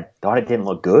friends I had thought it didn't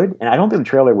look good, and I don't think the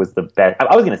trailer was the best.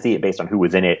 I was going to see it based on who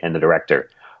was in it and the director,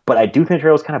 but I do think the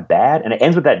trailer was kind of bad. And it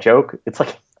ends with that joke. It's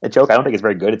like a joke. I don't think it's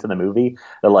very good. It's in the movie.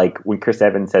 That like when Chris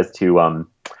Evans says to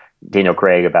Daniel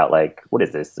Craig about like, what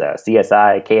is this,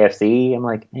 CSI, KFC? I'm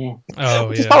like,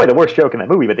 which is probably the worst joke in that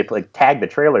movie, but they like tag the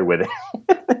trailer with it.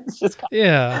 It's just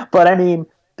yeah. But I mean,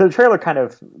 the trailer kind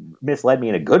of misled me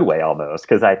in a good way almost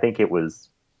because I think it was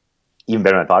even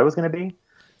better than I thought it was going to be.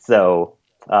 So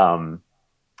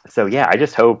yeah, I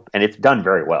just hope, and it's done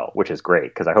very well, which is great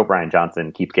because I hope Rian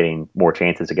Johnson keeps getting more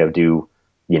chances to go do,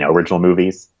 original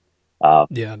movies.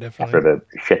 Yeah, after definitely. the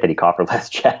shit that he caught for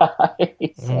Last Jedi.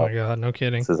 Oh my So God, no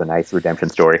kidding. this is a nice redemption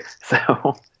story.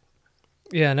 So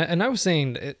Yeah, and I was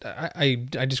saying, I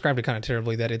described it kind of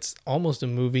terribly that it's almost a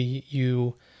movie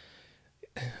you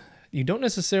don't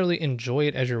necessarily enjoy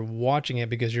it as you're watching it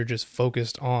because you're just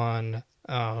focused on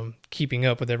keeping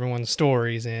up with everyone's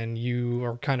stories, and you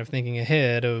are kind of thinking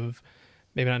ahead of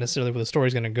maybe not necessarily where the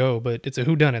story's going to go, but it's a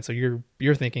whodunit. So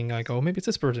you're thinking like, oh, maybe it's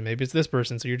this person, maybe it's this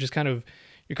person. So you're kind of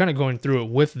going through it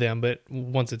with them. But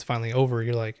once it's finally over,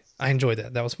 you're like, I enjoyed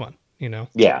that. That was fun. You know?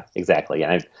 yeah, exactly.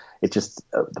 And it's just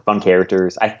the fun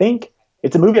characters. I think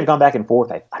it's a movie I've gone back and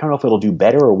forth. I don't know if it'll do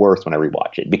better or worse when I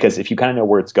rewatch it, because if you kind of know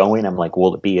where it's going, I'm like,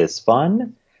 will it be as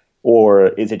fun? Or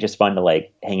is it just fun to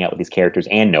like hang out with these characters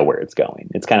and know where it's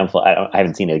going? It's kind of, I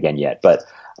haven't seen it again yet, but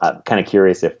I'm kind of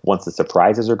curious if once the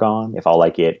surprises are gone, if I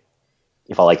like it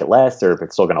less, or if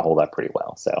it's still going to hold up pretty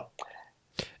well. So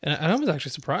And I was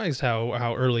actually surprised how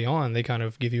early on they kind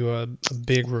of give you a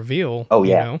big reveal. oh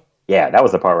You yeah, know? yeah, that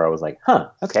was the part where I was like, huh,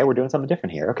 okay, we're doing something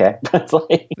different here. Okay, it's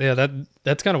like, Yeah,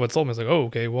 that's kind of what sold me. It's like, oh,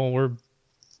 okay, well, we're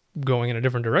going in a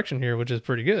different direction here, which is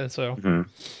pretty good. So, mhm.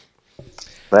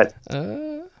 But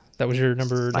that was your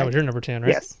number. That my was your number 10,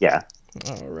 right? yes, yeah.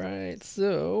 All right.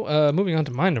 So, moving on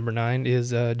to my number 9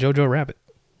 is Jojo Rabbit.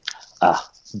 I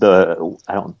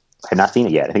have not seen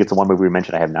it yet. I think it's the one movie we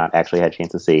mentioned I have not actually had a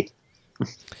chance to see.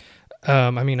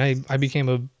 I mean, I became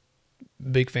a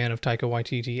big fan of Taika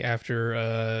Waititi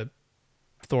after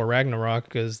Thor Ragnarok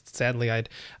because sadly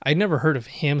I'd never heard of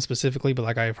him specifically, but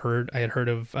like I had heard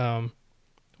of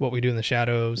What We Do in the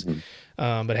Shadows,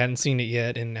 Mhm. but hadn't seen it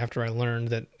yet. And after I learned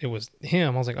that it was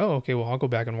him, I was like, oh, okay, well, I'll go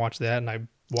back and watch that. And I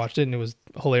watched it, and it was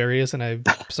hilarious. And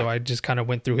I just kind of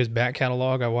went through his back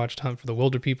catalog. I watched Hunt for the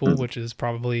Wilder People, which is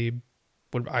probably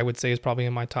what I would say is probably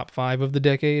in my top 5 of the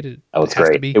decade. It Oh, it's has to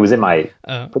great. be. It was in my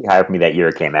Uh, pretty high for me that year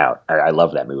it came out. I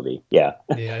love that movie. Yeah,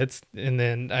 yeah, it's and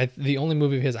then the only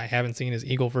movie of his I haven't seen is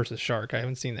Eagle versus Shark. I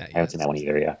haven't seen that I haven't yet. seen that one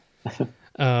either. Yeah,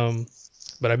 Um,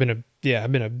 but I've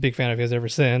been a big fan of his ever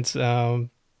since. And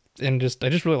I just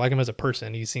really like him as a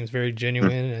person. He seems very Hmm.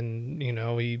 genuine, and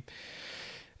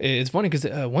it's funny because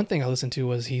one thing I listened to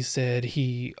was he said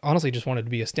he honestly just wanted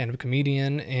to be a stand-up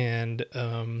comedian, and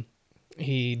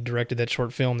he directed that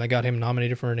short film that got him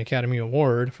nominated for an Academy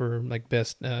Award for like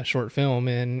best short film.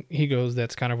 And he goes,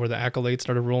 that's kind of where the accolades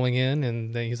started rolling in,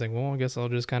 and then he's like, well, I guess I'll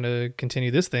just kind of continue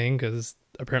this thing because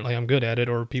apparently I'm good at it,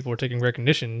 or people are taking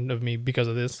recognition of me because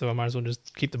of this, so I might as well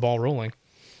just keep the ball rolling.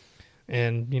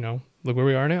 And look where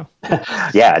we are now.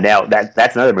 yeah. Now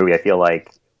that's another movie. I feel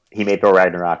like he made Thor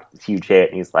Ragnarok this huge hit,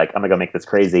 and he's like, I'm gonna go make this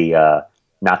crazy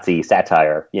Nazi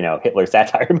satire, Hitler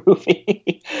satire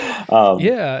movie. um,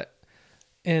 Yeah,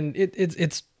 and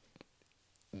it's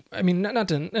I mean, not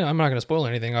to I'm not going to spoil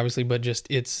anything obviously, but just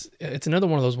it's another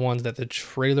one of those ones that the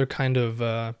trailer kind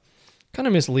of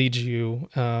misleads you,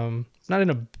 not in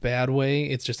a bad way.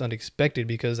 It's just unexpected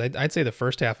because I'd say the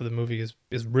first half of the movie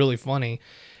is really funny,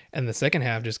 and the second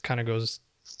half just kind of goes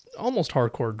almost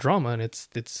hardcore drama, and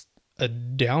it's a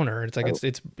downer. It's like oh,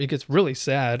 it gets really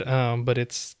sad, but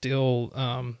it's still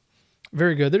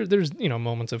very good. There's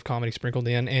moments of comedy sprinkled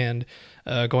in, and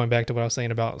going back to what I was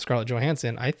saying about Scarlett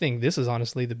Johansson, I think this is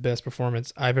honestly the best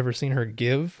performance I've ever seen her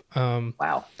give.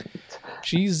 wow.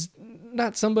 She's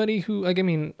not somebody who like. I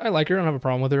mean, I like her. I don't have a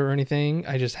problem with her or anything.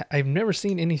 I've never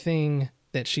seen anything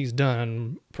that she's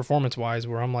done performance wise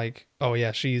where I'm like, oh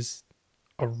yeah, she's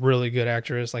a really good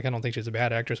actress. Like I don't think she's a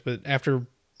bad actress, but after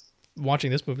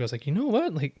watching this movie, I was like, you know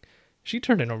what? Like she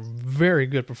turned in a very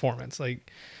good performance.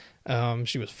 Like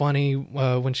she was funny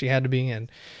when she had to be, and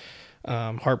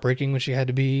heartbreaking when she had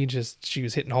to be. Just she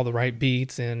was hitting all the right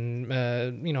beats, and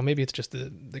maybe it's just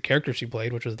the character she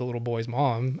played, which was the little boy's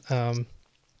mom.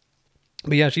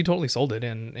 But yeah, she totally sold it,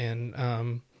 and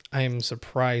I'm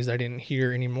surprised I didn't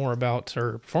hear any more about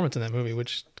her performance in that movie,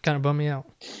 which kind of bummed me out.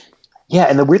 Yeah,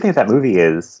 and the weird thing with that movie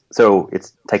is, so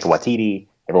it's Taika Waititi.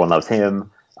 Everyone loves him.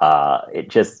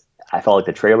 I felt like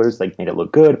the trailers like made it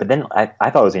look good, but then I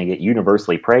thought it was going to get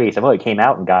universally praised. I felt like it came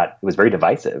out and it was very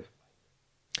divisive.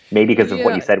 Maybe because of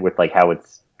what you Yeah, said with like how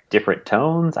it's different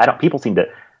tones. I don't.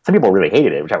 Some people really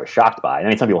hated it, which I was shocked by. I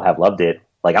mean, some people have loved it.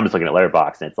 Like I'm just looking at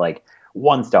Letterboxd, and it's like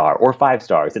 1 star or 5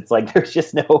 stars. It's like there's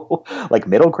just no like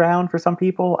middle ground for some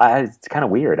people. It's kind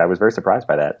of weird. I was very surprised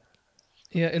by that.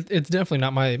 yeah, it's definitely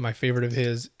not my favorite of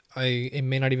his. It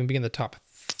may not even be in the top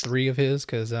 3 of his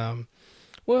because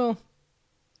well,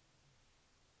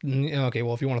 okay,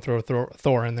 well if you want to throw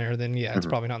Thor in there, then yeah, it's Mhm.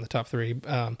 probably not in the top 3.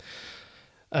 But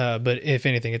if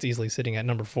anything, it's easily sitting at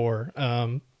number 4.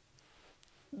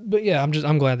 But yeah,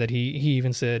 I'm glad that he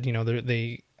even said,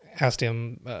 they asked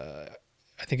him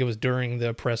I think it was during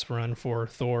the press run for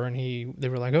Thor, and they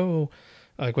were like, "Oh,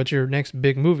 like what's your next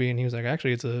big movie?" And he was like,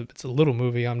 "Actually, it's a little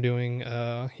movie I'm doing."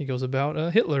 He goes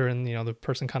about Hitler, and the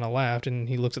person kind of laughed, and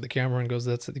he looks at the camera and goes,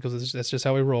 "That's just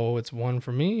how we roll. It's one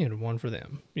for me and one for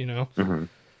them." Mm-hmm.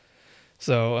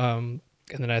 So, and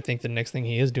then I think the next thing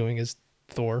he is doing is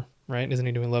Thor, right? Isn't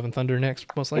he doing Love and Thunder next,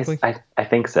 most likely? Yes, I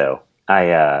think so. I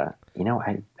have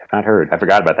not heard. I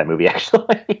forgot about that movie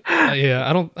actually. Yeah,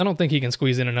 I don't think he can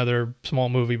squeeze in another small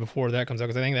movie before that comes out,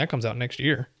 because I think that comes out next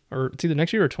year, or it's either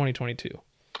next year or 2022.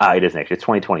 It is next year. It's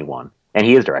 2021, and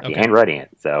he is directing and writing it.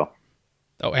 So,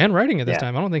 and writing it this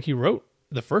time. I don't think he wrote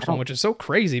the first one, which is so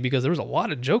crazy because there was a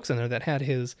lot of jokes in there that had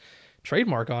his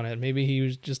trademark on it. Maybe he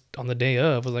was just on the day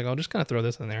of was like, I'll just kind of throw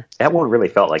this in there. That one really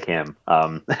felt like him.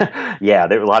 Yeah,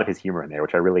 there was a lot of his humor in there,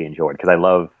 which I really enjoyed because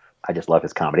I just love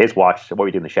his comedy. I just watched What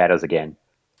We Do in the Shadows again,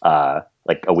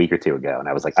 like a week or two ago, and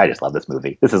I was like, I just love this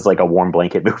movie. This is like a warm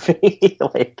blanket movie.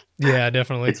 Like, yeah,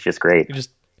 definitely. It's just great.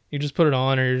 You just put it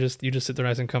on, or you just sit there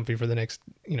nice and comfy for the next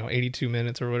 82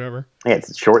 minutes or whatever. Yeah,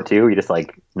 it's short too. You just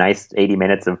like nice 80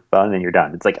 minutes of fun, and you're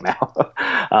done. It's like an hour.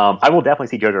 I will definitely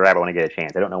see Jojo Rabbit when I get a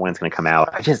chance. I don't know when it's going to come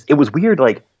out. It was weird.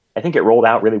 Like, I think it rolled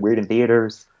out really weird in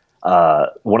theaters.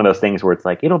 One of those things where it's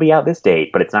like it'll be out this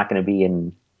date, but it's not going to be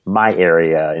in my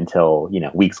area until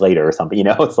weeks later or something.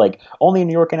 It's like only in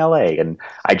New York and LA, and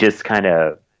I just kind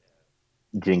of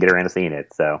didn't get around to seeing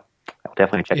it. So I'll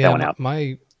definitely check that one out.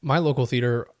 My local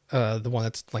theater, the one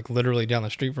that's like literally down the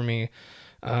street from me,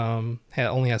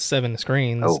 only has 7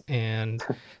 screens, and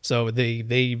so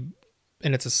they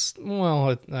and it's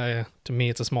to me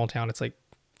it's a small town. It's like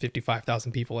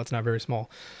 55,000 people. That's not very small,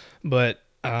 but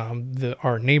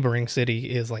our neighboring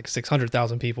city is like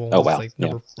 600,000 people. Oh, wow.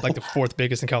 It's like the 4th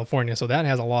biggest in California. So that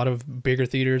has a lot of bigger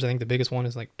theaters. I think the biggest one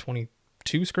is like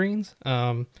 22 screens.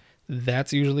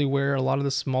 That's usually where a lot of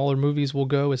the smaller movies will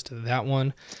go, is to that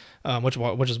one. Which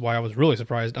is why I was really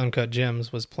surprised Uncut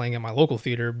Gems was playing at my local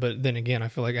theater. But then again, I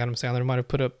feel like Adam Sandler might have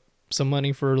put up some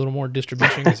money for a little more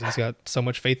distribution because he's got so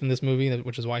much faith in this movie,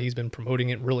 which is why he's been promoting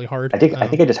it really hard. I think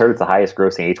I just heard it's the highest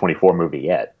grossing A24 movie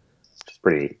yet. Which is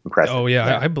pretty impressive. Oh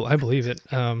yeah. I believe it.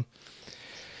 And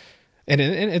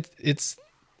it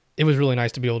was really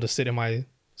nice to be able to sit in my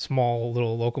small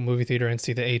little local movie theater and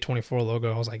see the A24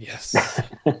 logo. I was like, yes.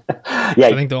 Yeah.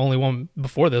 I think the only one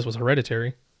before this was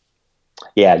Hereditary.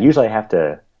 Yeah, usually I have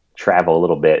to travel a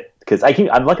little bit because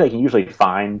I'm lucky I can usually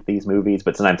find these movies,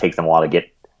 but sometimes it takes them a while to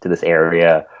get to this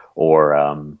area, or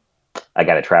I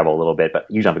got to travel a little bit, but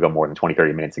usually I have to go more than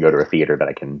 20-30 minutes to go to a theater that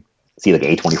I can see like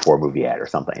an A24 movie at or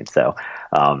something. So,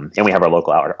 and we have our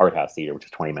local art house theater, which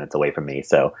is 20 minutes away from me.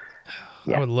 So,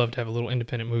 yeah. I would love to have a little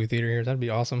independent movie theater here. That'd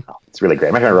be awesome. It's really great.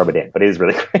 I'm not trying to rub it in, but it is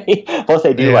really great. Plus,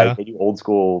 they do old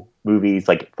school movies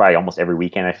like probably almost every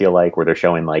weekend. I feel like where they're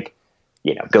showing like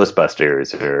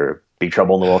Ghostbusters or Big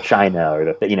Trouble in Little China,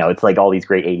 or it's like all these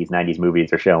great 80s, 90s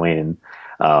movies they're showing, and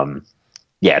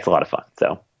it's a lot of fun.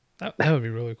 So that would be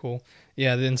really cool.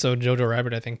 Yeah, then so Jojo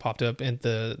Rabbit I think popped up in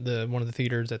the one of the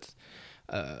theaters that's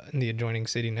in the adjoining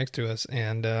city next to us,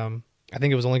 and I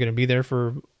think it was only going to be there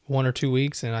for 1 or 2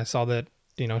 weeks, and I saw that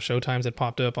Showtimes had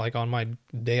popped up like on my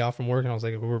day off from work, and I was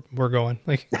like, we're going.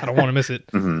 Like, I don't want to miss it.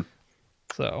 Mm-hmm.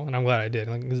 So, and I'm glad I did.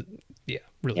 Like,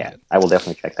 really good. I will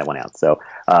definitely check that one out. So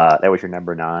that was your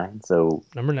number 9. So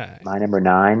number 9. My number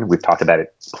 9, we've talked about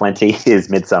it plenty, is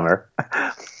Midsommar.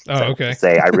 Okay.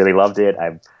 Say I really loved it.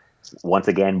 I'm once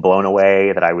again blown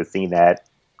away that I was seeing that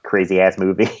crazy ass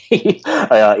movie in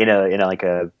a like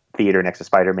a theater next to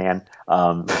Spider-Man.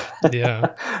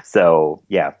 Yeah. So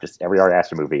yeah, just every Ari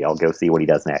Aster movie, I'll go see what he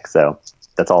does next. So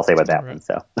that's all I'll say about that one.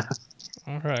 So.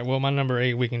 All right. Well, my number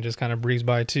 8, we can just kind of breeze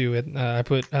by too. I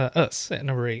put Us at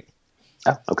number 8.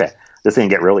 Oh, okay. This is going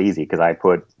to get real easy because I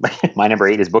put my number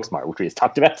 8 is Booksmart, which we just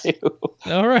talked about too.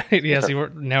 All right. Yeah. See,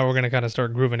 now we're going to kind of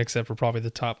start grooving, except for probably the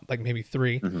top, like maybe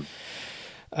 3.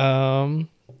 Mm-hmm.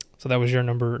 So that was your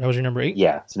number. That was your number 8.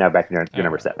 Yeah. So now back to your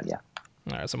number 7. Yeah.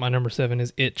 All right. So my number 7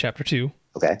 is It Chapter 2.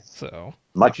 Okay. So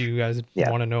if you guys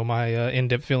want to know my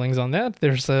in-depth feelings on that,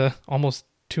 there's almost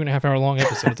 2.5 hour long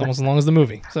episode. It's almost as long as the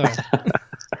movie. So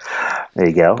there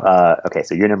you go. Okay.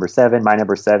 So your number 7. My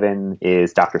number 7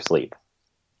 is Dr. Sleep.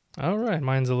 All right,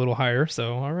 mine's a little higher,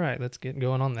 so all right, let's get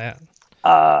going on that.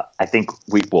 I think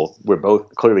we're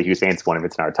both clearly huge fans. One of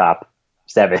it's in our top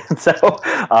 7, so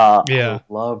I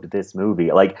loved this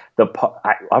movie. Like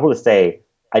I will say,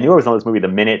 I knew I was on this movie the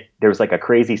minute there was like a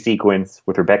crazy sequence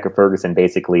with Rebecca Ferguson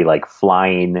basically like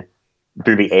flying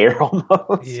through the air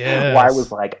almost. Yeah, where I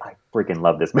was like, I freaking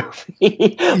love this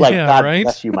movie. Like, God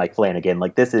bless you, Mike Flanagan.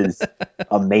 Like, this is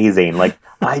amazing. Like,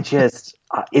 I'm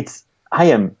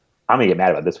going to get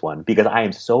mad about this one because I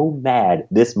am so mad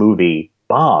this movie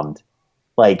bombed.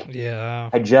 Like, Yeah.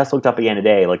 I just looked up again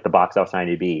today, like the box office on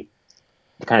IMDb,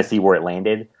 to kind of see where it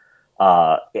landed.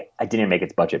 I didn't make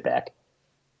its budget back.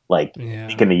 Like, I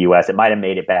think Yeah. in the U.S., it might have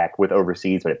made it back with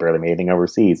overseas, but it barely made anything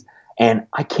overseas. And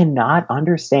I cannot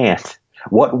understand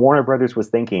what Warner Brothers was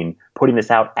thinking putting this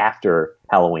out after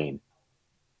Halloween.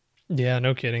 Yeah,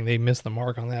 no kidding. They missed the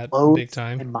mark on that Blows big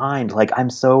time. my mind. Like, I'm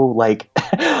so like,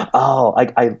 oh,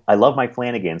 I love Mike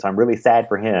Flanagan, so I'm really sad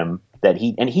for him that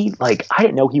he like, I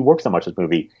didn't know he worked so much this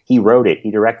movie. He wrote it, he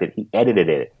directed, he edited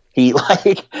it. He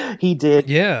like he did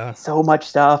Yeah. so much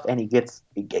stuff, and he get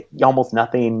almost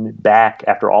nothing back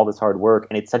after all this hard work.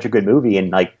 And it's such a good movie.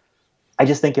 And like, I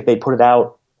just think if they put it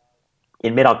out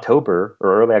in mid October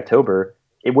or early October,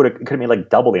 it could have made like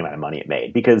double the amount of money it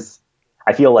made. Because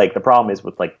I feel like the problem is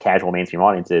with like casual mainstream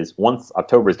audiences, once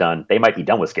October's done, they might be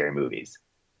done with scary movies.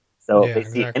 So Yeah, if they see,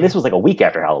 and exactly. this was like a week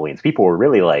after Halloween, so people were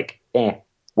really like,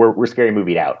 we're scary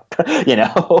movied out, you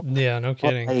know? Yeah, no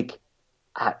kidding. Like,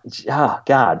 oh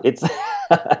God, it's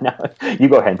no, you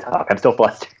go ahead and talk. I'm still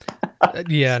flustered.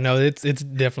 Yeah, no, it's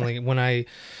definitely when I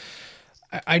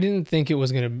didn't think it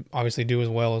was gonna obviously do as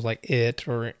well as like it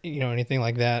or anything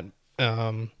like that.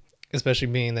 Especially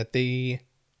being that they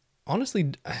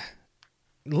honestly,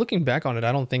 looking back on it,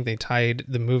 I don't think they tied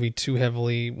the movie too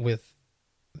heavily with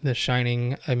The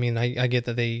Shining. I mean, I get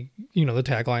that they, the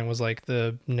tagline was like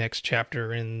the next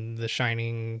chapter in the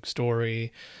Shining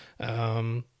story.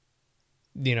 And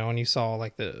you saw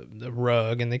like the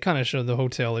rug, and they kind of showed the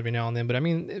hotel every now and then, but I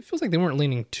mean, it feels like they weren't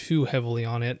leaning too heavily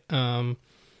on it.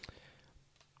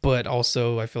 But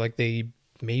also I feel like they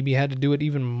maybe had to do it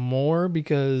even more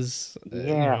because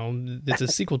it's a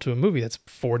sequel to a movie that's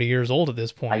 40 years old at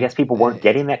this point. I guess people weren't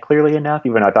getting that clearly enough,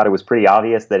 even though I thought it was pretty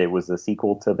obvious that it was a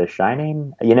sequel to The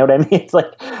Shining. You know what I mean? It's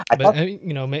like,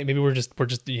 maybe we're just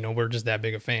that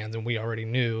big of fans, and we already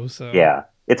knew. So yeah,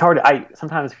 it's hard. I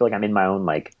sometimes feel like I'm in my own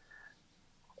like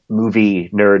movie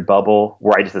nerd bubble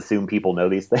where I just assume people know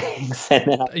these things. And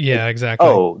then yeah, exactly.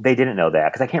 Oh, they didn't know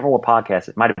that, because I can't remember what podcast.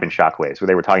 It might have been Shockwaves, where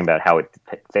they were talking about how it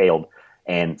failed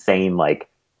and saying like,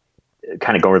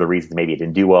 kind of going over the reasons maybe it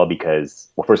didn't do well because,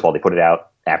 well, first of all, they put it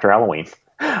out after Halloween.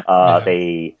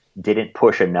 They didn't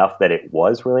push enough that it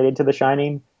was related to The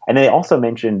Shining, and then they also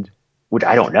mentioned, which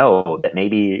I don't know, that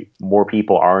maybe more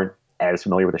people aren't as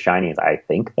familiar with The Shining as I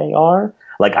think they are.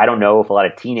 Like, I don't know if a lot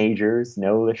of teenagers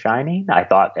know The Shining. I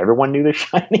thought everyone knew The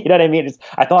Shining. You know what I mean?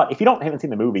 I thought if you haven't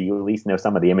seen the movie, you at least know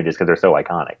some of the images because they're so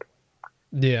iconic.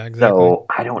 Yeah, exactly. So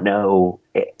I don't know.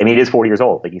 I mean, it is 40 years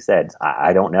old, like you said.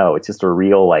 I don't know. It's just a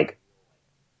real, like,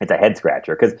 it's a head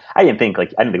scratcher, because I didn't think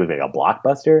it was like a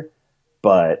blockbuster,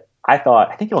 but I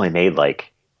think it only made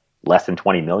like less than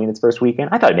 20 million its first weekend.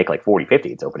 I thought it'd make like 40,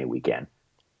 50 its opening weekend.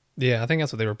 Yeah, I think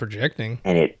that's what they were projecting.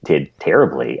 And it did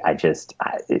terribly. I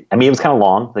mean, it was kind of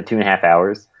long, like 2.5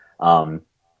 hours,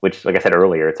 which, like I said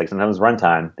earlier, it's like sometimes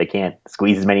runtime, they can't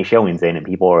squeeze as many showings in, and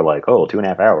people are like, oh,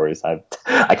 2.5 hours.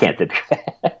 I can't sit through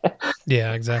that.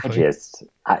 Yeah, exactly.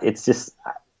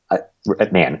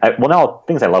 Now,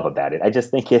 things I love about it, I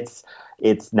just think it's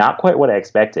not quite what I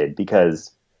expected, because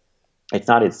it's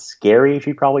not as scary as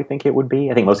you probably think it would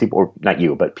be. I think most people, or not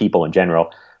you, but people in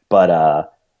general, but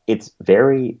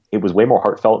it was way more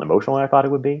heartfelt and emotional than I thought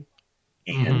it would be.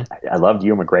 And I loved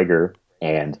Ewan McGregor,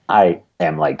 and I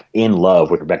am like in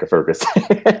love with Rebecca Ferguson.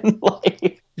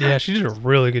 Yeah, she did a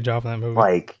really good job in that movie.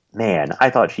 Like, man,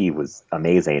 I thought she was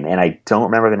amazing, and I don't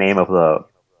remember the name of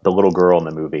the little girl in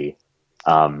the movie.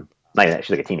 She's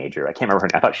like a teenager. I can't remember her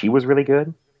name. I thought she was really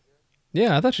good.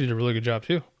 Yeah, I thought she did a really good job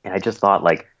too. And I just thought,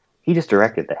 like, he just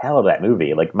directed the hell of that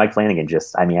movie. Like, Mike Flanagan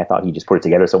I thought he just put it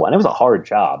together so well. And it was a hard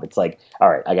job. It's like, all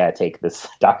right, I got to take this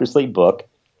Dr. Sleep book.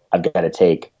 I've got to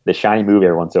take the Shining movie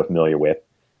everyone's so familiar with,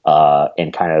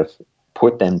 and kind of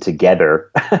put them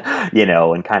together,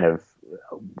 and kind of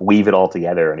weave it all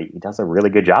together. And he does a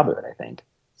really good job of it, I think.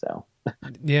 So,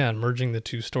 yeah, and merging the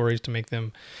two stories to make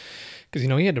them, because,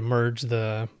 he had to merge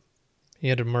the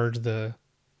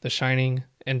Shining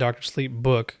and Dr. Sleep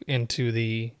book into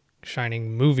the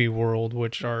Shining movie world,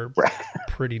 which are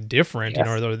pretty different, yes.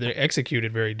 Though they're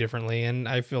executed very differently. And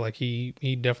I feel like he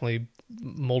definitely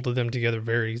molded them together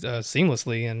very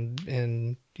seamlessly,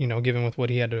 and given with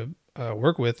what he had to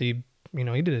work with, he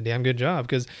did a damn good job,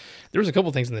 because there was a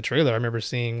couple things in the trailer I remember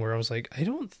seeing where I was like, I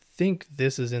don't think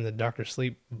this is in the Dr.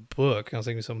 Sleep book. I was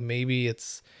like, so maybe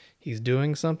he's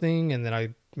doing something, and then I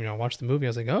watched the movie. I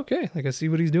was like, okay, like I see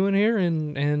what he's doing here,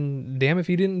 and damn if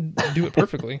he didn't do it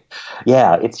perfectly.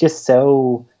 Yeah, it's just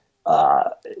so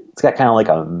it's got kind of like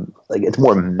it's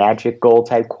more magical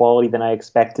type quality than I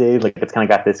expected. Like, it's kind of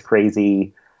got this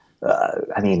crazy.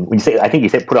 I think you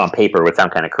said put it on paper would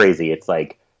sound kind of crazy. It's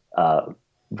like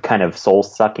kind of soul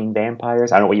sucking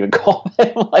vampires. I don't know what you would call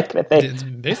them. Like that they, It's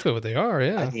basically what they are. I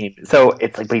Yeah. mean, so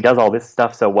it's like, but he does all this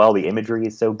stuff so well. The imagery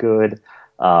is so good.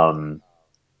 Um,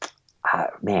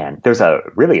 Man, there's a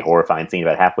really horrifying scene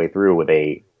about halfway through with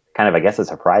a kind of, I guess, a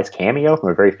surprise cameo from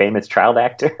a very famous child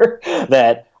actor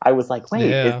that I was like, wait,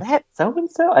 is Yeah. that so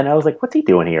and so? And I was like, what's he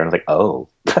doing here? And I was like, oh,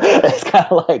 it's kind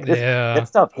of like this. Yeah. That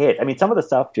stuff hit. I mean, some of the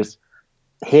stuff just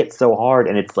hit so hard,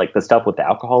 and it's like the stuff with the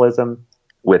alcoholism,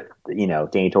 with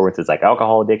Danny Torrance's like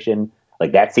alcohol addiction,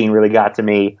 like that scene really got to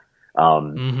me.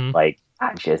 Mm-hmm. Like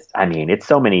I mean, it's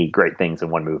so many great things in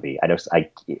one movie.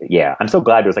 Yeah, I'm so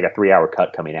glad there's like a 3-hour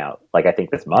cut coming out. Like I think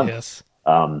this month. Yes.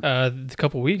 Um, A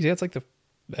couple weeks. Yeah, it's like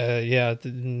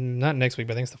not next week,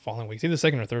 but I think it's the following week. It's either the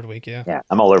second or third week. Yeah. yeah,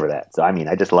 I'm all over that. So I mean,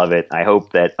 I just love it. I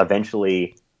hope that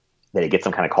eventually that it gets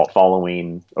some kind of cult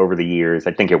following over the years.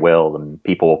 I think it will, and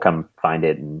people will come find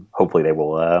it, and hopefully they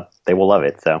will love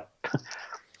it. So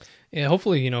Yeah.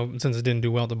 Hopefully, since it didn't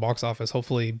do well at the box office,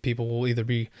 hopefully people will either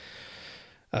be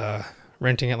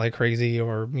renting it like crazy,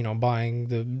 or buying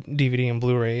the DVD and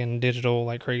Blu-ray and digital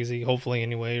like crazy. Hopefully,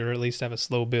 anyway, or at least have a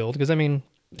slow build. Because I mean,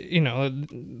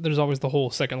 there's always the whole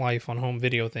Second Life on home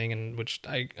video thing, and which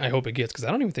I hope it gets, because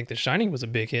I don't even think The Shining was a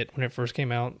big hit when it first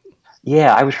came out.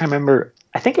 yeah, I was trying to remember.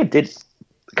 I think it did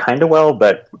kind of well,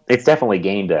 but it's definitely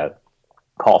gained a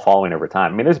cult following over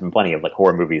time. I mean, there's been plenty of like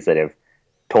horror movies that have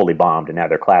totally bombed, and now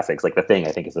they're classics. Like The Thing,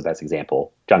 I think, is the best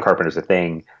example. John Carpenter's The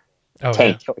Thing Oh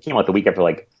yeah. came out the week after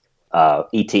like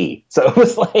E.T. So it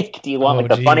was like, do you want Oh, like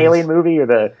the fun geez. alien movie or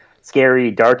the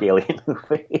scary dark alien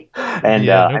movie? And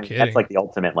Yeah, no I mean, kidding. that's like the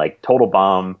ultimate like total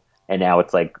bomb. And now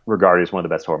it's like regarded as one of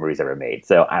the best horror movies ever made.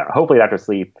 So I don't know. Hopefully, Dr.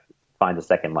 Sleep finds a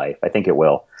second life. I think it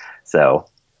will. So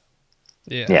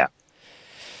Yeah.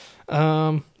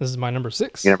 yeah, This is my number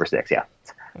 6. you're number 6. Yeah.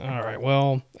 All right.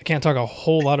 Well, I can't talk a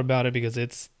whole lot about it because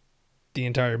the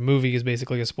entire movie is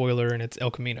basically a spoiler, and it's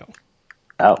El Camino.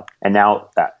 Oh, and now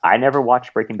I never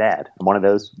watched Breaking Bad. I'm one of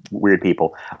those weird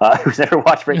people who's never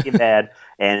watched Breaking Bad,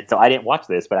 and so I didn't watch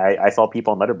this. But I saw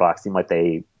people on Letterboxd seem like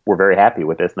they were very happy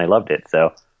with this and they loved it.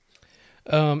 So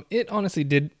It honestly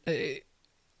did.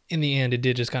 In the end, it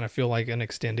did just kind of feel like an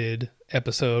extended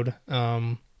episode.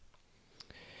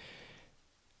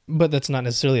 But that's not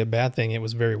necessarily a bad thing. It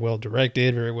was very well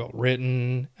directed, very well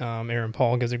written. Aaron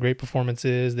Paul gives a great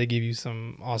performances. They give you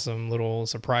some awesome little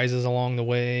surprises along the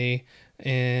way,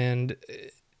 and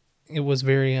it was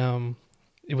very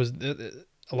it was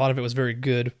a lot of it was very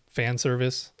good fan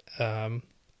service. And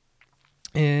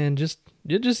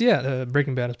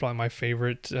Breaking Bad is probably my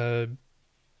favorite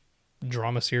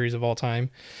drama series of all time.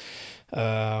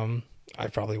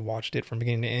 I've probably watched it from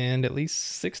beginning to end at least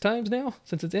 6 times now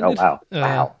since it's ended. wow.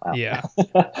 Wow. Yeah.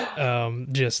 I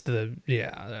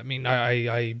mean,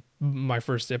 I my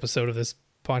first episode of this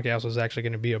podcast was actually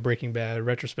going to be a Breaking Bad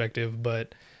retrospective,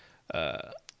 but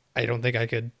I don't think I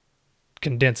could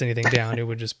condense anything down. It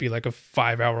would just be like a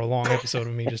 5-hour long episode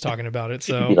of me just talking about it.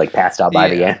 So You'd be like passed out by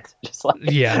the yeah. end. Just like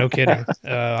Yeah, no kidding.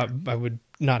 I would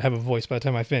not have a voice by the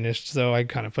time I finished, so I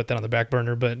kind of put that on the back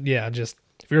burner. But yeah, just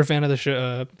if you're a fan of the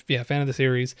show, fan of the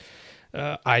series,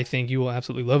 I think you will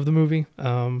absolutely love the movie.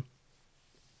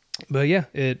 But yeah,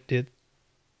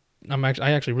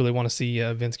 I actually really want to see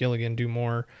Vince Gilligan do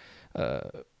more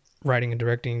writing and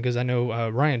directing, because I know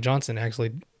Rian Johnson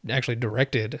actually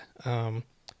directed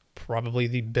probably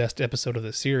the best episode of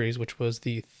the series, which was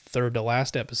the third to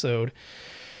last episode.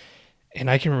 And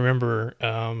I can remember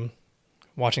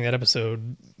watching that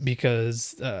episode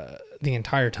because the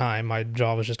entire time my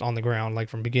jaw was just on the ground, like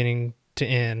from beginning to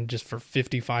end, just for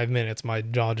 55 minutes. My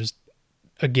jaw just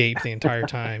agape the entire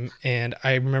time. And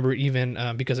I remember even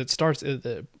because it starts,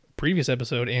 the previous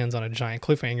episode ends on a giant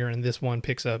cliffhanger, and this one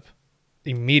picks up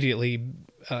immediately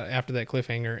after that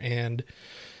cliffhanger. And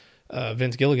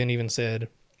Vince Gilligan even said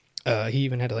he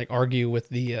even had to like argue with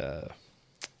the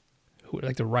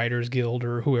the Writers Guild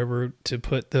or whoever to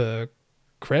put the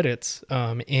credits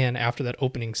in after that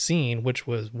opening scene, which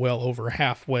was well over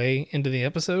halfway into the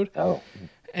episode. oh,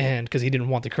 And because he didn't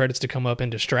want the credits to come up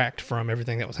and distract from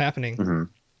everything that was happening. mhm.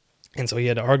 And so he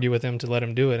had to argue with them to let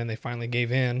him do it, and they finally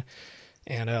gave in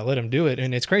and let him do it.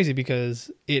 And it's crazy because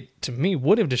it, to me,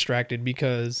 would have distracted,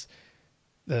 because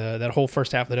that whole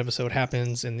first half of that episode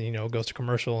happens and, goes to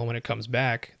commercial, and when it comes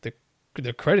back,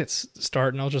 the credits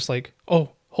start, and I was just like,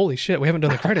 oh, holy shit, we haven't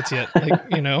done the credits yet. Like,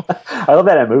 I love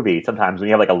that in a movie sometimes when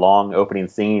you have like a long opening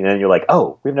scene and then you're like,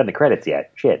 oh, we haven't done the credits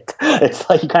yet. Shit. It's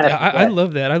like you kind of. I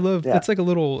love that. Yeah. It's like a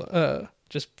little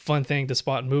just fun thing to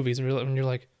spot in movies, and when you're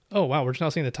like, oh wow, we're just now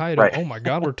seeing the title. Right. Oh my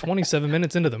god, we're 27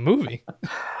 minutes into the movie.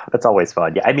 That's always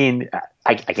fun. Yeah, I mean,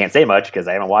 I can't say much because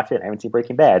I haven't watched it. I haven't seen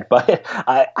Breaking Bad, but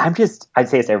I'd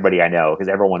say it's everybody I know because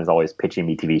everyone is always pitching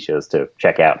me TV shows to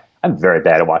check out. I'm very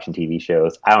bad at watching TV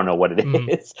shows. I don't know what it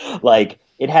is. Like,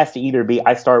 it has to either be,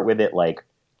 I start with it like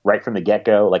right from the get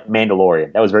go, like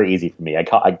Mandalorian. That was very easy for me.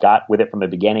 I got with it from the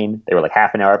beginning. They were like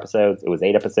half an hour episodes. It was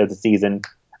 8 episodes a season.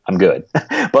 I'm good.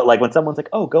 But like when someone's like,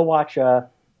 oh, go watch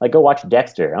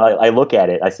Dexter. And I look at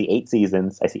it. I see 8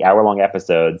 seasons. I see hour-long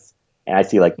episodes. And I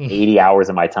see like 80 hours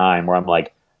of my time where I'm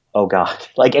like, oh God.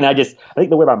 Like, and I think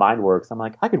the way my mind works, I'm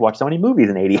like, I could watch so many movies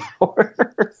in 80 hours.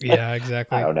 Yeah,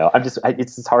 exactly. I don't know.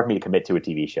 It's just hard for me to commit to a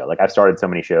TV show. Like, I've started so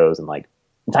many shows and like,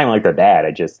 it's not even like they're bad.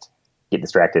 I just get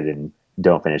distracted and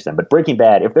don't finish them. But Breaking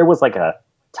Bad, if there was like a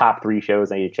top 3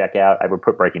 shows I need to check out, I would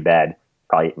put Breaking Bad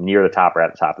probably near the top or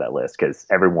at the top of that list because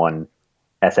everyone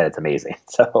has said it's amazing.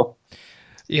 So.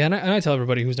 Yeah, and I tell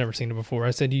everybody who's never seen it before,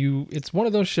 I said it's one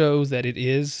of those shows that it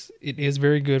is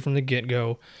very good from the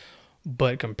get-go,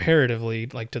 but comparatively,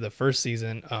 like to the first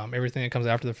season, everything that comes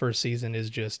after the first season is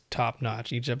just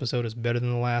top-notch. Each episode is better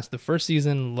than the last. The first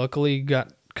season luckily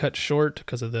got cut short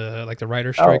because of the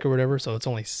writer's strike or whatever, so it's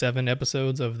only 7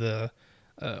 episodes of the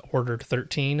ordered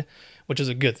 13, which is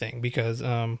a good thing because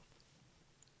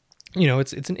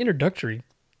it's an introductory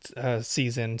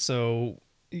season, so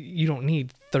you don't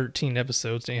need 13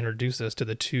 episodes to introduce us to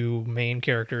the 2 main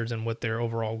characters and what their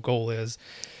overall goal is.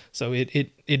 So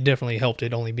it definitely helped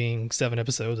it only being 7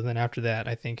 episodes. And then after that,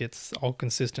 I think it's all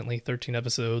consistently 13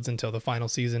 episodes until the final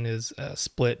season is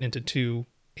split into 2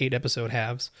 8-episode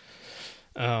halves.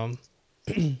 But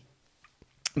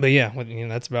yeah,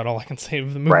 that's about all I can say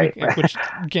of the movie, Right. Which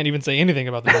you can't even say anything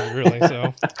about the movie really.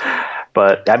 So.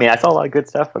 But I mean, I saw a lot of good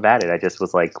stuff about it. I just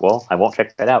was like, well, I won't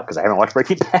check that out because I haven't watched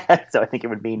Breaking Bad. So I think it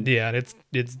would mean, yeah,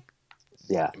 it's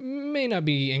may not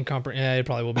be incomprehensible. It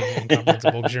probably will be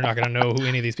incomprehensible because you're not going to know who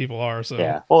any of these people are. So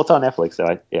yeah, well, it's on Netflix, so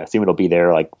I assume it'll be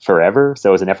there like forever.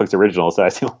 So it's a Netflix original. So I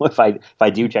assume if I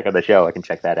do check out the show, I can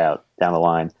check that out down the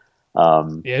line.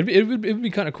 Yeah, it would be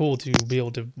kind of cool to be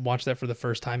able to watch that for the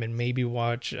first time and maybe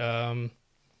watch.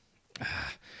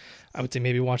 I would say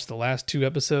maybe watch the last 2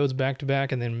 episodes back to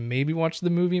back and then maybe watch the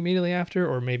movie immediately after,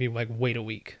 or maybe like wait a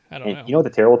week. I don't know. You know what the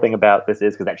terrible thing about this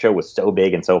is? Because that show was so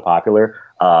big and so popular,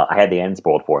 I had the end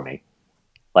spoiled for me.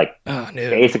 Like,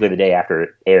 basically the day after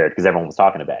it aired because everyone was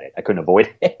talking about it. I couldn't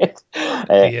avoid it.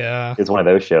 Yeah. It's one of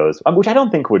those shows, which I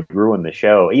don't think would ruin the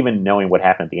show. Even knowing what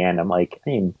happened at the end, I'm like, I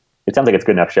mean, it sounds like it's a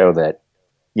good enough show that,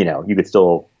 you could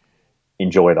still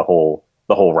enjoy the whole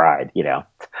ride,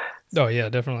 Oh, yeah,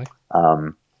 definitely.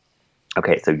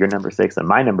 Okay, so your number 6, and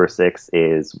my number 6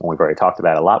 is one we've already talked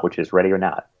about a lot, which is Ready or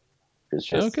Not. It's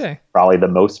just probably the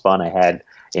most fun I had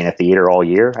in a theater all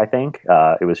year, I think.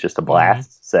 It was just a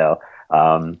blast. So,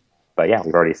 but yeah,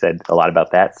 we've already said a lot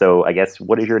about that. So I guess,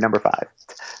 what is your number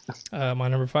 5? My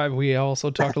number 5, we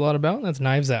also talked a lot about, and that's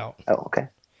Knives Out. Oh, okay.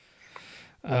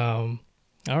 All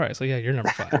right, so yeah, your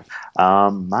number 5.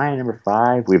 My number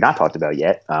 5, we've not talked about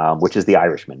yet, which is The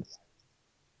Irishman.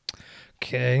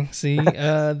 Okay, see,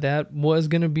 that was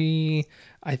going to be,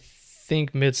 I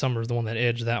think Midsummer is the one that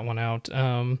edged that one out,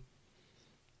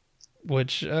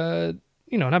 which,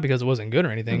 not because it wasn't good or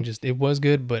anything, just it was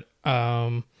good, but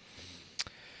I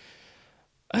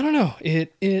don't know,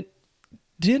 it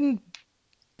didn't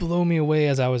blow me away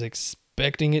as I was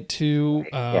expecting it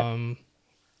to,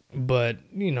 but,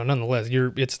 nonetheless,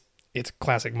 it's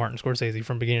classic Martin Scorsese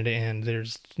from beginning to end.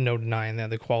 There's no denying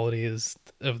that the quality is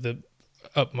of the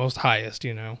utmost highest,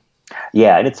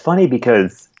 Yeah, and it's funny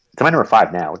because it's my number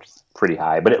 5 now, which is pretty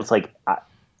high, but it was like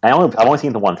I've only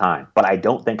seen it the one time, but I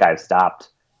don't think I've stopped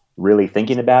really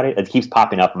thinking about it. It keeps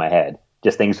popping up in my head,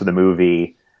 just things for the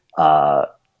movie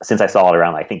since I saw it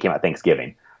around, I think, came out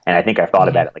Thanksgiving, and I think I've thought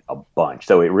about it like a bunch.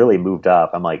 So it really moved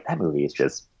up. I'm like, that movie is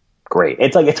just great. I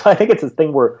think it's this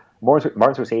thing where Martin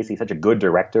Scorsese is such a good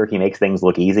director. He makes things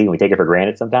look easy, and we take it for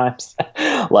granted sometimes.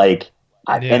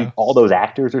 And all those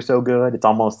actors are so good. It's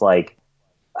almost like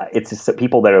it's just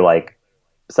people that are like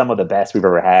some of the best we've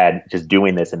ever had just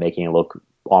doing this and making it look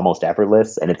almost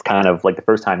effortless. And it's kind of like the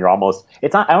first time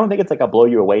it's not, I don't think it's like a blow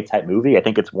you away type movie. I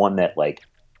think it's one that like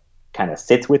kind of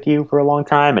sits with you for a long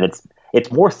time. And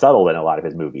it's more subtle than a lot of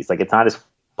his movies. Like, it's not as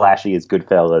flashy as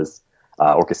Goodfellas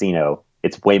or Casino.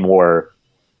 It's way more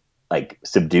like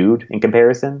subdued in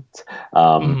comparison.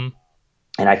 And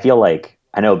I feel like,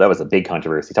 I know that was a big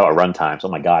controversy. Talk about runtimes. Oh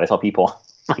my God. I saw people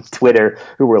like Twitter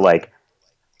who were like,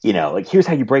 like here's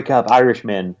how you break up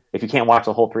Irishman. If you can't watch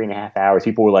the whole 3.5 hours,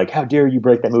 people were like, "How dare you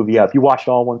break that movie up? You watched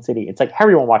it all in one city." It's like, how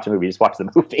do you want to watch a movie? Just watch the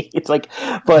movie. It's like,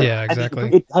 but Yeah, I mean,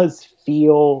 exactly.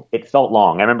 it felt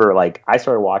long. I remember like I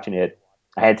started watching it.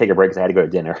 I had to take a break because I had to go to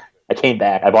dinner. I came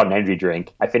back. I bought an energy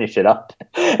drink. I finished it up,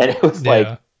 and it was like,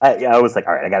 Yeah. I was like,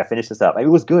 all right, I got to finish this up. I mean,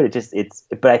 it was good.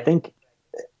 But I think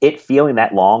it feeling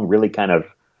that long really kind of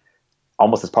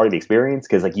almost as part of the experience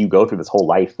because like you go through this whole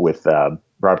life with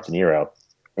Robert De Niro,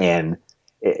 and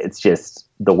it's just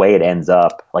the way it ends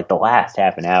up. Like the last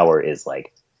half an hour is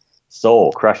like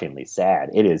soul crushingly sad.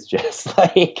 It is just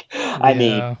like, I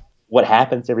mean, Yeah. what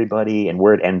happens to everybody and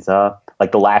where it ends up.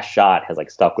 Like the last shot has like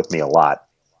stuck with me a lot,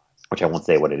 which I won't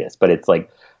say what it is, but it's like,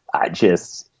 I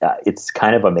just, it's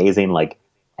kind of amazing. Like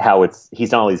how he's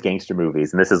done all these gangster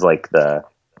movies, and this is like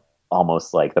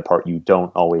almost like the part you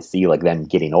don't always see, like them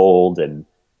getting old and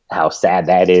how sad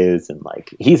that is. And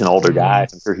like, he's an older guy.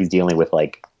 Mhm. I'm sure he's dealing with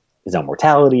like his own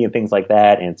mortality and things like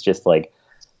that. And it's just like,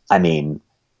 I mean,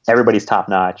 everybody's top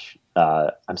notch.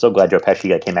 I'm so glad Joe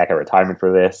Pesci came back out of retirement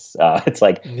for this. It's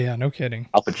like Yeah, no kidding.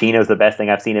 Al Pacino's the best thing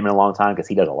I've seen him in a long time because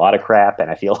he does a lot of crap, and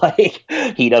I feel like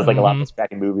he does like a lot of Hmm. those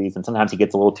cracking movies, and sometimes he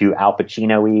gets a little too Al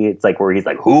Pacino-y. It's like where he's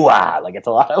like hoo-ah, like it's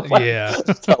a lot of like Yeah.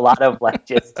 it's a lot of like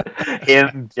just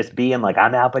him just being like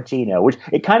I'm Al Pacino, which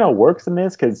it kind of works in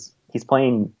this because he's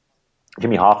playing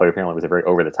Jimmy Hoffa. Apparently, was a very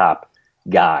over the top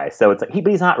guy, so it's like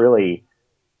but he's not really.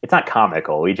 It's not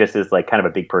comical. He just is like kind of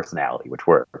a big personality, which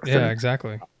works. Yeah, And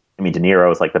exactly. I mean, De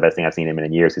Niro is like the best thing I've seen him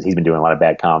in years because he's been doing a lot of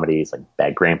bad comedies, like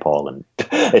Bad Grandpa, and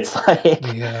it's like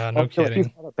Yeah, I no feel like he's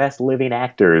kidding. one of the best living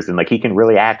actors, and like he can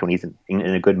really act when he's in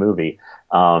a good movie.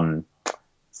 Um,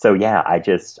 so yeah,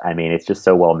 I mean, it's just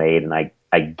so well made, and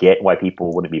I get why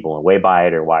people wouldn't be blown away by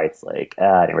it, or why it's like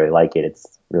I didn't really like it.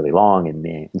 It's really long,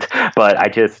 and but I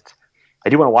do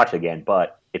want to watch it again,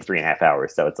 but it's 3.5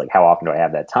 hours, so it's like how often do I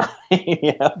have that time?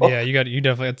 you know? Yeah, you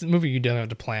definitely, it's a movie you definitely have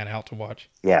to plan out to watch.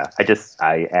 Yeah,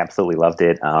 I absolutely loved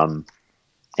it.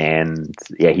 And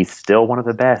yeah, he's still one of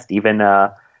the best. Even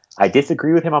I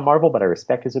disagree with him on Marvel, but I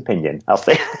respect his opinion. I'll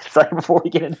say sorry before we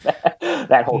get into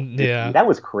that whole Yeah. that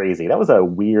was crazy. That was a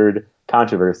weird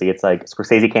controversy. It's like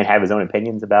Scorsese can't have his own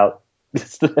opinions about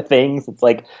things. It's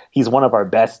like he's one of our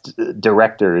best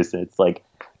directors. It's like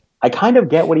I kind of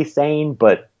get what he's saying,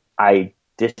 but I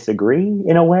disagree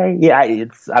in a way. Yeah, I don't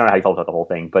know how you felt about the whole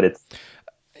thing, but it's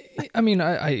I mean,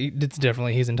 it's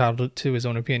definitely he's entitled to his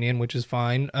own opinion, which is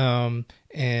fine.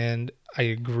 And I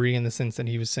agree in the sense that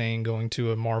he was saying going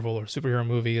to a Marvel or superhero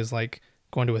movie is like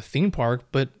going to a theme park,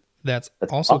 but that's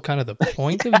also fun. kind of the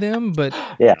point of them. But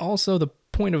Yeah. also the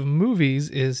point of movies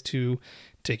is to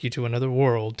take you to another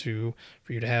world,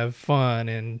 for you to have fun,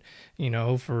 and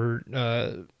for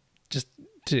just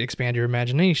to expand your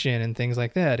imagination and things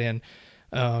like that. And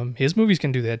his movies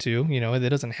can do that too. It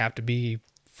doesn't have to be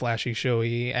flashy,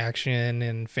 showy action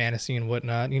and fantasy and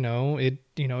whatnot.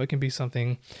 It can be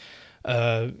something.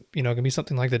 It can be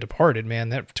something like The Departed, man.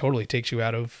 That totally takes you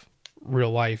out of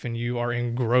real life, and you are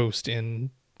engrossed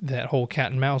in that whole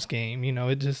cat and mouse game.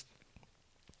 It just,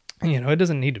 it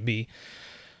doesn't need to be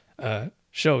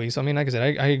showy. So I mean, like I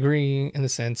said, I agree in the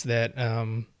sense that,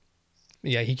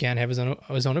 yeah, he can have his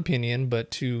own opinion, but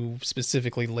to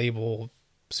specifically label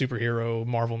superhero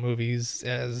Marvel movies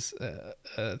as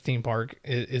a theme park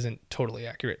isn't totally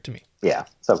accurate to me. Yeah,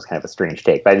 so it was kind of a strange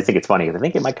take, but I just think it's funny because I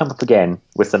think it might come up again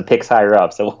with some picks higher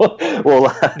up. So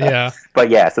we'll Yeah. but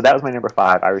yeah, so that was my number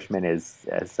 5. Irishman is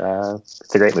it's a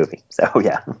great movie. So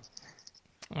yeah,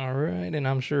 All right, and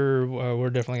I'm sure we're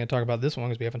definitely going to talk about this one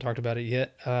because we haven't talked about it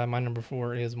yet. My number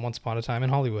 4 is Once Upon a Time in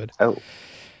Hollywood. oh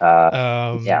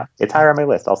yeah, Um, it's higher on my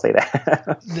list. I'll say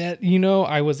that. that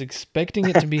I was expecting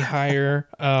it to be higher.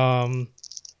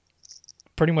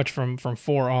 Pretty much from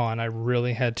 4 on, I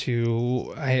really had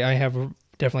to. I have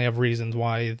definitely have reasons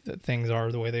why things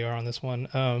are the way they are on this one.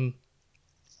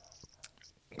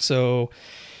 So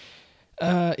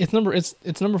it's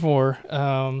number 4.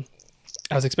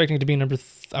 I was expecting it to be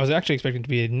I was actually expecting it to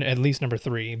be at least number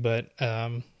 3, but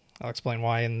I'll explain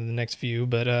why in the next few.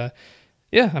 But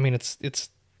yeah, I mean it's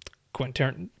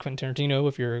Quentin Tarantino.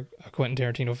 If you're a Quentin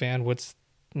Tarantino fan, what's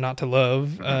not to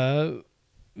love?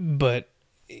 But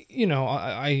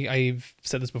I've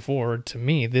said this before. To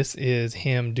me, this is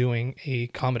him doing a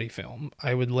comedy film.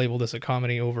 I would label this a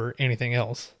comedy over anything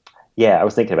else. Yeah, I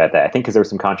was thinking about that. I think because there was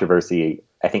some controversy.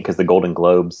 I think because the Golden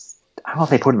Globes, I don't know if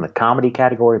they put it in the comedy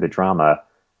category or the drama.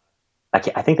 I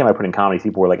think they might put in comedy.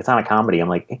 People were like, "It's not a comedy." I'm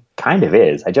like, "It kind of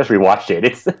is." I just rewatched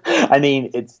it. I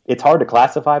mean, it's hard to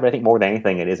classify, but I think more than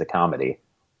anything, it is a comedy.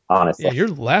 Honestly, Yeah, you're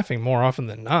laughing more often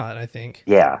than not, I think.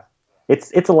 yeah.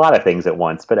 it's a lot of things at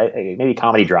once, but maybe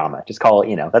comedy drama. Just call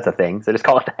it, that's a thing. So just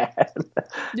call it that.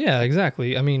 Yeah,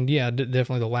 exactly. I mean, yeah,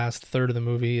 definitely the last third of the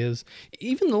movie is,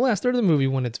 even the last third of the movie,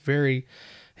 when it's very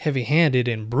heavy-handed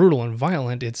and brutal and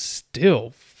violent, it's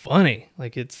still funny.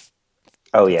 Like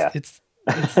Oh yeah. it's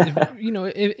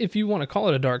if you want to call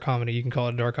it a dark comedy, you can call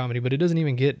it a dark comedy, but it doesn't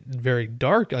even get very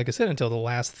dark, like I said, until the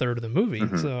last third of the movie.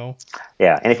 Mm-hmm. So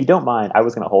yeah, and if you don't mind, I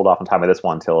was going to hold off on talking about this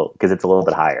one because it's a little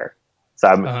bit higher. So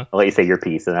I'll let you say your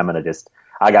piece, and I'm going to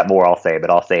I got more I'll say,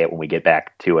 but I'll say it when we get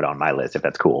back to it on my list, if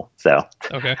that's cool. So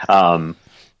okay.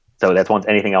 So that's one.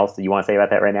 Anything else that you want to say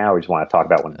about that right now, or just want to talk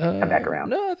about when we come back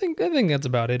around? No, I think that's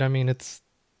about it. I mean, it's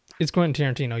Quentin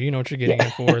Tarantino. You know what you're getting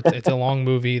in for. It's a long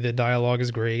movie. The dialogue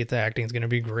is great. The acting is going to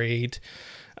be great.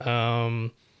 I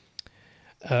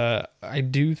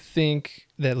do think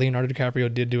that Leonardo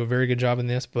DiCaprio did do a very good job in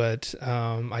this, but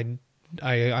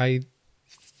I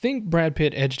think Brad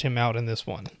Pitt edged him out in this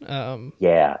one.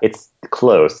 Yeah, it's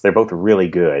close. They're both really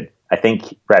good. I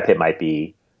think Brad Pitt might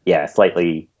be,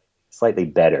 slightly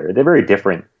better. They're very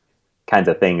different kinds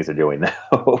of things they're doing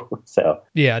though. So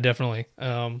yeah, definitely.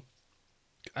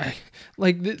 I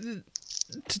like a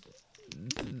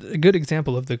good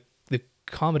example of the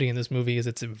comedy in this movie is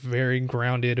it's a very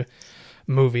grounded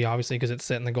movie, obviously, because it's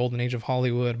set in the golden age of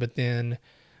Hollywood. But then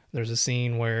there's a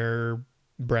scene where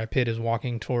Brad Pitt is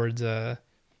walking towards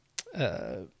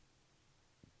Leonardo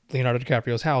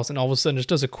DiCaprio's house, and all of a sudden just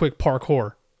does a quick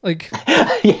parkour. Like,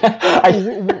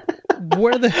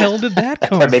 where the hell did that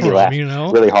come from? Laugh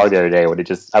really hard the other day when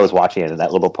I was watching it in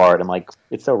that little part. I'm like,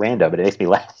 it's so random, but it makes me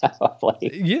laugh.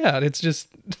 Yeah, it's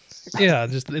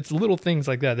it's little things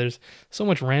like that. There's so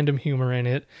much random humor in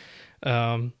it.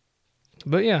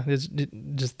 But yeah,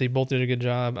 they both did a good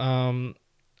job.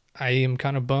 I am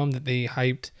kind of bummed that they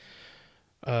hyped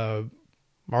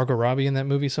Margot Robbie in that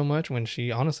movie so much when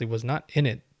she honestly was not in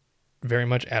it very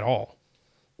much at all.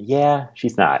 Yeah,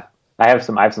 she's not. I have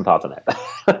some thoughts on that.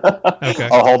 Okay.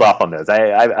 I'll hold off on those.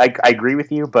 I agree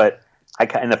with you, but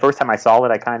and the first time I saw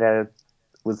it, I kind of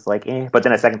was like, but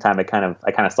then a second time, I kind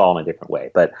of saw it in a different way.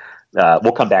 But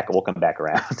we'll come back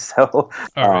around. So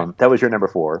right. That was your number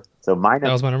 4. So that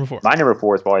was my number 4. My number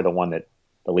 4 is probably the one that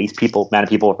the least amount of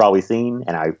people have probably seen,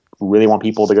 and I really want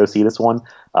people to go see this one.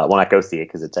 Well, not go see it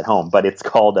because it's at home, but it's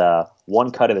called One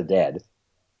Cut of the Dead.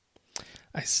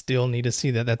 I still need to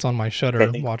see that. That's on my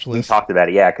Shudder watch list. We talked about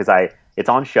it, yeah, because it's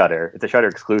on Shudder. It's a Shudder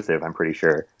exclusive, I'm pretty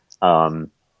sure.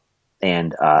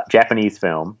 And Japanese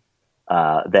film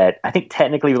that I think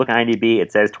technically, if you look at IMDb,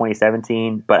 it says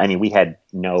 2017, but I mean, we had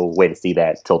no way to see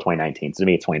that till 2019. So to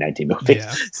me, it's a 2019 movie.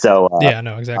 Yeah. So yeah,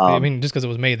 no, exactly. I mean, just because it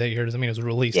was made that year doesn't mean it was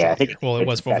released. Yeah, I think it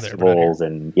was over there.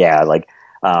 And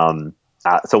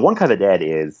so One Cut of the Dead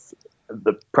is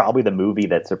probably the movie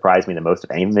that surprised me the most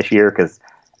of anything this year, because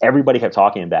everybody kept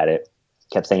talking about it,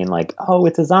 kept saying like, oh,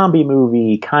 it's a zombie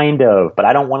movie, kind of, but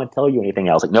I don't want to tell you anything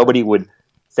else. Like, nobody would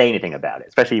say anything about it,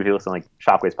 especially if you listen to like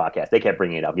Shockwave's podcast. They kept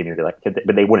bringing it up,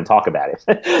 but they wouldn't talk about it.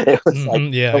 It was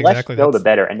the less you know, the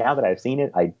better. And now that I've seen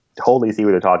it, I totally see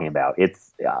what they're talking about.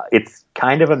 It's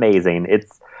kind of amazing.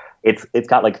 It's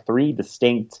got like 3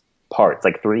 distinct parts,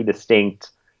 like 3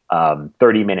 distinct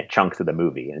 30-minute chunks of the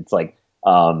movie, and it's like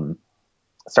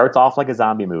starts off like a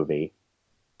zombie movie,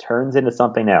 turns into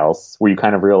something else where you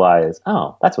kind of realize,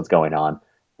 oh, that's what's going on.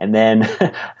 And then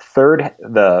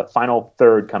the final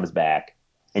third comes back,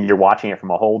 and you're watching it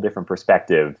from a whole different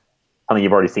perspective, something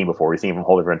you've already seen before. You're seeing it from a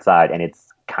whole different side, and it's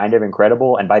kind of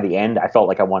incredible. And by the end, I felt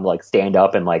like I wanted to like stand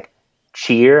up and like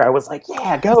cheer. I was like,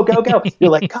 yeah, go, go, go.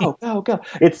 You're like, go, go, go.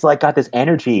 It's like got this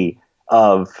energy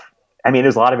of, I mean,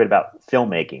 there's a lot of it about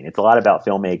filmmaking. It's a lot about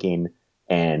filmmaking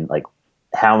and like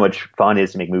how much fun it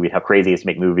is to make movies, how crazy it is to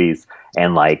make movies.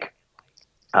 And like,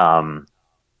 I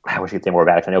wish I could say more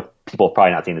about it, 'cause I know people have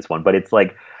probably not seen this one, but it's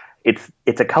like, it's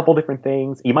a couple different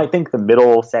things. You might think the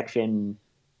middle section,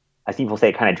 I see people say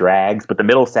it kind of drags, but the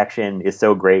middle section is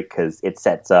so great because it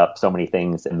sets up so many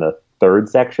things in the third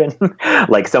section.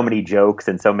 Like so many jokes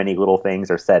and so many little things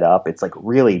are set up. It's like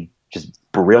really just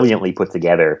brilliantly put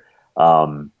together.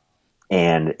 And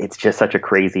it's just such a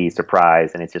crazy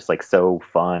surprise, and it's just like so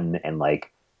fun and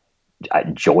like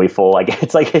joyful. Like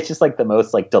it's just like the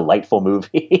most like delightful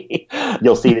movie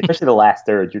you'll see, especially the last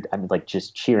third. I'm like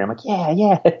just cheering. I'm like,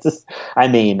 yeah. It's just, I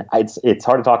mean, it's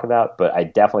hard to talk about, but I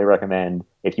definitely recommend,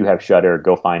 if you have Shudder,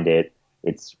 go find it.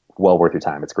 It's well worth your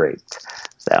time. It's great.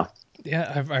 So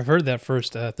yeah, I've heard that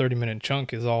first 30-minute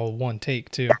chunk is all one take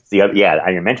too.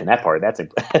 I mentioned that part.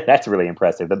 That's really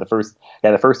impressive. That the first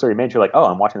 30 minutes, you're like, oh,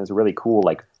 I'm watching this really cool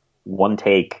like one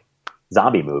take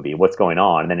zombie movie. What's going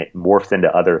on? And then it morphs into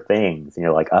other things, and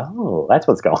you're like, oh, that's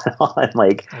what's going on.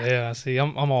 Like, yeah. See,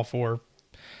 I'm all for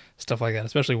stuff like that,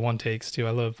 especially one takes too.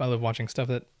 I love watching stuff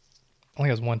that only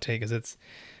has one take, because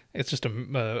it's just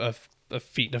a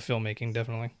feat of filmmaking,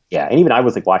 definitely. Yeah, and even I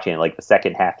was like watching it, like the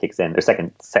second half kicks in, or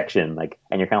second section, like,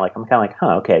 and you're kind of like, I'm kind of like,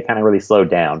 huh, okay, it kind of really slowed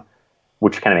down,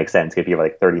 which kind of makes sense if you have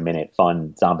like 30-minute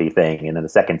fun zombie thing, and then the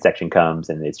second section comes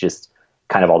and it's just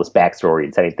kind of all this backstory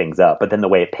and setting things up. But then the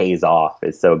way it pays off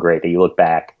is so great that you look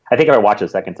back. I think if I watch it a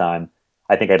second time,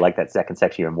 I think I'd like that second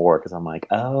section even more, because I'm like,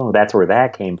 oh, that's where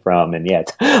that came from. And yeah,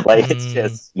 it's, like it's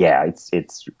just, yeah,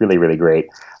 it's really really great.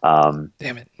 Damn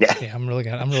it. Yeah, Yeah, I'm really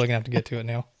gonna have to get to it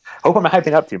now. hope I'm not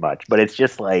hyping up too much, but it's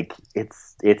just like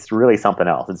it's really something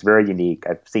else. It's very unique.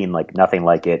 I've seen like nothing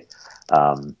like it.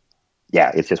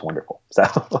 Yeah, it's just wonderful. So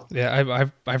Yeah,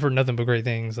 I've heard nothing but great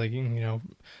things. Like, you know,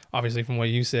 obviously from what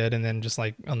you said, and then just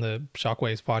like on the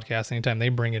Shockwaves podcast, anytime they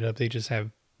bring it up, they just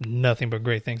have nothing but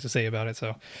great things to say about it.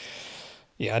 So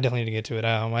yeah, I definitely need to get to it.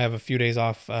 I have a few days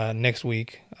off next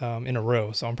week in a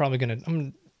row, so I'm probably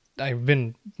I've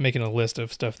been making a list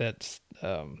of stuff that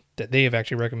they have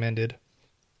actually recommended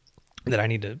that I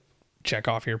need to check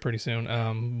off here pretty soon.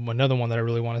 Another one that I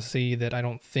really want to see that I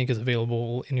don't think is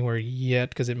available anywhere yet,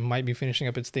 because it might be finishing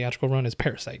up its theatrical run, is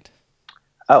Parasite.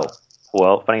 oh,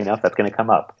 well, funny enough, that's going to come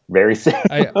up very soon.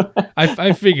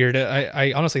 I figured.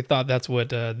 I honestly thought that's what.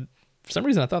 For some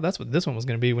reason, I thought that's what this one was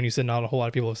going to be when you said not a whole lot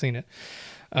of people have seen it.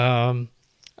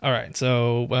 All right,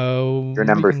 so You're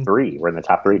number 3. We're in the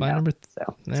top 3 my now. number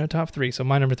So they're top 3. So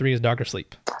my number 3 is Doctor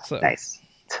Sleep. So nice.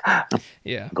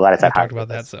 yeah, Glad it's we that high talked about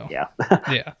for that. us. So Yeah.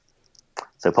 yeah,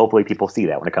 So hopefully people see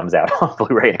that when it comes out on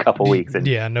Blu-ray in a couple weeks. And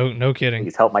yeah, no kidding.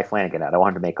 please help Mike Flanagan out. I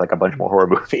want him to make like a bunch more horror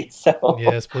movies. So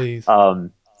Yes, please.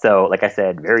 So like I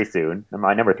said, very soon.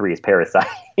 My number 3 is Parasite.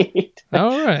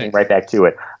 All right. Right back to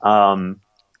it.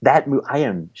 I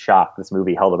am shocked this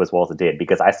movie held up as well as it did,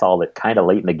 because I saw it kind of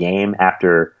late in the game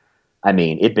after. I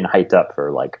mean, it'd been hyped up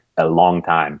for like a long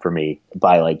time for me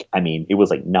by like, I mean, it was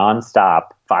like nonstop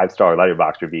 5-star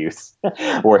Letterboxd reviews,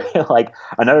 where like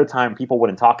another time people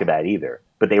wouldn't talk about it either,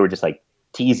 but they would just like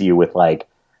tease you with like,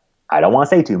 I don't want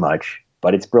to say too much,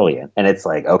 but it's brilliant. And it's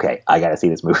like, okay, I got to see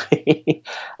this movie.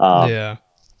 Yeah.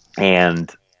 And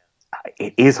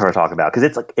it is hard to talk about,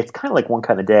 because it's kind of like One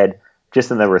Cut in the Dead, just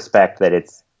in the respect that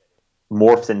it's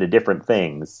morphs into different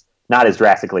things, not as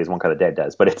drastically as One Cut of the Dead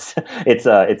does, but it's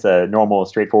a normal,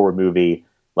 straightforward movie.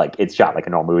 Like, it's shot like a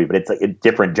normal movie, but it's like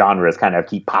different genres kind of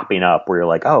keep popping up where you're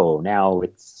like, oh, now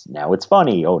it's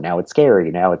funny, oh, now it's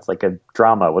scary, now it's like a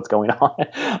drama, what's going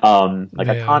on? Like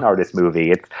a con artist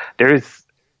movie.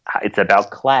 It's about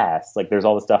class. Like, there's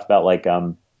all this stuff about like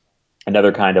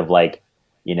another kind of like,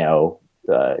 you know,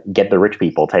 get the rich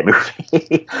people type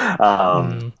movie.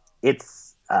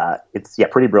 It's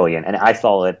pretty brilliant, and I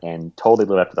saw it and totally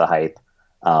lived up to the hype.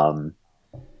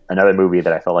 Another movie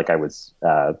that I felt like I was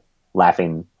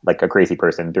laughing like a crazy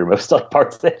person through most like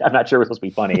parts of it. I'm not sure it was supposed to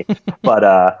be funny,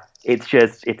 but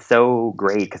it's so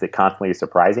great because it constantly is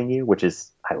surprising you, which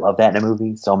is, I love that in a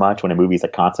movie so much, when a movie's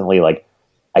like constantly like,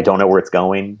 I don't know where it's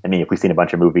going. I mean, if we've seen a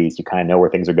bunch of movies, you kind of know where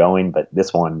things are going, but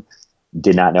this one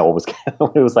did not know what was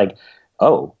going. It was like,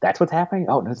 oh, that's what's happening.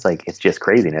 Oh, no, it's just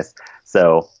craziness.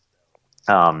 So.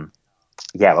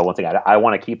 But once again, I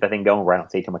want to keep the thing going where I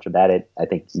don't say too much about it. I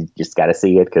think you just got to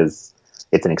see it because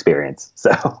it's an experience.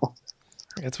 So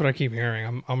that's what I keep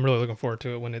hearing. I'm really looking forward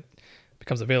to it when it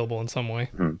becomes available in some way.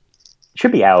 It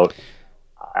should be out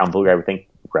on Blu-ray, I would think,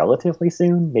 relatively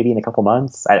soon, maybe in a couple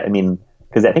months. I mean,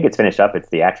 because I think it's finished up its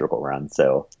theatrical run.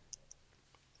 So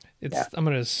I'm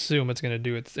going to assume it's going to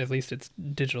do at least its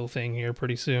digital thing here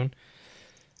pretty soon.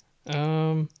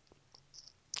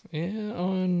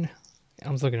 I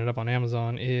was looking it up on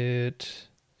Amazon. It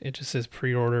just says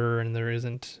pre-order, and there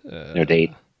isn't no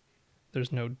date.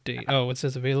 There's no date. Oh, it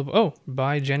says available. Oh,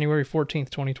 by January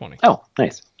 14th, 2020. Oh,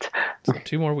 nice. So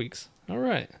 2 more weeks. All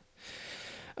right.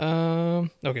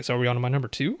 Okay, so are we on to my number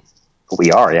 2?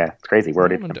 We are, yeah. It's crazy. We're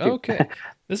already okay.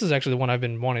 This is actually the one I've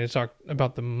been wanting to talk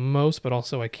about the most, but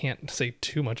also I can't say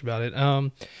too much about it.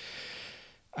 I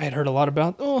had heard a lot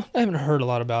about. Oh, I haven't heard a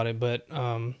lot about it, but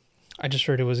I just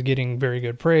heard it was getting very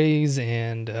good praise,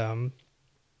 and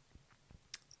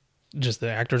just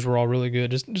the actors were all really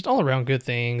good, just all around good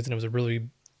things, and it was a really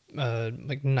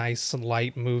like nice,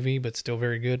 light movie, but still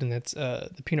very good. And that's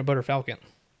the Peanut Butter Falcon.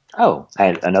 Oh, I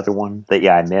had another one that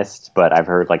I missed, but I've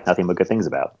heard like nothing but good things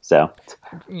about. So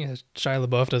yeah, Shia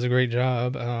LaBeouf does a great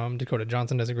job. Dakota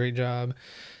Johnson does a great job.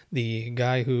 The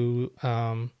guy who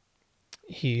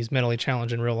he's mentally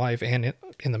challenged in real life and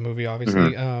in the movie,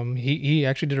 obviously. He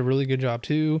actually did a really good job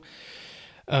too.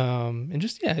 And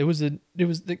just, yeah, it was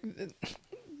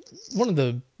one of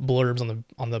the blurbs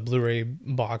on the Blu-ray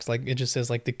box, like it just says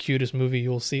like the cutest movie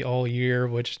you'll see all year,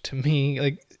 which to me,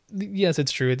 like, yes,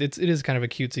 it's true. It is kind of a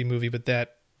cutesy movie, but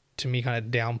that to me kind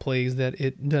of downplays that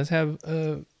it does have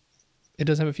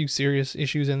a few serious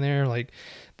issues in there. Like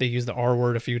they use the R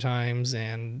word a few times,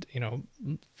 and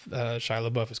Shia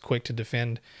LaBeouf is quick to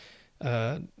defend.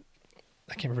 I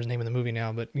can't remember his name in the movie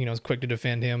now, but is quick to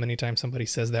defend him anytime somebody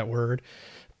says that word.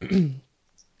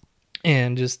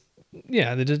 And just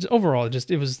overall, it's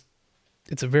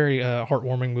a very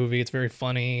heartwarming movie. It's very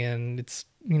funny, and it's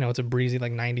a breezy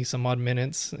like 90 some odd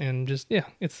minutes, and just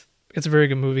it's a very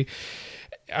good movie.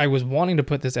 I was wanting to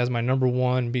put this as my number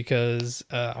one because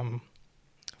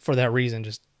for that reason,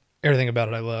 just everything about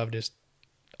it I love, just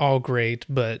all great.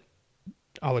 But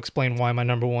I'll explain why my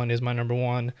number one is my number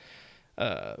one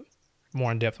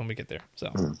more in depth when we get there.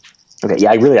 So. Okay,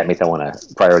 yeah, I really got to make that one a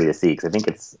priority to see because I think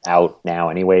it's out now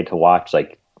anyway to watch,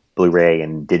 like Blu-ray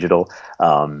and digital.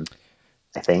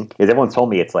 I think because everyone's told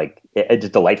me it's like it's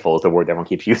just delightful is the word everyone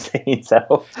keeps using.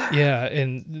 So yeah,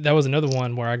 and that was another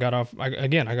one where I got off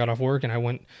work and I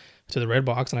went to the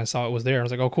Redbox and I saw it was there. I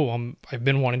was like, oh cool, I've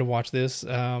been wanting to watch this.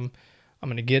 I'm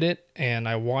gonna get it, and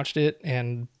I watched it,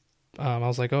 and I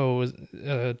was like, oh, it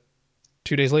was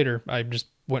 2 days later I just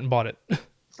went and bought it.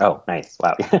 Oh, nice.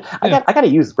 Wow. I got to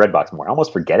use Redbox more. I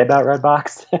almost forget about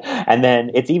Redbox. And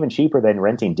then it's even cheaper than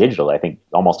renting digital, I think,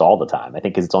 almost all the time. I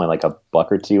think because it's only like $1 or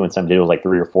 $2, and some digital is like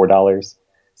 $3 or $4.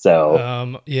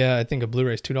 So, yeah, I think a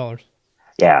Blu-ray is $2.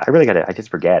 Yeah, I just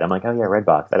forget. I'm like, oh yeah,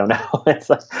 Redbox. I don't know. It's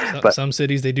like, but some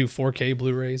cities, they do 4K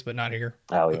Blu-rays, but not here.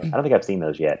 Oh yeah. I don't think I've seen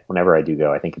those yet. Whenever I do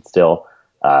go, I think it's still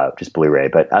just Blu-ray,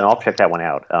 but I'll check that one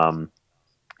out.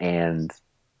 And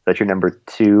that's your number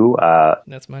two.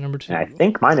 That's my number two. And I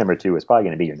think my number two is probably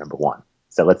going to be your number one.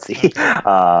 So let's see.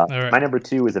 All right. My number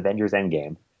two is Avengers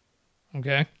Endgame.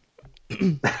 Okay.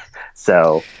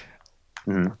 So,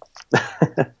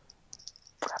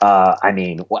 I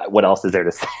mean, what else is there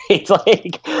to say? It's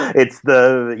like, it's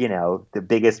the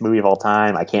biggest movie of all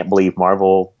time. I can't believe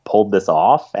Marvel pulled this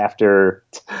off after,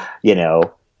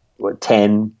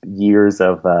 10 years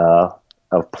of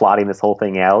plotting this whole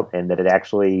thing out, and that it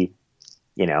actually,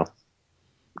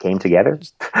 came together.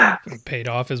 It paid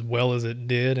off as well as it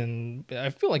did, and I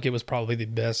feel like it was probably the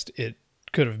best it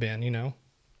could have been,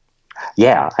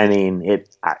 Yeah, I mean,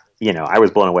 I was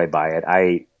blown away by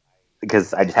it.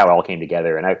 Because I just how it all came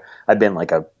together, and I've been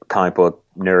like a comic book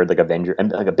nerd, like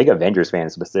like a big Avengers fan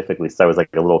specifically. So I was like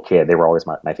a little kid; they were always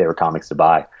my favorite comics to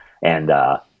buy. And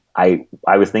I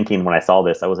was thinking when I saw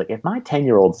this, I was like, if my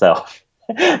 10-year-old self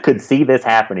could see this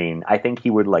happening, I think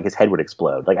his head would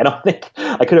explode. Like I don't think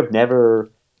I could have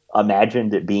never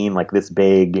imagined it being like this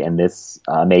big and this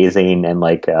amazing and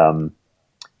like.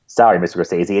 Sorry, Mr.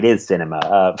 Scorsese, it is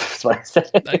cinema. That's what I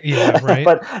said. Yeah, right.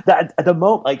 But at the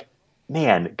moment, like.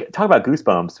 Man, talk about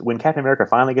goosebumps. When Captain America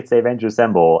finally gets the Avengers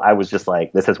Assemble, I was just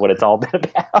like, this is what it's all been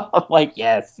about. I'm like,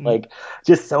 yes. Like,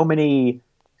 just so many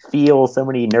feels, so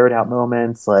many nerd out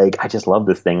moments. Like, I just love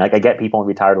this thing. Like, I get people want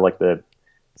to be tired of, like, the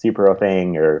superhero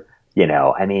thing or,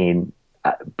 I mean,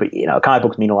 but, comic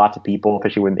books mean a lot to people,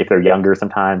 especially if they're younger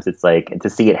sometimes. It's like, and to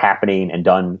see it happening and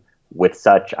done with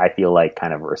such, I feel like,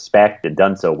 kind of respect and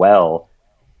done so well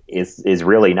is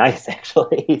really nice,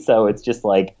 actually. So it's just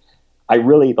like,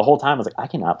 the whole time I was like, I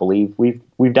cannot believe we've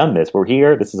done this. We're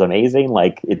here. This is amazing.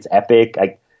 Like, it's epic.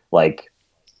 It's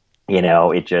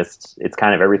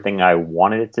kind of everything I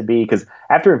wanted it to be. Because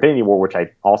after Infinity War, which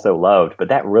I also loved, but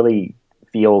that really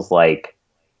feels like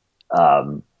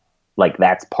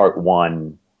that's part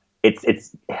one. It's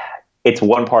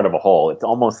one part of a whole. It's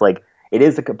almost like it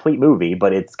is a complete movie,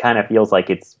 but it's kind of feels like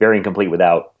it's very incomplete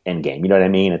without Endgame. You know what I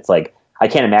mean? It's like, I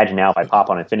can't imagine now if I pop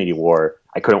on Infinity War,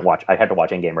 I'd have to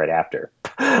watch Endgame right after.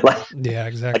 Yeah,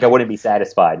 exactly. Like I wouldn't be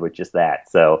satisfied with just that.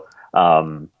 So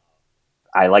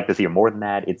I like to see more than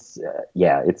that. It's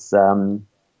kind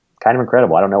of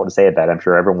incredible. I don't know what to say about it. I'm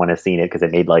sure everyone has seen it because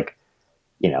it made like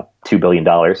 $2 billion.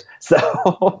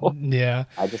 So yeah,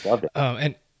 I just loved it.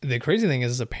 And the crazy thing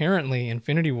is, apparently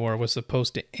Infinity War was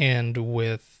supposed to end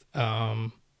with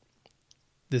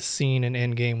this scene in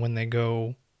Endgame when they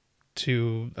go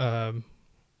to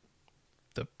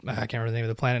I can't remember the name of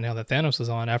the planet now that Thanos is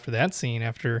on. After that scene,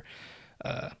 after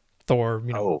Thor,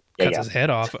 cuts his head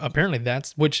off. Apparently,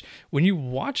 that's which when you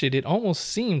watch it, it almost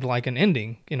seemed like an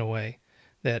ending in a way.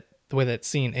 That the way that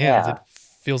scene ends, it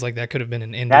feels like that could have been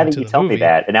an ending. Now that you tell me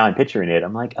that, and now I'm picturing it,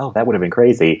 I'm like, oh, that would have been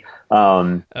crazy.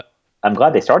 I'm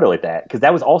glad they started like that because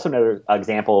that was also another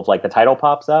example of like the title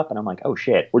pops up and I'm like, oh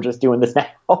shit, we're just doing this now.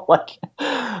 Like,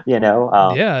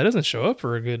 yeah, it doesn't show up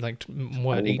for a good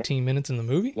 18 minutes in the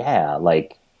movie. Yeah,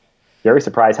 like very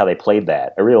surprised how they played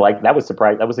that. I really like that. Was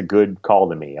surprised. That was a good call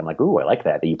to me. I'm like, ooh, I like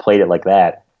that you played it like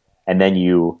that, and then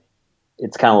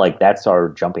it's kind of like that's our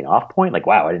jumping off point. Like,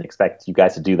 wow, I didn't expect you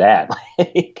guys to do that.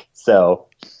 Like, so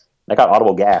I got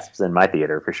audible gasps in my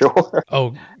theater for sure.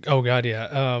 Oh God,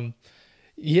 yeah.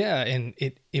 Yeah, and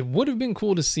it would have been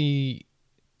cool to see.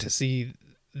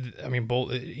 I mean,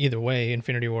 both either way,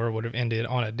 Infinity War would have ended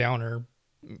on a downer,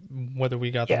 whether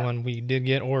we got the Yeah, one we did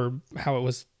get or how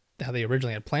they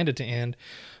originally had planned it to end.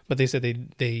 But they said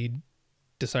they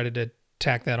decided to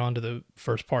tack that onto the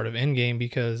first part of Endgame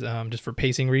because just for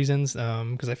pacing reasons.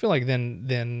 Because I feel like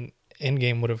then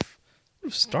Endgame would have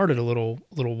started a little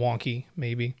wonky,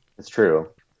 maybe. it's true.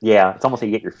 Yeah, it's almost like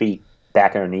you get your feet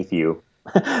back underneath you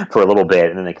for a little bit,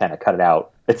 and then they kind of cut it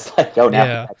out. It's like, oh, now we're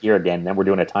Yeah. back here again. Then we're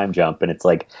doing a time jump, and it's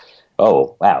like,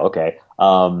 oh, wow, okay.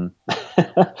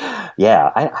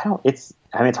 Yeah, I don't.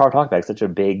 I mean, it's hard to talk about. It's such a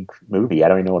big movie. I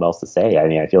don't even know what else to say. I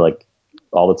mean, I feel like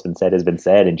all that's been said has been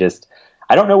said, and just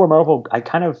I don't know where Marvel. I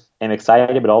kind of am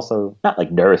excited, but also not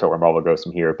like nervous about where Marvel goes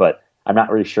from here. But I'm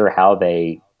not really sure how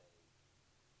they.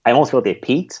 I almost feel like they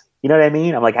peaked. You know what I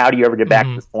mean? I'm like, how do you ever get back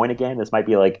to Hmm. this point again? This might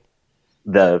be like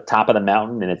the top of the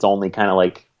mountain, and it's only kind of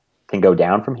like can go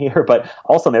down from here. But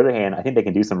also on the other hand, I think they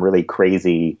can do some really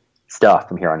crazy stuff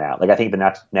from here on out. Like I think the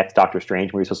next Doctor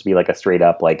Strange movie is supposed to be like a straight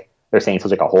up like they're saying it's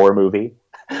like a horror movie,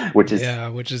 which is Yeah,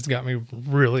 which has got me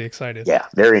really excited. yeah,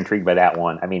 very intrigued by that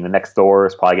one. I mean, the next Thor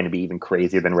is probably going to be even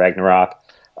crazier than Ragnarok.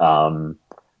 Um,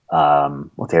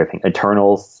 what's the other thing?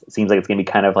 Eternals seems like it's going to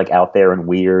be kind of like out there and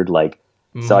weird. Like,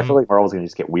 so I Hmm. feel like Marvel's going to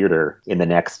just get weirder in the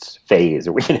next phase.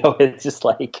 Or it's just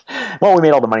like, well, we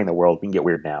made all the money in the world. We can get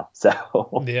weird now.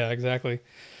 So Yeah, exactly.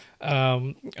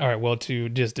 All right. Well, to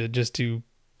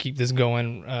keep this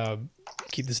going,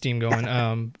 keep the steam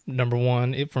going. Number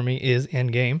one, it for me is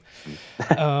Endgame,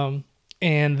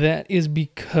 and that is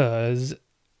because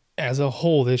as a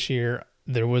whole this year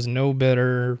there was no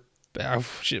better.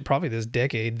 Shit, probably this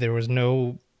decade there was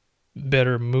no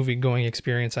better movie going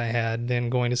experience I had than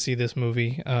going to see this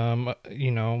movie. Like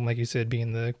you said,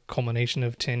 being the culmination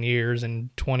of 10 years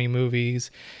and 20 movies,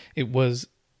 it was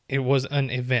an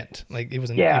event. Like it was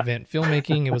an yeah, event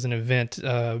filmmaking. It was an event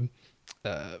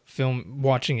film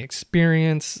watching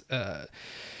experience. I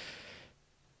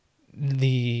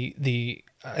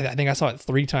think I saw it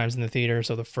 3 times in the theater.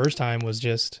 So the first time was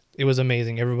just it was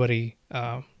amazing. Everybody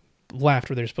laughed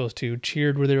where they were supposed to,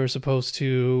 cheered where they were supposed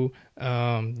to.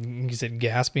 You said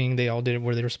gasping. They all did it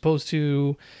where they were supposed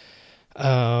to.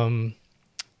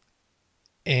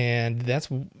 And that's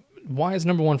why it's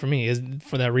number one for me is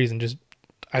for that reason. Just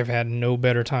I've had no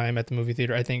better time at the movie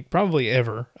theater. I think probably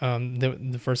ever.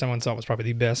 The first time I saw it was probably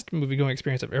the best movie going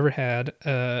experience I've ever had.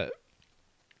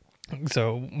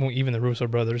 So even the Russo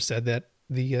brothers said that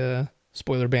the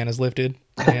spoiler ban is lifted.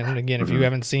 And again, if you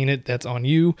haven't seen it, that's on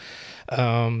you.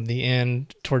 Towards the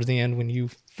end, when you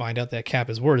find out that Cap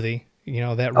is worthy,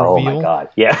 that oh my reveal, god,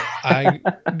 yeah, I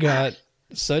got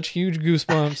such huge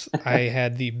goosebumps. I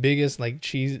had the biggest like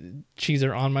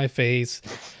cheeser on my face.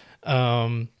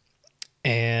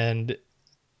 And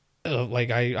like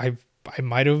I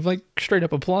might have like straight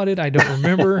up applauded. I don't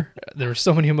remember. There were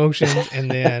so many emotions,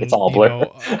 and then it's all blur.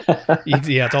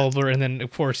 yeah, it's all a blur. And then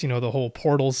of course the whole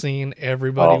portal scene.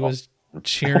 Everybody Oh, was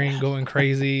cheering, going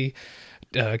crazy.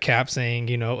 Cap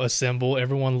saying assemble.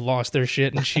 Everyone lost their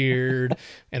shit and cheered.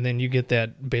 And then you get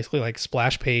that basically like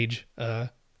splash page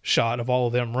shot of all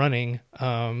of them running.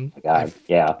 my god,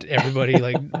 yeah. Everybody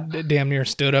like damn near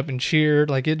stood up and cheered.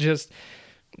 Like it just.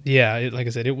 Yeah, like I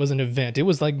said, it was an event. It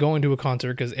was like going to a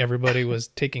concert because everybody was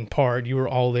taking part. You were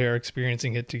all there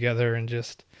experiencing it together and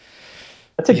just.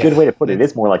 That's a Yeah, good way to put it. It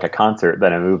is more like a concert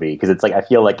than a movie because it's like I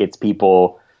feel like it's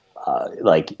people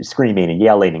like screaming and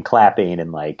yelling and clapping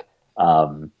and like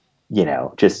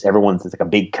just everyone's it's like a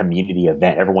big community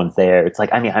event. Everyone's there. It's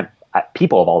like I mean,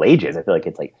 people of all ages. I feel like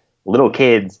it's like little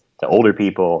kids to older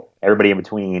people, everybody in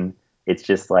between. It's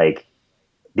just like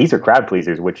these are crowd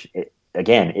pleasers, which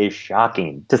again is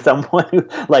shocking to someone who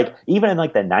like even in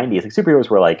like the 90s, like superheroes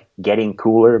were like getting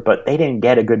cooler, but they didn't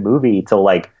get a good movie till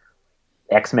like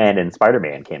X-Men and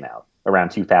Spider-Man came out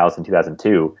around 2000,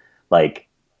 2002. Like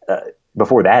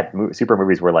before that, super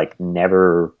movies were like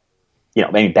never,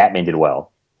 I mean, Batman did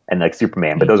well and like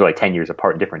Superman, but those are like 10 years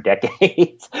apart in different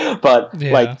decades. But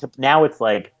like yeah, now it's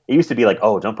like, it used to be like,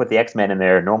 oh, don't put the X-Men in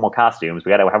their normal costumes. We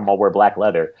got to have them all wear black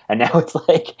leather. And now it's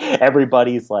like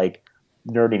everybody's like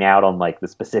nerding out on like the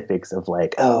specifics of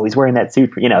like, oh, he's wearing that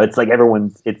suit. It's like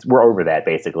we're over that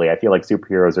basically. I feel like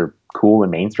superheroes are cool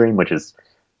and mainstream, which is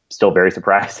still very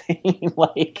surprising.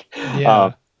 Like,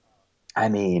 yeah, I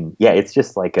mean, yeah, it's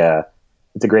just like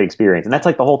it's a great experience. And that's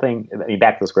like the whole thing. I mean,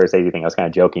 back to the Scorsese thing, I was kind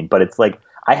of joking, but it's like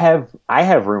I have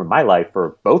room in my life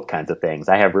for both kinds of things.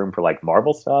 I have room for like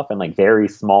Marvel stuff and like very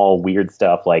small weird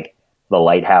stuff like The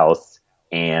Lighthouse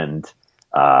and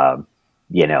The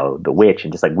Witch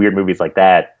and just like weird movies like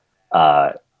that.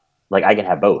 Like I can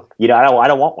have both. I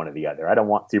don't want one or the other. I don't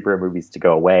want superhero movies to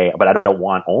go away, but I don't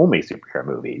want only superhero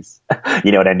movies.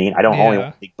 You know what I mean? I don't only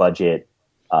want big budget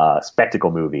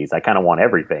spectacle movies. I kind of want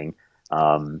everything.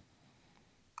 And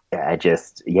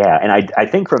I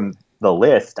think from the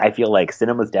list, I feel like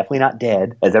cinema's definitely not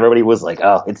dead, as everybody was like,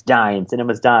 oh, it's dying,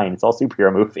 cinema's dying, it's all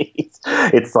superhero movies.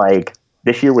 It's like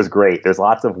this year was great. There's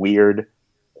lots of weird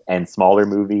and smaller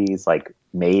movies like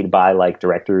made by like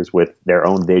directors with their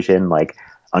own vision, like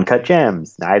Uncut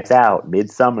Gems, Knives Out,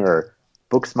 Midsummer,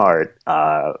 Booksmart,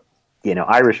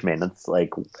 Irishman. It's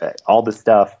like all this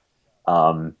stuff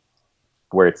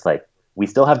where it's like we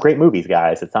still have great movies,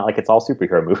 guys. It's not like it's all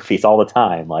superhero movies all the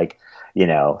time. Like,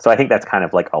 so I think that's kind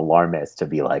of like alarmist to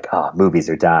be like, oh, movies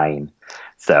are dying.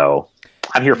 So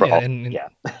I'm here for all.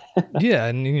 Yeah.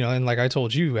 And like I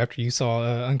told you after you saw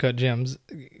Uncut Gems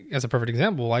as a perfect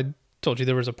example, I told you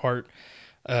there was a part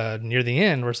near the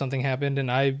end where something happened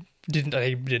and I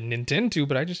didn't intend to,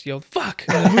 but I just yelled "fuck"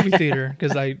 in the movie theater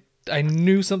because I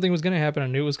knew something was going to happen. I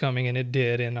knew it was coming, and it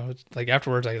did. And I was like,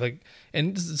 afterwards,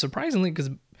 and surprisingly,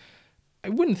 because I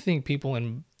wouldn't think people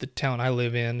in the town I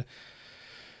live in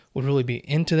would really be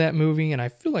into that movie. And I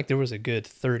feel like there was a good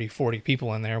 30, 40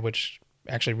 people in there, which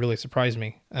actually really surprised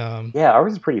me. Yeah,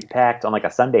 ours was pretty packed on like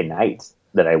a Sunday night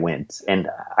that I went. And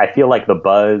I feel like the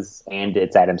buzz and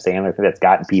it's Adam Sandler that's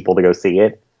gotten people to go see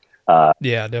it.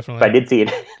 Yeah, definitely. But I did see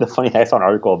it. The funny thing, I saw an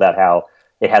article about how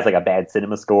it has like a bad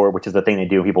cinema score, which is the thing they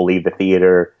do. People leave the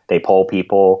theater, they poll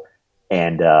people,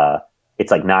 and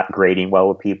it's like not grading well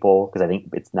with people because I think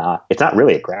it's not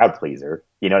really a crowd pleaser.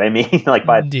 You know what I mean? Like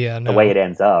by the way it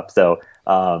ends up. So,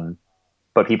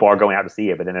 but people are going out to see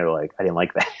it, but then they're like, I didn't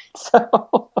like that.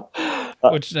 So,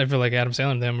 which I feel like Adam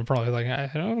Sandler and them are probably like, I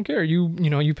don't care.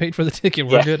 You paid for the ticket.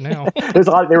 We're good now. There's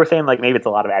a lot. They were saying like maybe it's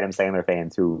a lot of Adam Sandler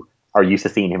fans who are used to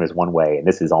seeing him as one way, and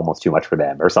this is almost too much for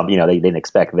them, or something. They didn't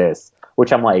expect this,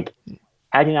 which I'm like,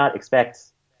 how do you not expect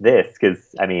this?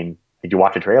 Because I mean, did you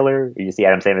watch a trailer? Did you see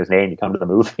Adam Sandler's name? You come to the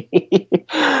movie.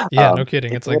 Yeah, no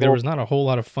kidding. It's like there was not a whole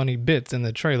lot of funny bits in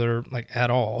the trailer, like at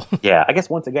all. Yeah, I guess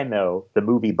once again though, the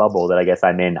movie bubble that I guess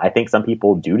I'm in, I think some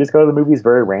people do just go to the movies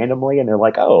very randomly, and they're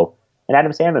like, oh, an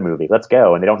Adam Sandler movie, let's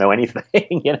go, and they don't know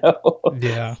anything,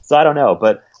 Yeah. So I don't know,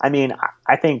 but I mean,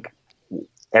 I think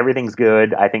everything's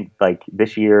good. I think like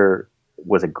this year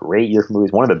was a great year for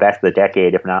movies, one of the best of the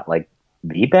decade, if not like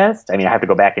the best. I mean, I have to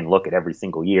go back and look at every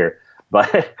single year,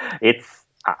 but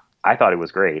I thought it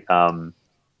was great. And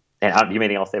do you have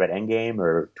anything else to say about Endgame,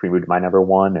 or do we move to my number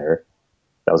one, or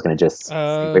that was going to just?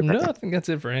 No, I think that's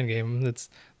it for Endgame.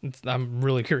 I'm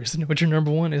really curious to know what your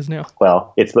number one is now.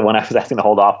 Well, it's the one I was asking to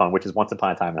hold off on, which is Once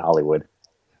Upon a Time in Hollywood.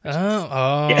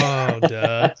 Yeah.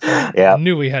 Duh. Yeah. I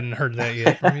knew we hadn't heard that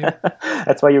yet from you.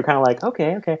 That's why you were kind of like,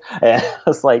 okay. And I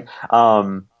was like,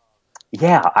 well,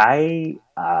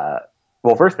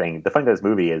 first thing, the fun of this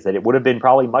movie is that it would have been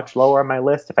probably much lower on my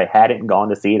list if I hadn't gone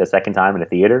to see it a second time in a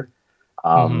theater.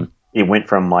 It went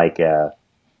from like an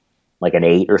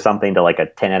 8 or something to like a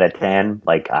 10 out of 10.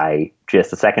 Like the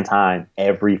second time,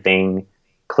 everything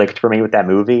clicked for me with that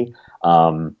movie.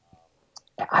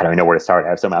 I don't even know where to start.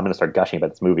 I'm going to start gushing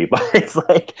about this movie, but it's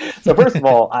like, so first of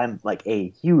all, I'm like a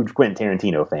huge Quentin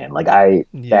Tarantino fan. Like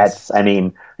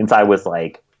since I was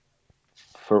like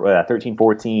 13,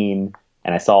 14,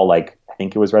 and I saw like, I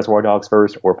think it was Reservoir Dogs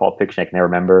first or Pulp Fiction. I can never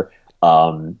remember.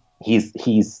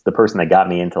 He's the person that got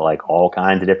me into like all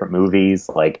kinds of different movies,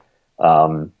 like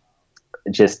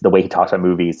just the way he talks about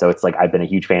movies. So it's like I've been a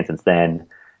huge fan since then.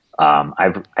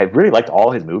 I've really liked all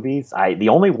his movies. The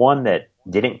only one that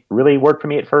didn't really work for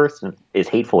me at first is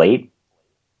Hateful Eight.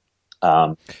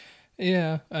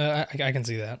 Yeah, I can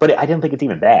see that. But I didn't think it's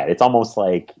even bad. It's almost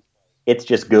like it's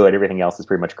just good. Everything else is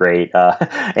pretty much great.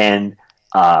 And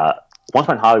Once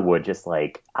Upon in Hollywood, just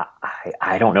like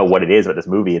I don't know what it is about this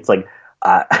movie. It's like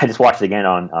I just watched it again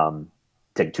on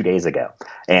 2 days ago,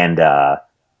 and I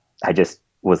just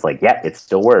was like, yeah, it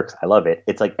still works. I love it.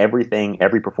 It's like everything,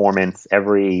 every performance,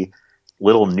 every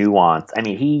little nuance. I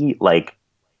mean, he like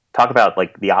talk about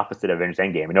like the opposite of Avengers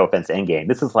Endgame. And no offense to Endgame,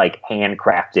 this is like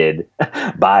handcrafted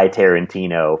by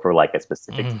Tarantino for like a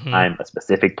specific time, a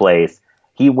specific place.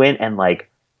 He went and like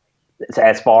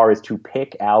as far as to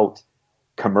pick out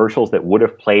commercials that would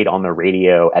have played on the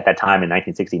radio at that time in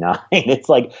 1969. It's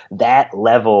like that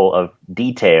level of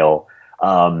detail.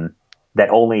 that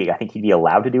only I think he'd be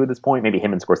allowed to do at this point. Maybe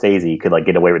him and Scorsese could like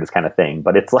get away with this kind of thing,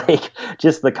 but it's like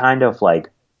just the kind of like,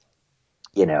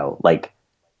 like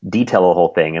detail the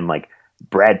whole thing. And like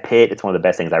Brad Pitt, it's one of the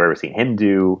best things I've ever seen him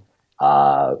do.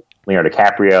 Leonardo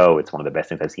DiCaprio, it's one of the best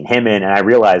things I've seen him in. And I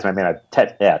realized when I made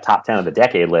a top 10 of the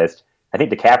decade list, I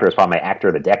think DiCaprio is probably my actor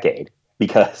of the decade,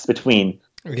 because between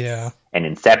and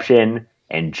Inception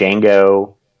and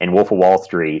Django and Wolf of Wall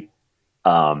Street,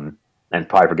 and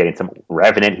probably forgetting some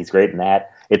Revenant, he's great in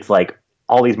that. It's like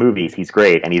all these movies, he's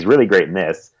great, and he's really great in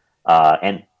this.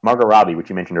 And Margot Robbie, which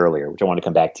you mentioned earlier, which I want to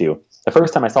come back to. The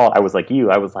first time I saw it, I was like you.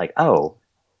 I was like, oh,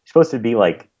 she's supposed to be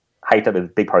like hyped up as a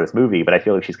big part of this movie, but I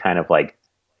feel like she's kind of like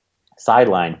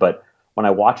sidelined. But when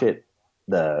I watch it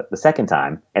the second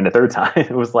time and the third time,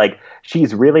 it was like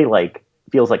she's really like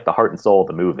feels like the heart and soul of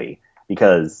the movie,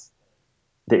 because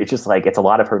it's just like it's a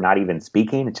lot of her not even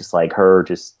speaking. It's just like her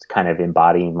just kind of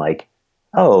embodying like,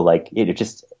 oh, like it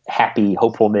just happy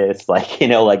hopefulness, like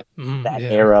like that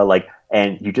era, like,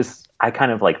 and I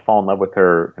kind of like fall in love with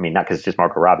her. I mean, not because it's just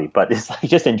Margot Robbie, but it's like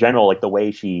just in general, like the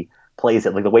way she plays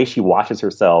it, like the way she watches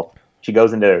herself. She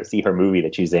goes in to see her movie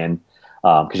that she's in,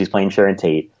 because she's playing Sharon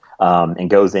Tate, and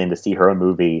goes in to see her own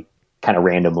movie kind of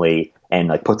randomly, and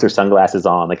like puts her sunglasses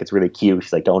on, like it's really cute.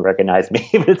 She's like, "Don't recognize me,"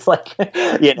 but it's like, and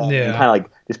kind of like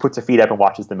just puts her feet up and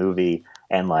watches the movie,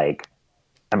 and like,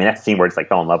 I mean, that's the scene where it's like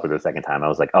fell in love with her the second time. I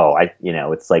was like, oh,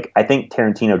 it's like I think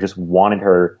Tarantino just wanted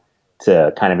her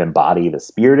to kind of embody the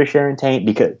spirit of Sharon Tate,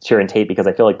 because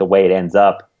I feel like the way it ends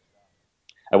up,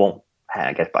 I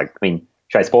mean,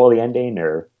 should I spoil the ending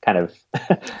or kind of?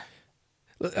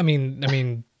 I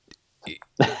mean,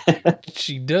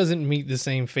 she doesn't meet the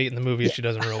same fate in the movie as she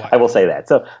does in real life. I will say that.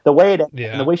 So the way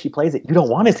and the way she plays it, you don't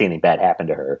want to see anything bad happen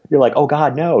to her. You're like, oh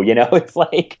God, no. It's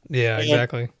like,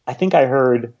 exactly. I think I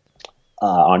heard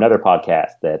on another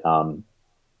podcast that I'm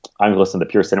listening to the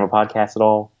Pure Cinema podcast at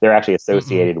all. They're actually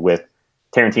associated with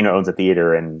Tarantino owns a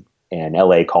theater in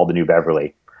LA called the New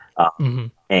Beverly,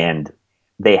 and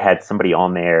they had somebody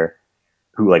on there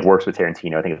who like works with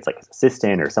Tarantino. I think it's like his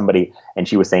assistant or somebody, and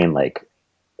she was saying like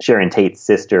Sharon Tate's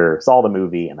sister saw the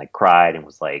movie and like cried and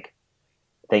was like,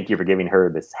 "Thank you for giving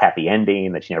her this happy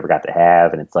ending that she never got to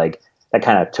have." And it's like that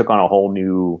kind of took on a whole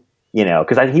new,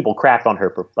 because I think people crapped on her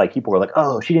for like people were like,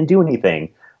 "Oh, she didn't do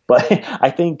anything," but I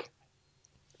think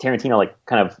Tarantino like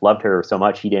kind of loved her so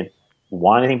much he didn't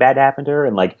want anything bad to happen to her,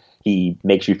 and like he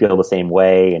makes you feel the same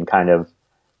way, and kind of,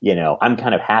 I'm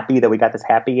kind of happy that we got this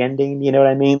happy ending. You know what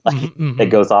I mean? Like that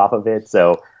goes off of it.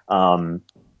 So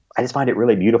I just find it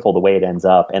really beautiful the way it ends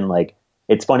up, and like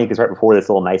it's funny because right before this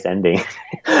little nice ending,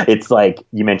 it's like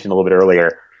you mentioned a little bit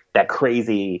earlier, that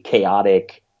crazy,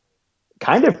 chaotic,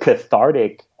 kind of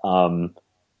cathartic thing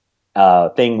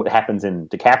that happens in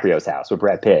DiCaprio's house with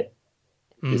Brad Pitt.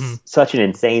 It's such an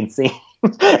insane scene.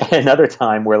 Another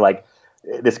time where like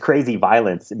this crazy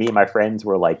violence, me and my friends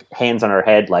were like hands on our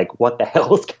head, like what the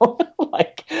hell is going on?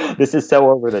 Like this is so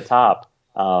over the top.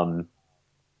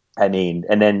 I mean,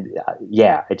 and then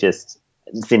it just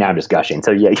now I'm just gushing.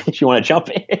 So yeah, you want to jump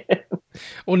in?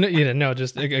 Well, no,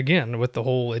 just again with the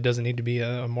whole, it doesn't need to be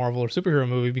a Marvel or superhero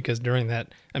movie, because during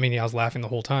that, I mean, I was laughing the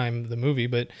whole time, the movie,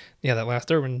 but that last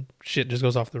third when shit just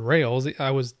goes off the rails,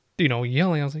 I was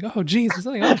yelling. I was like, oh Jesus,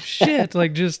 like, oh shit,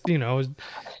 like just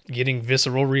getting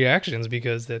visceral reactions,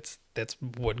 because that's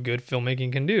what good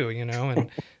filmmaking can do, and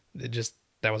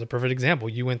that was a perfect example.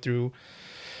 You went through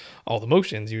all the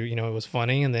motions. It was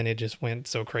funny, and then it just went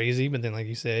so crazy. But then, like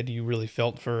you said, you really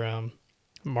felt for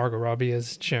Margot Robbie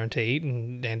as Sharon Tate,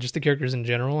 and just the characters in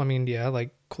general. I mean,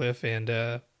 like Cliff and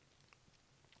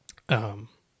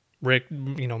Rick,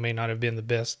 may not have been the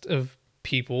best of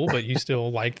people, but you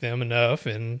still liked them enough,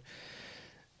 and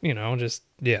it's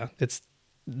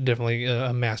definitely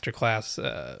a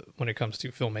masterclass when it comes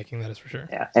to filmmaking. That is for sure.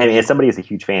 Yeah, and as somebody who's a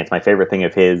huge fan, it's my favorite thing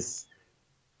of his.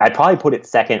 I'd probably put it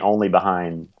second only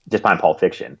behind Pulp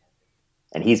Fiction,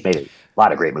 and he's made a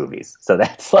lot of great movies. So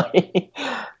that's like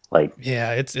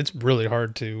it's really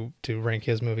hard to rank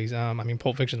his movies. I mean,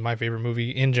 Pulp Fiction is my favorite movie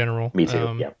in general. Me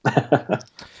too.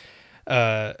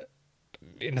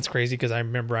 And it's crazy because I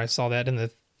remember I saw that in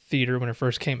the theater when it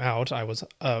first came out. I was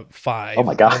 5. Oh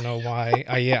my God. I don't know why.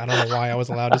 I don't know why I was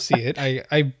allowed to see it.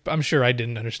 I'm sure I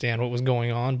didn't understand what was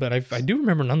going on, but I do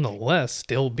remember nonetheless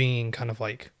still being kind of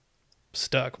like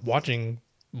stuck watching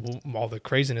all the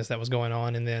craziness that was going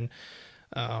on. And then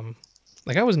I'm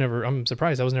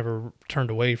surprised I was never turned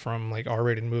away from like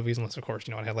R-rated movies, unless of course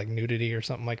it had like nudity or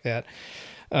something like that.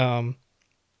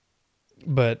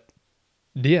 But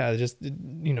just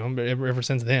ever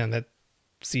since then, that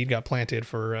seed got planted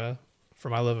for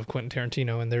my love of Quentin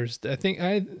Tarantino. And I think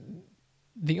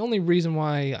The only reason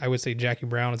why I would say Jackie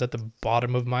Brown is at the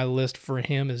bottom of my list for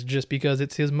him is just because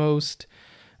it's his most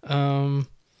um,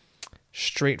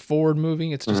 straightforward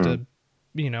movie. It's just Mhm.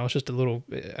 it's just a little.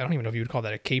 I don't even know if you would call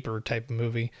that a caper type of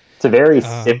movie. It's a very Um,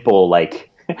 simple like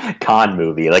con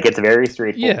movie. Like it's very yeah,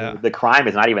 straightforward. The crime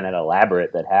is not even that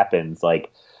elaborate that happens.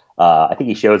 Like I think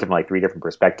he shows it from like three different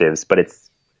perspectives, but it's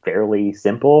fairly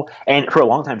simple. And for a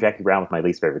long time, Jackie Brown was my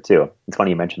least favorite too. It's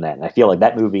funny you mentioned that. And I feel like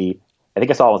that movie. I think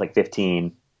I saw it when I was like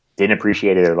 15. Didn't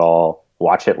appreciate it at all.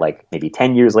 Watch it like maybe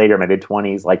 10 years later, in my mid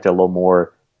 20s. Liked it a little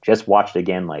more. Just watched it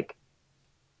again like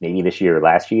maybe this year or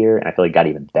last year, and I feel like it got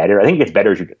even better. I think it gets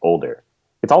better as you get older.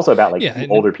 It's also about like yeah, two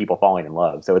older people falling in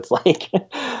love, so it's like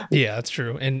yeah, that's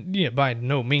true. And yeah, by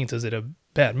no means is it a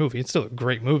bad movie. It's still a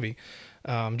great movie.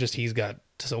 Just he's got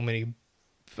so many.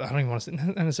 I don't even want to say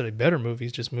not necessarily better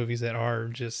movies, just movies that are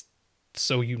just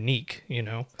so unique.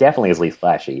 definitely is least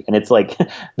flashy. And it's like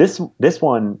this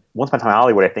one, Once Upon a Time in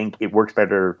Hollywood, I think it works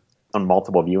better on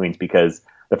multiple viewings because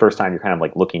the first time you're kind of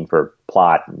like looking for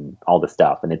plot and all this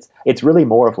stuff, and it's really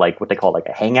more of like what they call like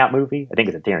a hangout movie. I think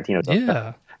it's a Tarantino stuff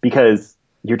Yeah, because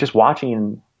you're just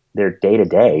watching their day to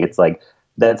day. It's like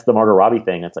that's the Margot Robbie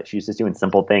thing. It's like she's just doing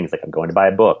simple things like I'm going to buy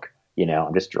a book,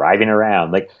 I'm just driving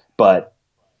around. Like, but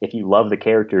if you love the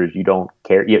characters, you don't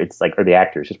care. It's like or the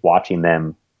actors, just watching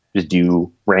them just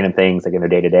do random things like in their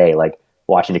day to day, like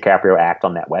watching DiCaprio act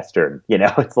on that Western,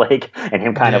 it's like, and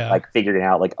him kind of yeah, like figuring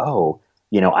out like, oh,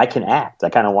 I can act. I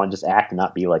kind of want to just act and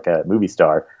not be like a movie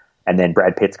star. And then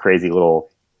Brad Pitt's crazy little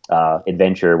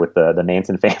adventure with the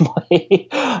Manson family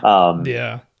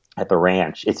yeah. at the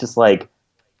ranch. It's just like,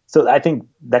 so I think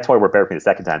that's why we're better for me the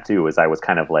second time too, is I was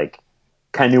kind of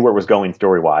knew where it was going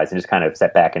story wise and just kind of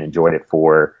sat back and enjoyed it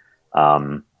for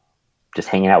um, just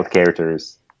hanging out with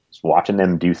characters, just watching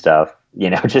them do stuff,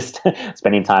 just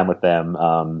spending time with them.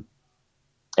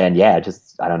 And yeah,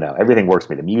 just, I don't know, everything works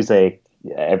for me. The music,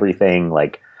 everything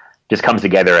like just comes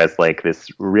together as like this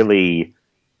really,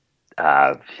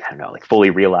 I don't know, like fully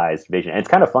realized vision. And it's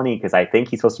kind of funny because I think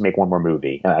he's supposed to make one more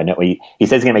movie. I know he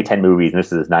says he's gonna make 10 movies and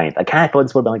this is his ninth. I kind of thought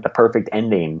this would have been like the perfect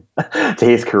ending to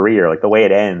his career. Like the way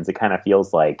it ends, it kind of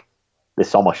feels like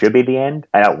this almost should be the end.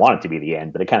 I don't want it to be the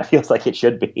end, but it kind of feels like it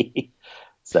should be.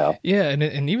 So Yeah,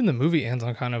 and even the movie ends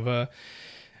on kind of a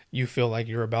you feel like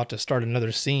you're about to start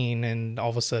another scene, and all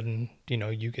of a sudden,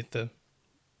 you get the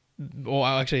well.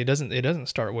 Actually, it doesn't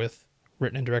start with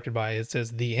written and directed by. It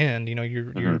says the end. You're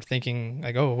mhm. thinking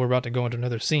like, oh, we're about to go into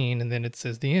another scene, and then it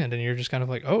says the end, and you're just kind of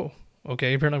like, oh,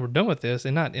 okay, apparently we're done with this,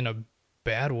 and not in a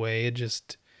bad way. It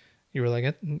just you were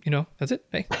like, that's it.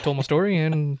 Hey, told my story,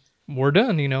 and we're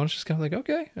done. It's just kind of like,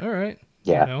 okay, all right,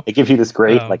 you Yeah, know. it gives you this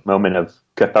great Um, like moment of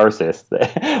catharsis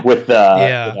with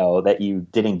yeah, that you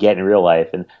didn't get in real life,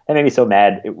 and that made me so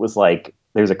mad. It was like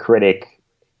there's a critic,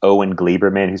 Owen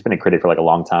Gleiberman, who's been a critic for like a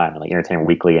long time, like Entertainment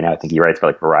Weekly, and now I think he writes for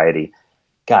like Variety.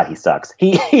 God, he sucks.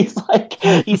 He's like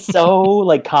he's so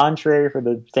like contrary for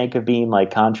the sake of being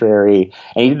like contrary,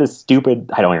 and he did this stupid.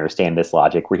 I don't understand this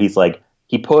logic where he's like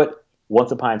he put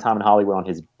Once Upon a Time in Hollywood on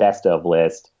his best of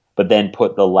list, but then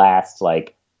put the last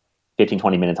like 15,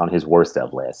 20 minutes on his worst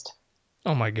of list.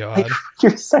 oh my Like, god.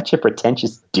 you're such a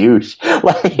pretentious douche.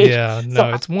 Like, Yeah, so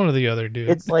no, it's one or the other, dude.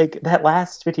 it's like that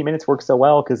last 15 minutes worked so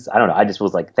well because I don't know. I just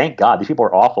was like, thank God these people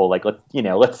are awful. Like,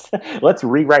 let's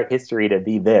rewrite history to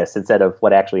be this instead of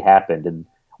what actually happened. And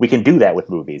we can do that with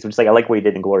movies, which is like I like what he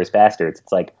did in Glorious Bastards.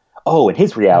 It's like, oh, in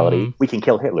his reality, Hmm. we can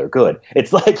kill Hitler. Good.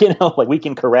 It's like like we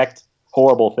can correct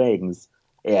horrible things.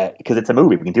 Yeah, because it's a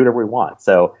movie. We can do whatever we want.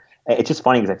 So it's just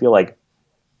funny because I feel like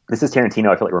this is Tarantino.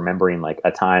 I feel like remembering like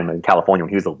a time in California when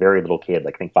he was a very little kid,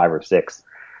 like I think 5 or 6,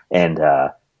 and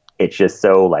it's just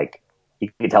so like you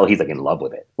can tell he's like in love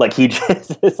with it. Like he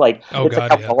just it's like Oh it's like god,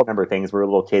 how we yeah. all remember things. We're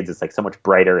little kids. It's like so much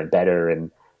brighter and better,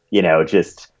 and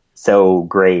just so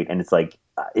great. And it's like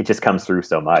it just comes through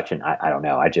so much. And I don't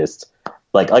know. I just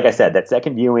like I said, that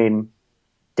second viewing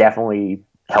definitely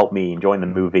helped me enjoying the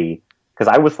movie because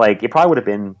I was like, it probably would have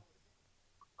been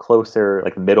closer,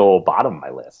 like middle bottom of my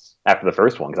list after the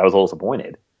first one because I was a little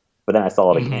disappointed. But then I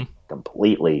saw it again, Hmm.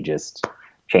 completely just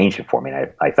changed it for me,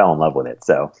 and I fell in love with it.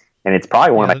 So, and it's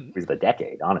probably one of Yeah, my movies of the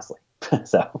decade, honestly.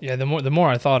 So, yeah. The more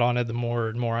I thought on it, the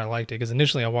more I liked it. Because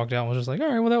initially I walked out and was just like,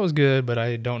 all right, well that was good, but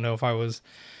I don't know if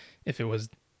it was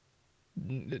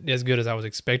as good as I was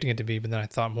expecting it to be. But then I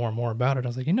thought more and more about it. I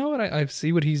was like, you know what? I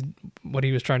see what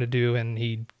he was trying to do, and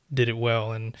he did it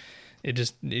well. And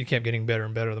it kept getting better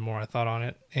and better the more I thought on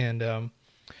it. And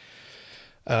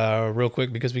real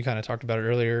quick because we kind of talked about it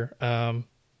earlier,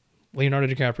 Leonardo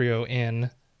DiCaprio in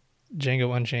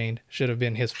Django Unchained should have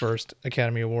been his first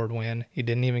Academy Award win. He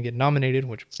didn't even get nominated,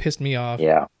 which pissed me off.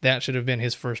 Yeah. That should have been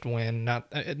his first win. Not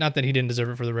that he didn't deserve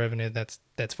it for The Revenant.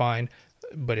 That's fine,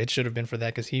 but it should have been for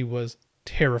that because he was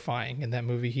terrifying in that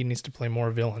movie. He needs to play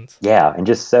more villains. Yeah, and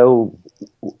just so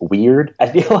weird.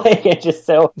 I feel like it's just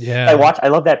so. Yeah. I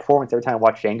love that performance every time I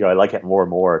watch Django. I like it more and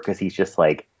more because he's just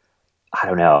like, I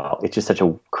don't know. It's just such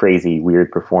a crazy,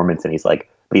 weird performance, and he's like,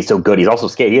 but he's so good. He's also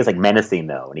scary. He is like menacing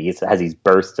though, and he has these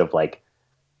bursts of like,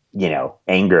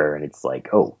 anger, and it's like,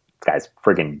 oh, this guy's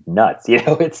friggin' nuts.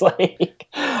 It's like,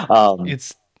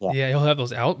 yeah, he'll have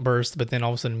those outbursts, but then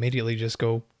all of a sudden immediately just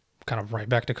go kind of right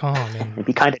back to calm and it'd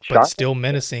be kind of but still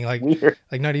menacing, like weird.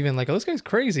 Like not even like, oh, this guy's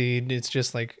crazy. It's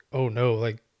just like, oh no,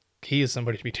 like he is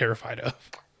somebody to be terrified of.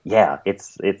 Yeah,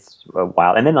 it's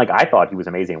wild. And then like I thought he was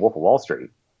amazing in Wolf of Wall Street.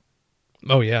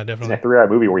 Oh yeah, definitely. It's a 3-hour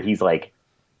movie where he's like,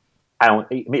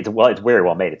 it's very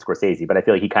well made. It's Scorsese, but I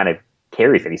feel like he kind of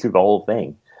carries it. He's through the whole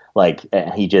thing. Like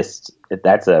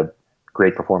that's a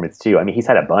great performance too. I mean, he's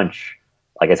had a bunch,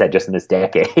 like I said, just in this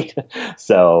decade.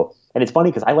 So, and it's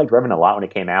funny because I liked Revenant a lot when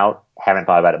it came out. Haven't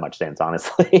thought about it much since,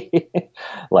 honestly.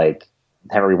 Like,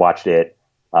 haven't rewatched it.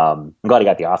 I'm glad he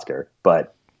got the Oscar,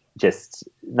 but just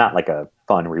not like a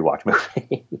fun rewatch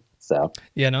movie. So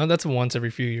yeah, no, that's a once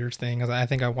every few years thing. I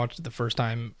think I watched it the first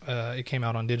time it came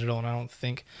out on digital, and I don't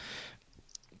think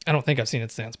I've seen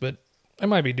it since, but I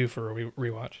might be due for a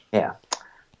rewatch. Yeah.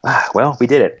 Well, we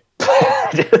did it.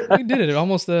 We did it.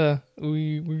 Almost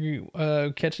we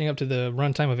catching up to the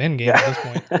runtime of Endgame at this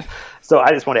point. So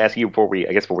I just want to ask you before we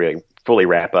fully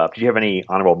wrap up, do you have any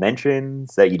honorable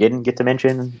mentions that you didn't get to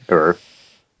mention, or?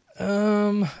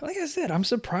 Like I said, I'm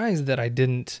surprised that I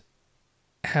didn't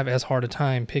have as hard a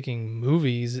time picking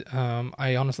movies.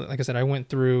 I honestly, like I said, I went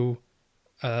through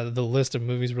the list of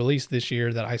movies released this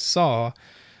year that I saw,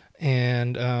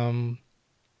 and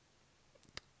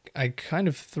I kind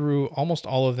of threw almost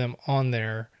all of them on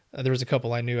there. There was a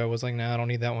couple I knew I was like, nah, I don't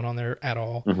need that one on there at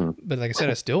all. Mm-hmm. But like I said,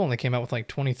 I still only came out with like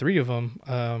 23 of them.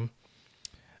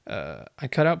 I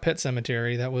cut out Pet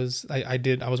Sematary. That was, I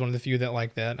was one of the few that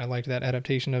liked that. I liked that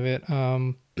adaptation of it.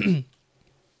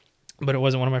 But it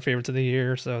wasn't one of my favorites of the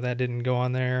year, so that didn't go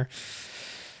on there.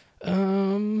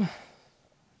 Like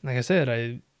I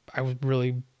said, I was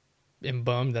really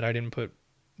bummed that I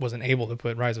wasn't able to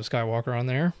put Rise of Skywalker on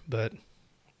there, but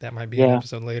that might be an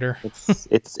episode later.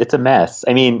 It's a mess.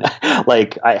 I mean,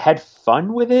 like, I had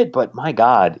fun with it, but my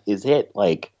God, is it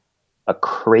like a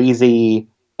crazy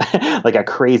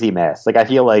mess? Like, I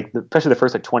feel like, especially the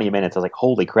first like 20 minutes, I was like,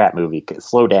 holy crap, movie,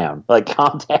 slow down, like,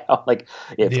 calm down. Like,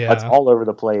 it's all over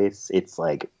the place. It's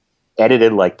like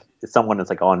edited like someone is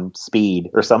like on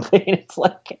speed or something. It's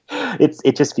like,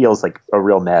 it just feels like a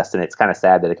real mess, and it's kind of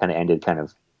sad that it kind of ended kind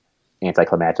of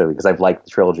anticlimactically because I've liked the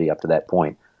trilogy up to that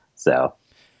point. So,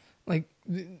 like,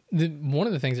 one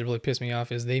of the things that really pissed me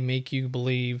off is they make you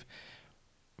believe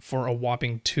for a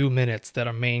whopping 2 minutes that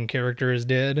a main character is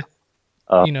dead.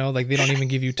 Like, they don't even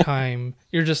give you time.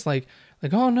 You're just like,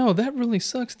 oh no, that really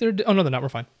sucks. Oh no, they're not. We're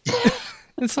fine.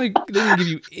 It's like they didn't give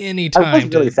you any time. I was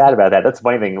really sad about that. That's the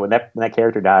funny thing. When that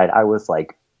character died, I was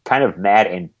like kind of mad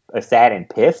and sad and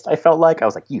pissed. I felt like I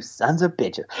was like, you sons of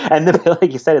bitches. And then,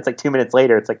 like you said, it's like 2 minutes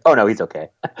later. It's like, oh no, he's okay.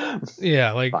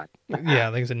 Yeah, like yeah,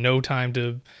 like I said, no time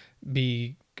to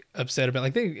be upset about.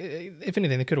 Like, if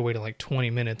anything, they could have waited like 20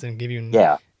 minutes and giving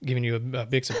you a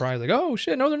big surprise. Like, oh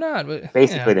shit, no, they're not. But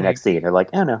basically, the next scene, they're like,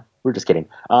 oh no, we're just kidding.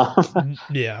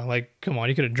 Yeah, like, come on,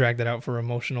 you could have dragged that out for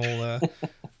emotional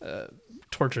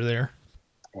torture there.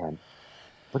 And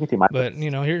looking through my but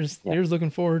here's looking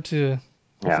forward to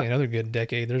hopefully another good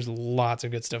decade. There's lots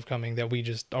of good stuff coming that we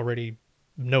just already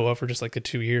know of for just like the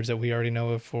 2 years that we already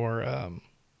know of for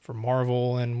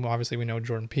Marvel, and obviously we know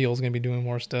Jordan Peele's going to be doing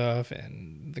more stuff,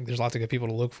 and I think there's lots of good people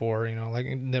to look for, like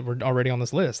that were already on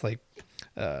this list, like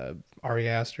Ari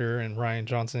Aster and Ryan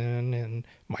Johnson and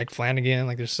Mike Flanagan.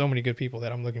 Like, there's so many good people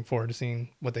that I'm looking forward to seeing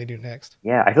what they do next.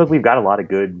 Yeah, I feel like we've got a lot of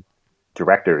good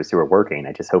directors who are working.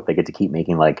 I just hope they get to keep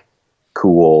making like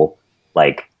cool,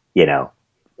 like,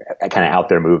 kind of out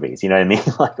there movies. You know what I mean?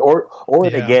 Like, or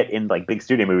they get in like big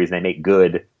studio movies and they make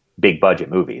good big budget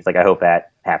movies. Like, I hope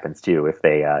that happens too if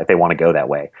they want to go that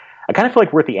way. I kind of feel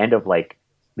like we're at the end of like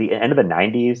the end of the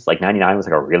 90s. Like 99 was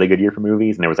like a really good year for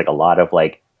movies, and there was like a lot of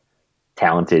like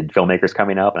talented filmmakers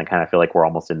coming up, and I kind of feel like we're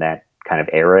almost in that kind of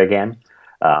era again.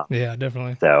 Yeah,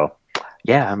 definitely. So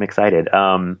yeah, I'm excited.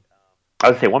 I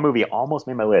would say one movie almost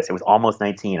made my list. It was almost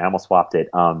 19. I almost swapped it.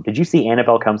 Did you see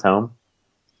Annabelle Comes Home?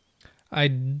 I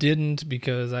didn't,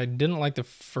 because I didn't like the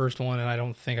first one, and I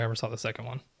don't think I ever saw the second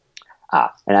one.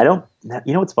 And I don't,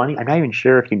 what's funny? I'm not even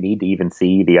sure if you need to even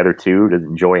see the other two to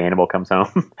enjoy Annabelle Comes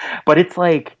Home. But it's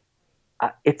like,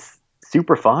 It's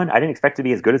super fun. I didn't expect it to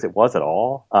be as good as it was at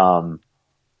all.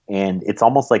 And it's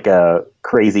almost like a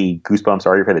crazy Goosebumps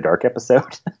Are You Afraid of the Dark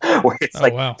episode where it's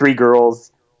wow. three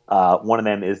girls. One of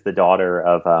them is the daughter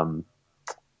of, oh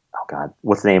God,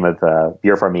 what's the name of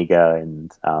Vera Farmiga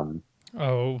and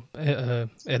Ed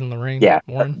and Lorraine. yeah,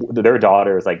 Warren. their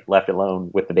daughter is like left alone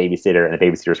with the babysitter and the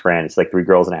babysitter's friend. It's like three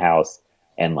girls in a house,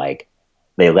 and like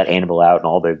they let Annabelle out and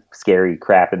all the scary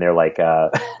crap in their like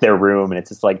their room, and it's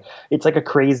just like it's like a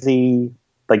crazy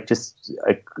like just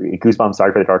a Goosebumps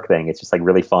Sorry for the Dark thing. It's just like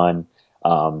really fun. A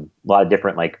lot of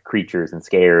different like creatures and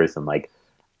scares, and like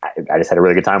I just had a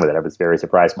really good time with it. I was very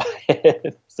surprised by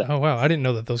it. So. Oh wow, I didn't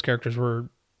know that those characters were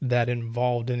that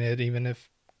involved in it, even if.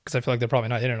 Because I feel like they're probably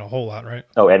not in it a whole lot, right?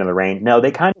 Oh, Ed and Lorraine. No,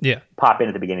 they kind of yeah. pop in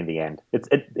at the beginning and the end.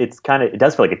 It's kind of, it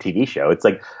does feel like a TV show. It's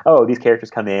like, oh, these characters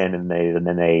come in and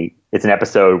then it's an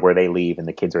episode where they leave and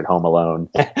the kids are at home alone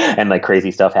and like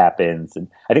crazy stuff happens. And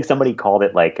I think somebody called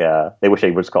it like, they wish they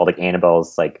would just call it like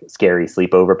Annabelle's like scary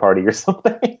sleepover party or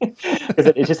something. Because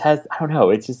it just has, I don't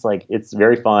know, it's just like, it's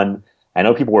very fun. I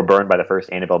know people were burned by the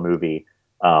first Annabelle movie,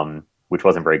 which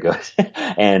wasn't very good.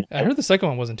 And I heard the second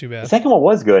one wasn't too bad. The second one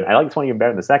was good. I like this one even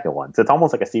better than the second one. So it's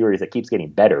almost like a series that keeps getting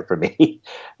better for me,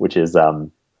 which is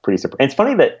pretty surprising. It's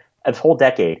funny that this whole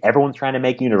decade, everyone's trying to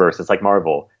make universes like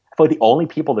Marvel. I feel like the only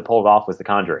people that pulled it off was The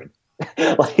Conjuring.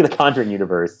 Like the Conjuring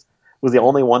universe was the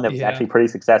only one that was actually pretty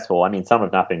successful. I mean, some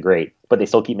have not been great, but they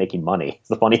still keep making money. It's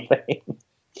the funny thing.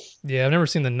 Yeah, I've never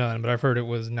seen The Nun, but I've heard it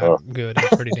was not good and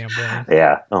pretty damn boring.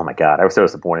 Yeah. Oh my God. I was so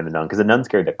disappointed in The Nun because The Nun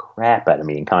scared the crap out of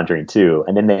me in Conjuring 2.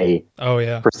 And then they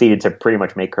proceeded to pretty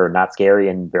much make her not scary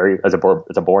and very as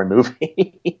a boring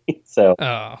movie. So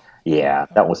yeah,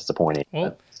 that was disappointing.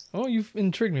 Well, you've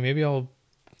intrigued me. Maybe I'll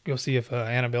go see if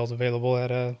Annabelle's available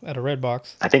at a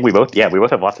Redbox. I think we both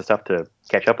have lots of stuff to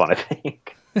catch up on, I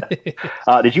think.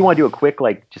 Did you want to do a quick,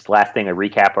 like, just last thing, a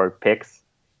recap our picks?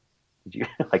 Did you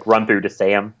like run through to say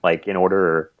them like in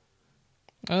order?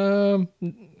 Or?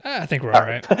 I think we're all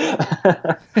right.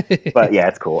 But yeah,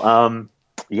 it's cool.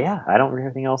 Yeah, I don't really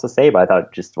have anything else to say, but I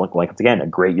thought just like once again a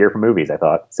great year for movies. I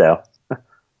thought so.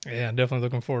 Yeah, definitely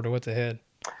looking forward to what's ahead.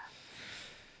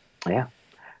 Yeah.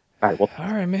 All right. Well.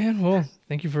 All right, man. Well,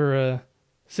 thank you for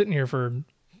sitting here for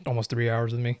almost 3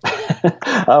 hours with me.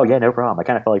 Oh yeah, no problem. I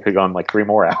kind of felt like we could go on like 3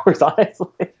 more hours,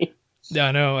 honestly. Yeah,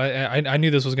 I know. I knew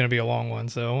this was going to be a long one,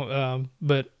 so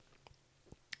but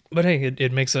hey,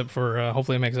 it makes up for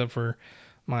hopefully it makes up for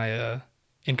my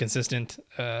inconsistent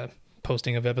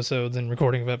posting of episodes and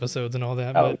recording of episodes and all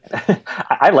that. Oh. But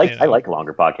I like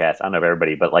longer podcasts. I don't know if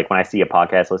everybody, but like when I see a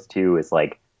podcast list too, it's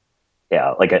like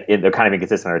like they're kind of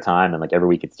inconsistent at a time, and like every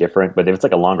week it's different. But if it's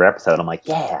like a longer episode, I'm like,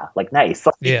 yeah, like nice.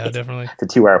 Like, yeah, definitely. It's a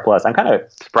 2 hour plus. I'm kind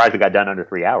of surprised we got done under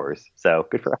 3 hours. So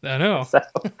good for us. I know. So.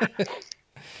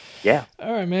 Yeah.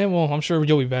 All right, man. Well, I'm sure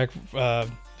you'll be back.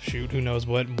 Who knows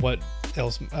what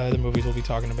else other movies we'll be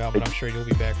talking about, but I'm sure you'll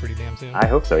be back pretty damn soon. I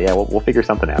hope so. Yeah, we'll figure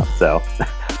something out. So.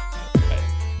 Okay.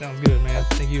 Sounds good, man.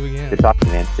 Thank you again. Good talking,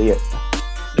 man. See ya.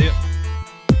 See ya.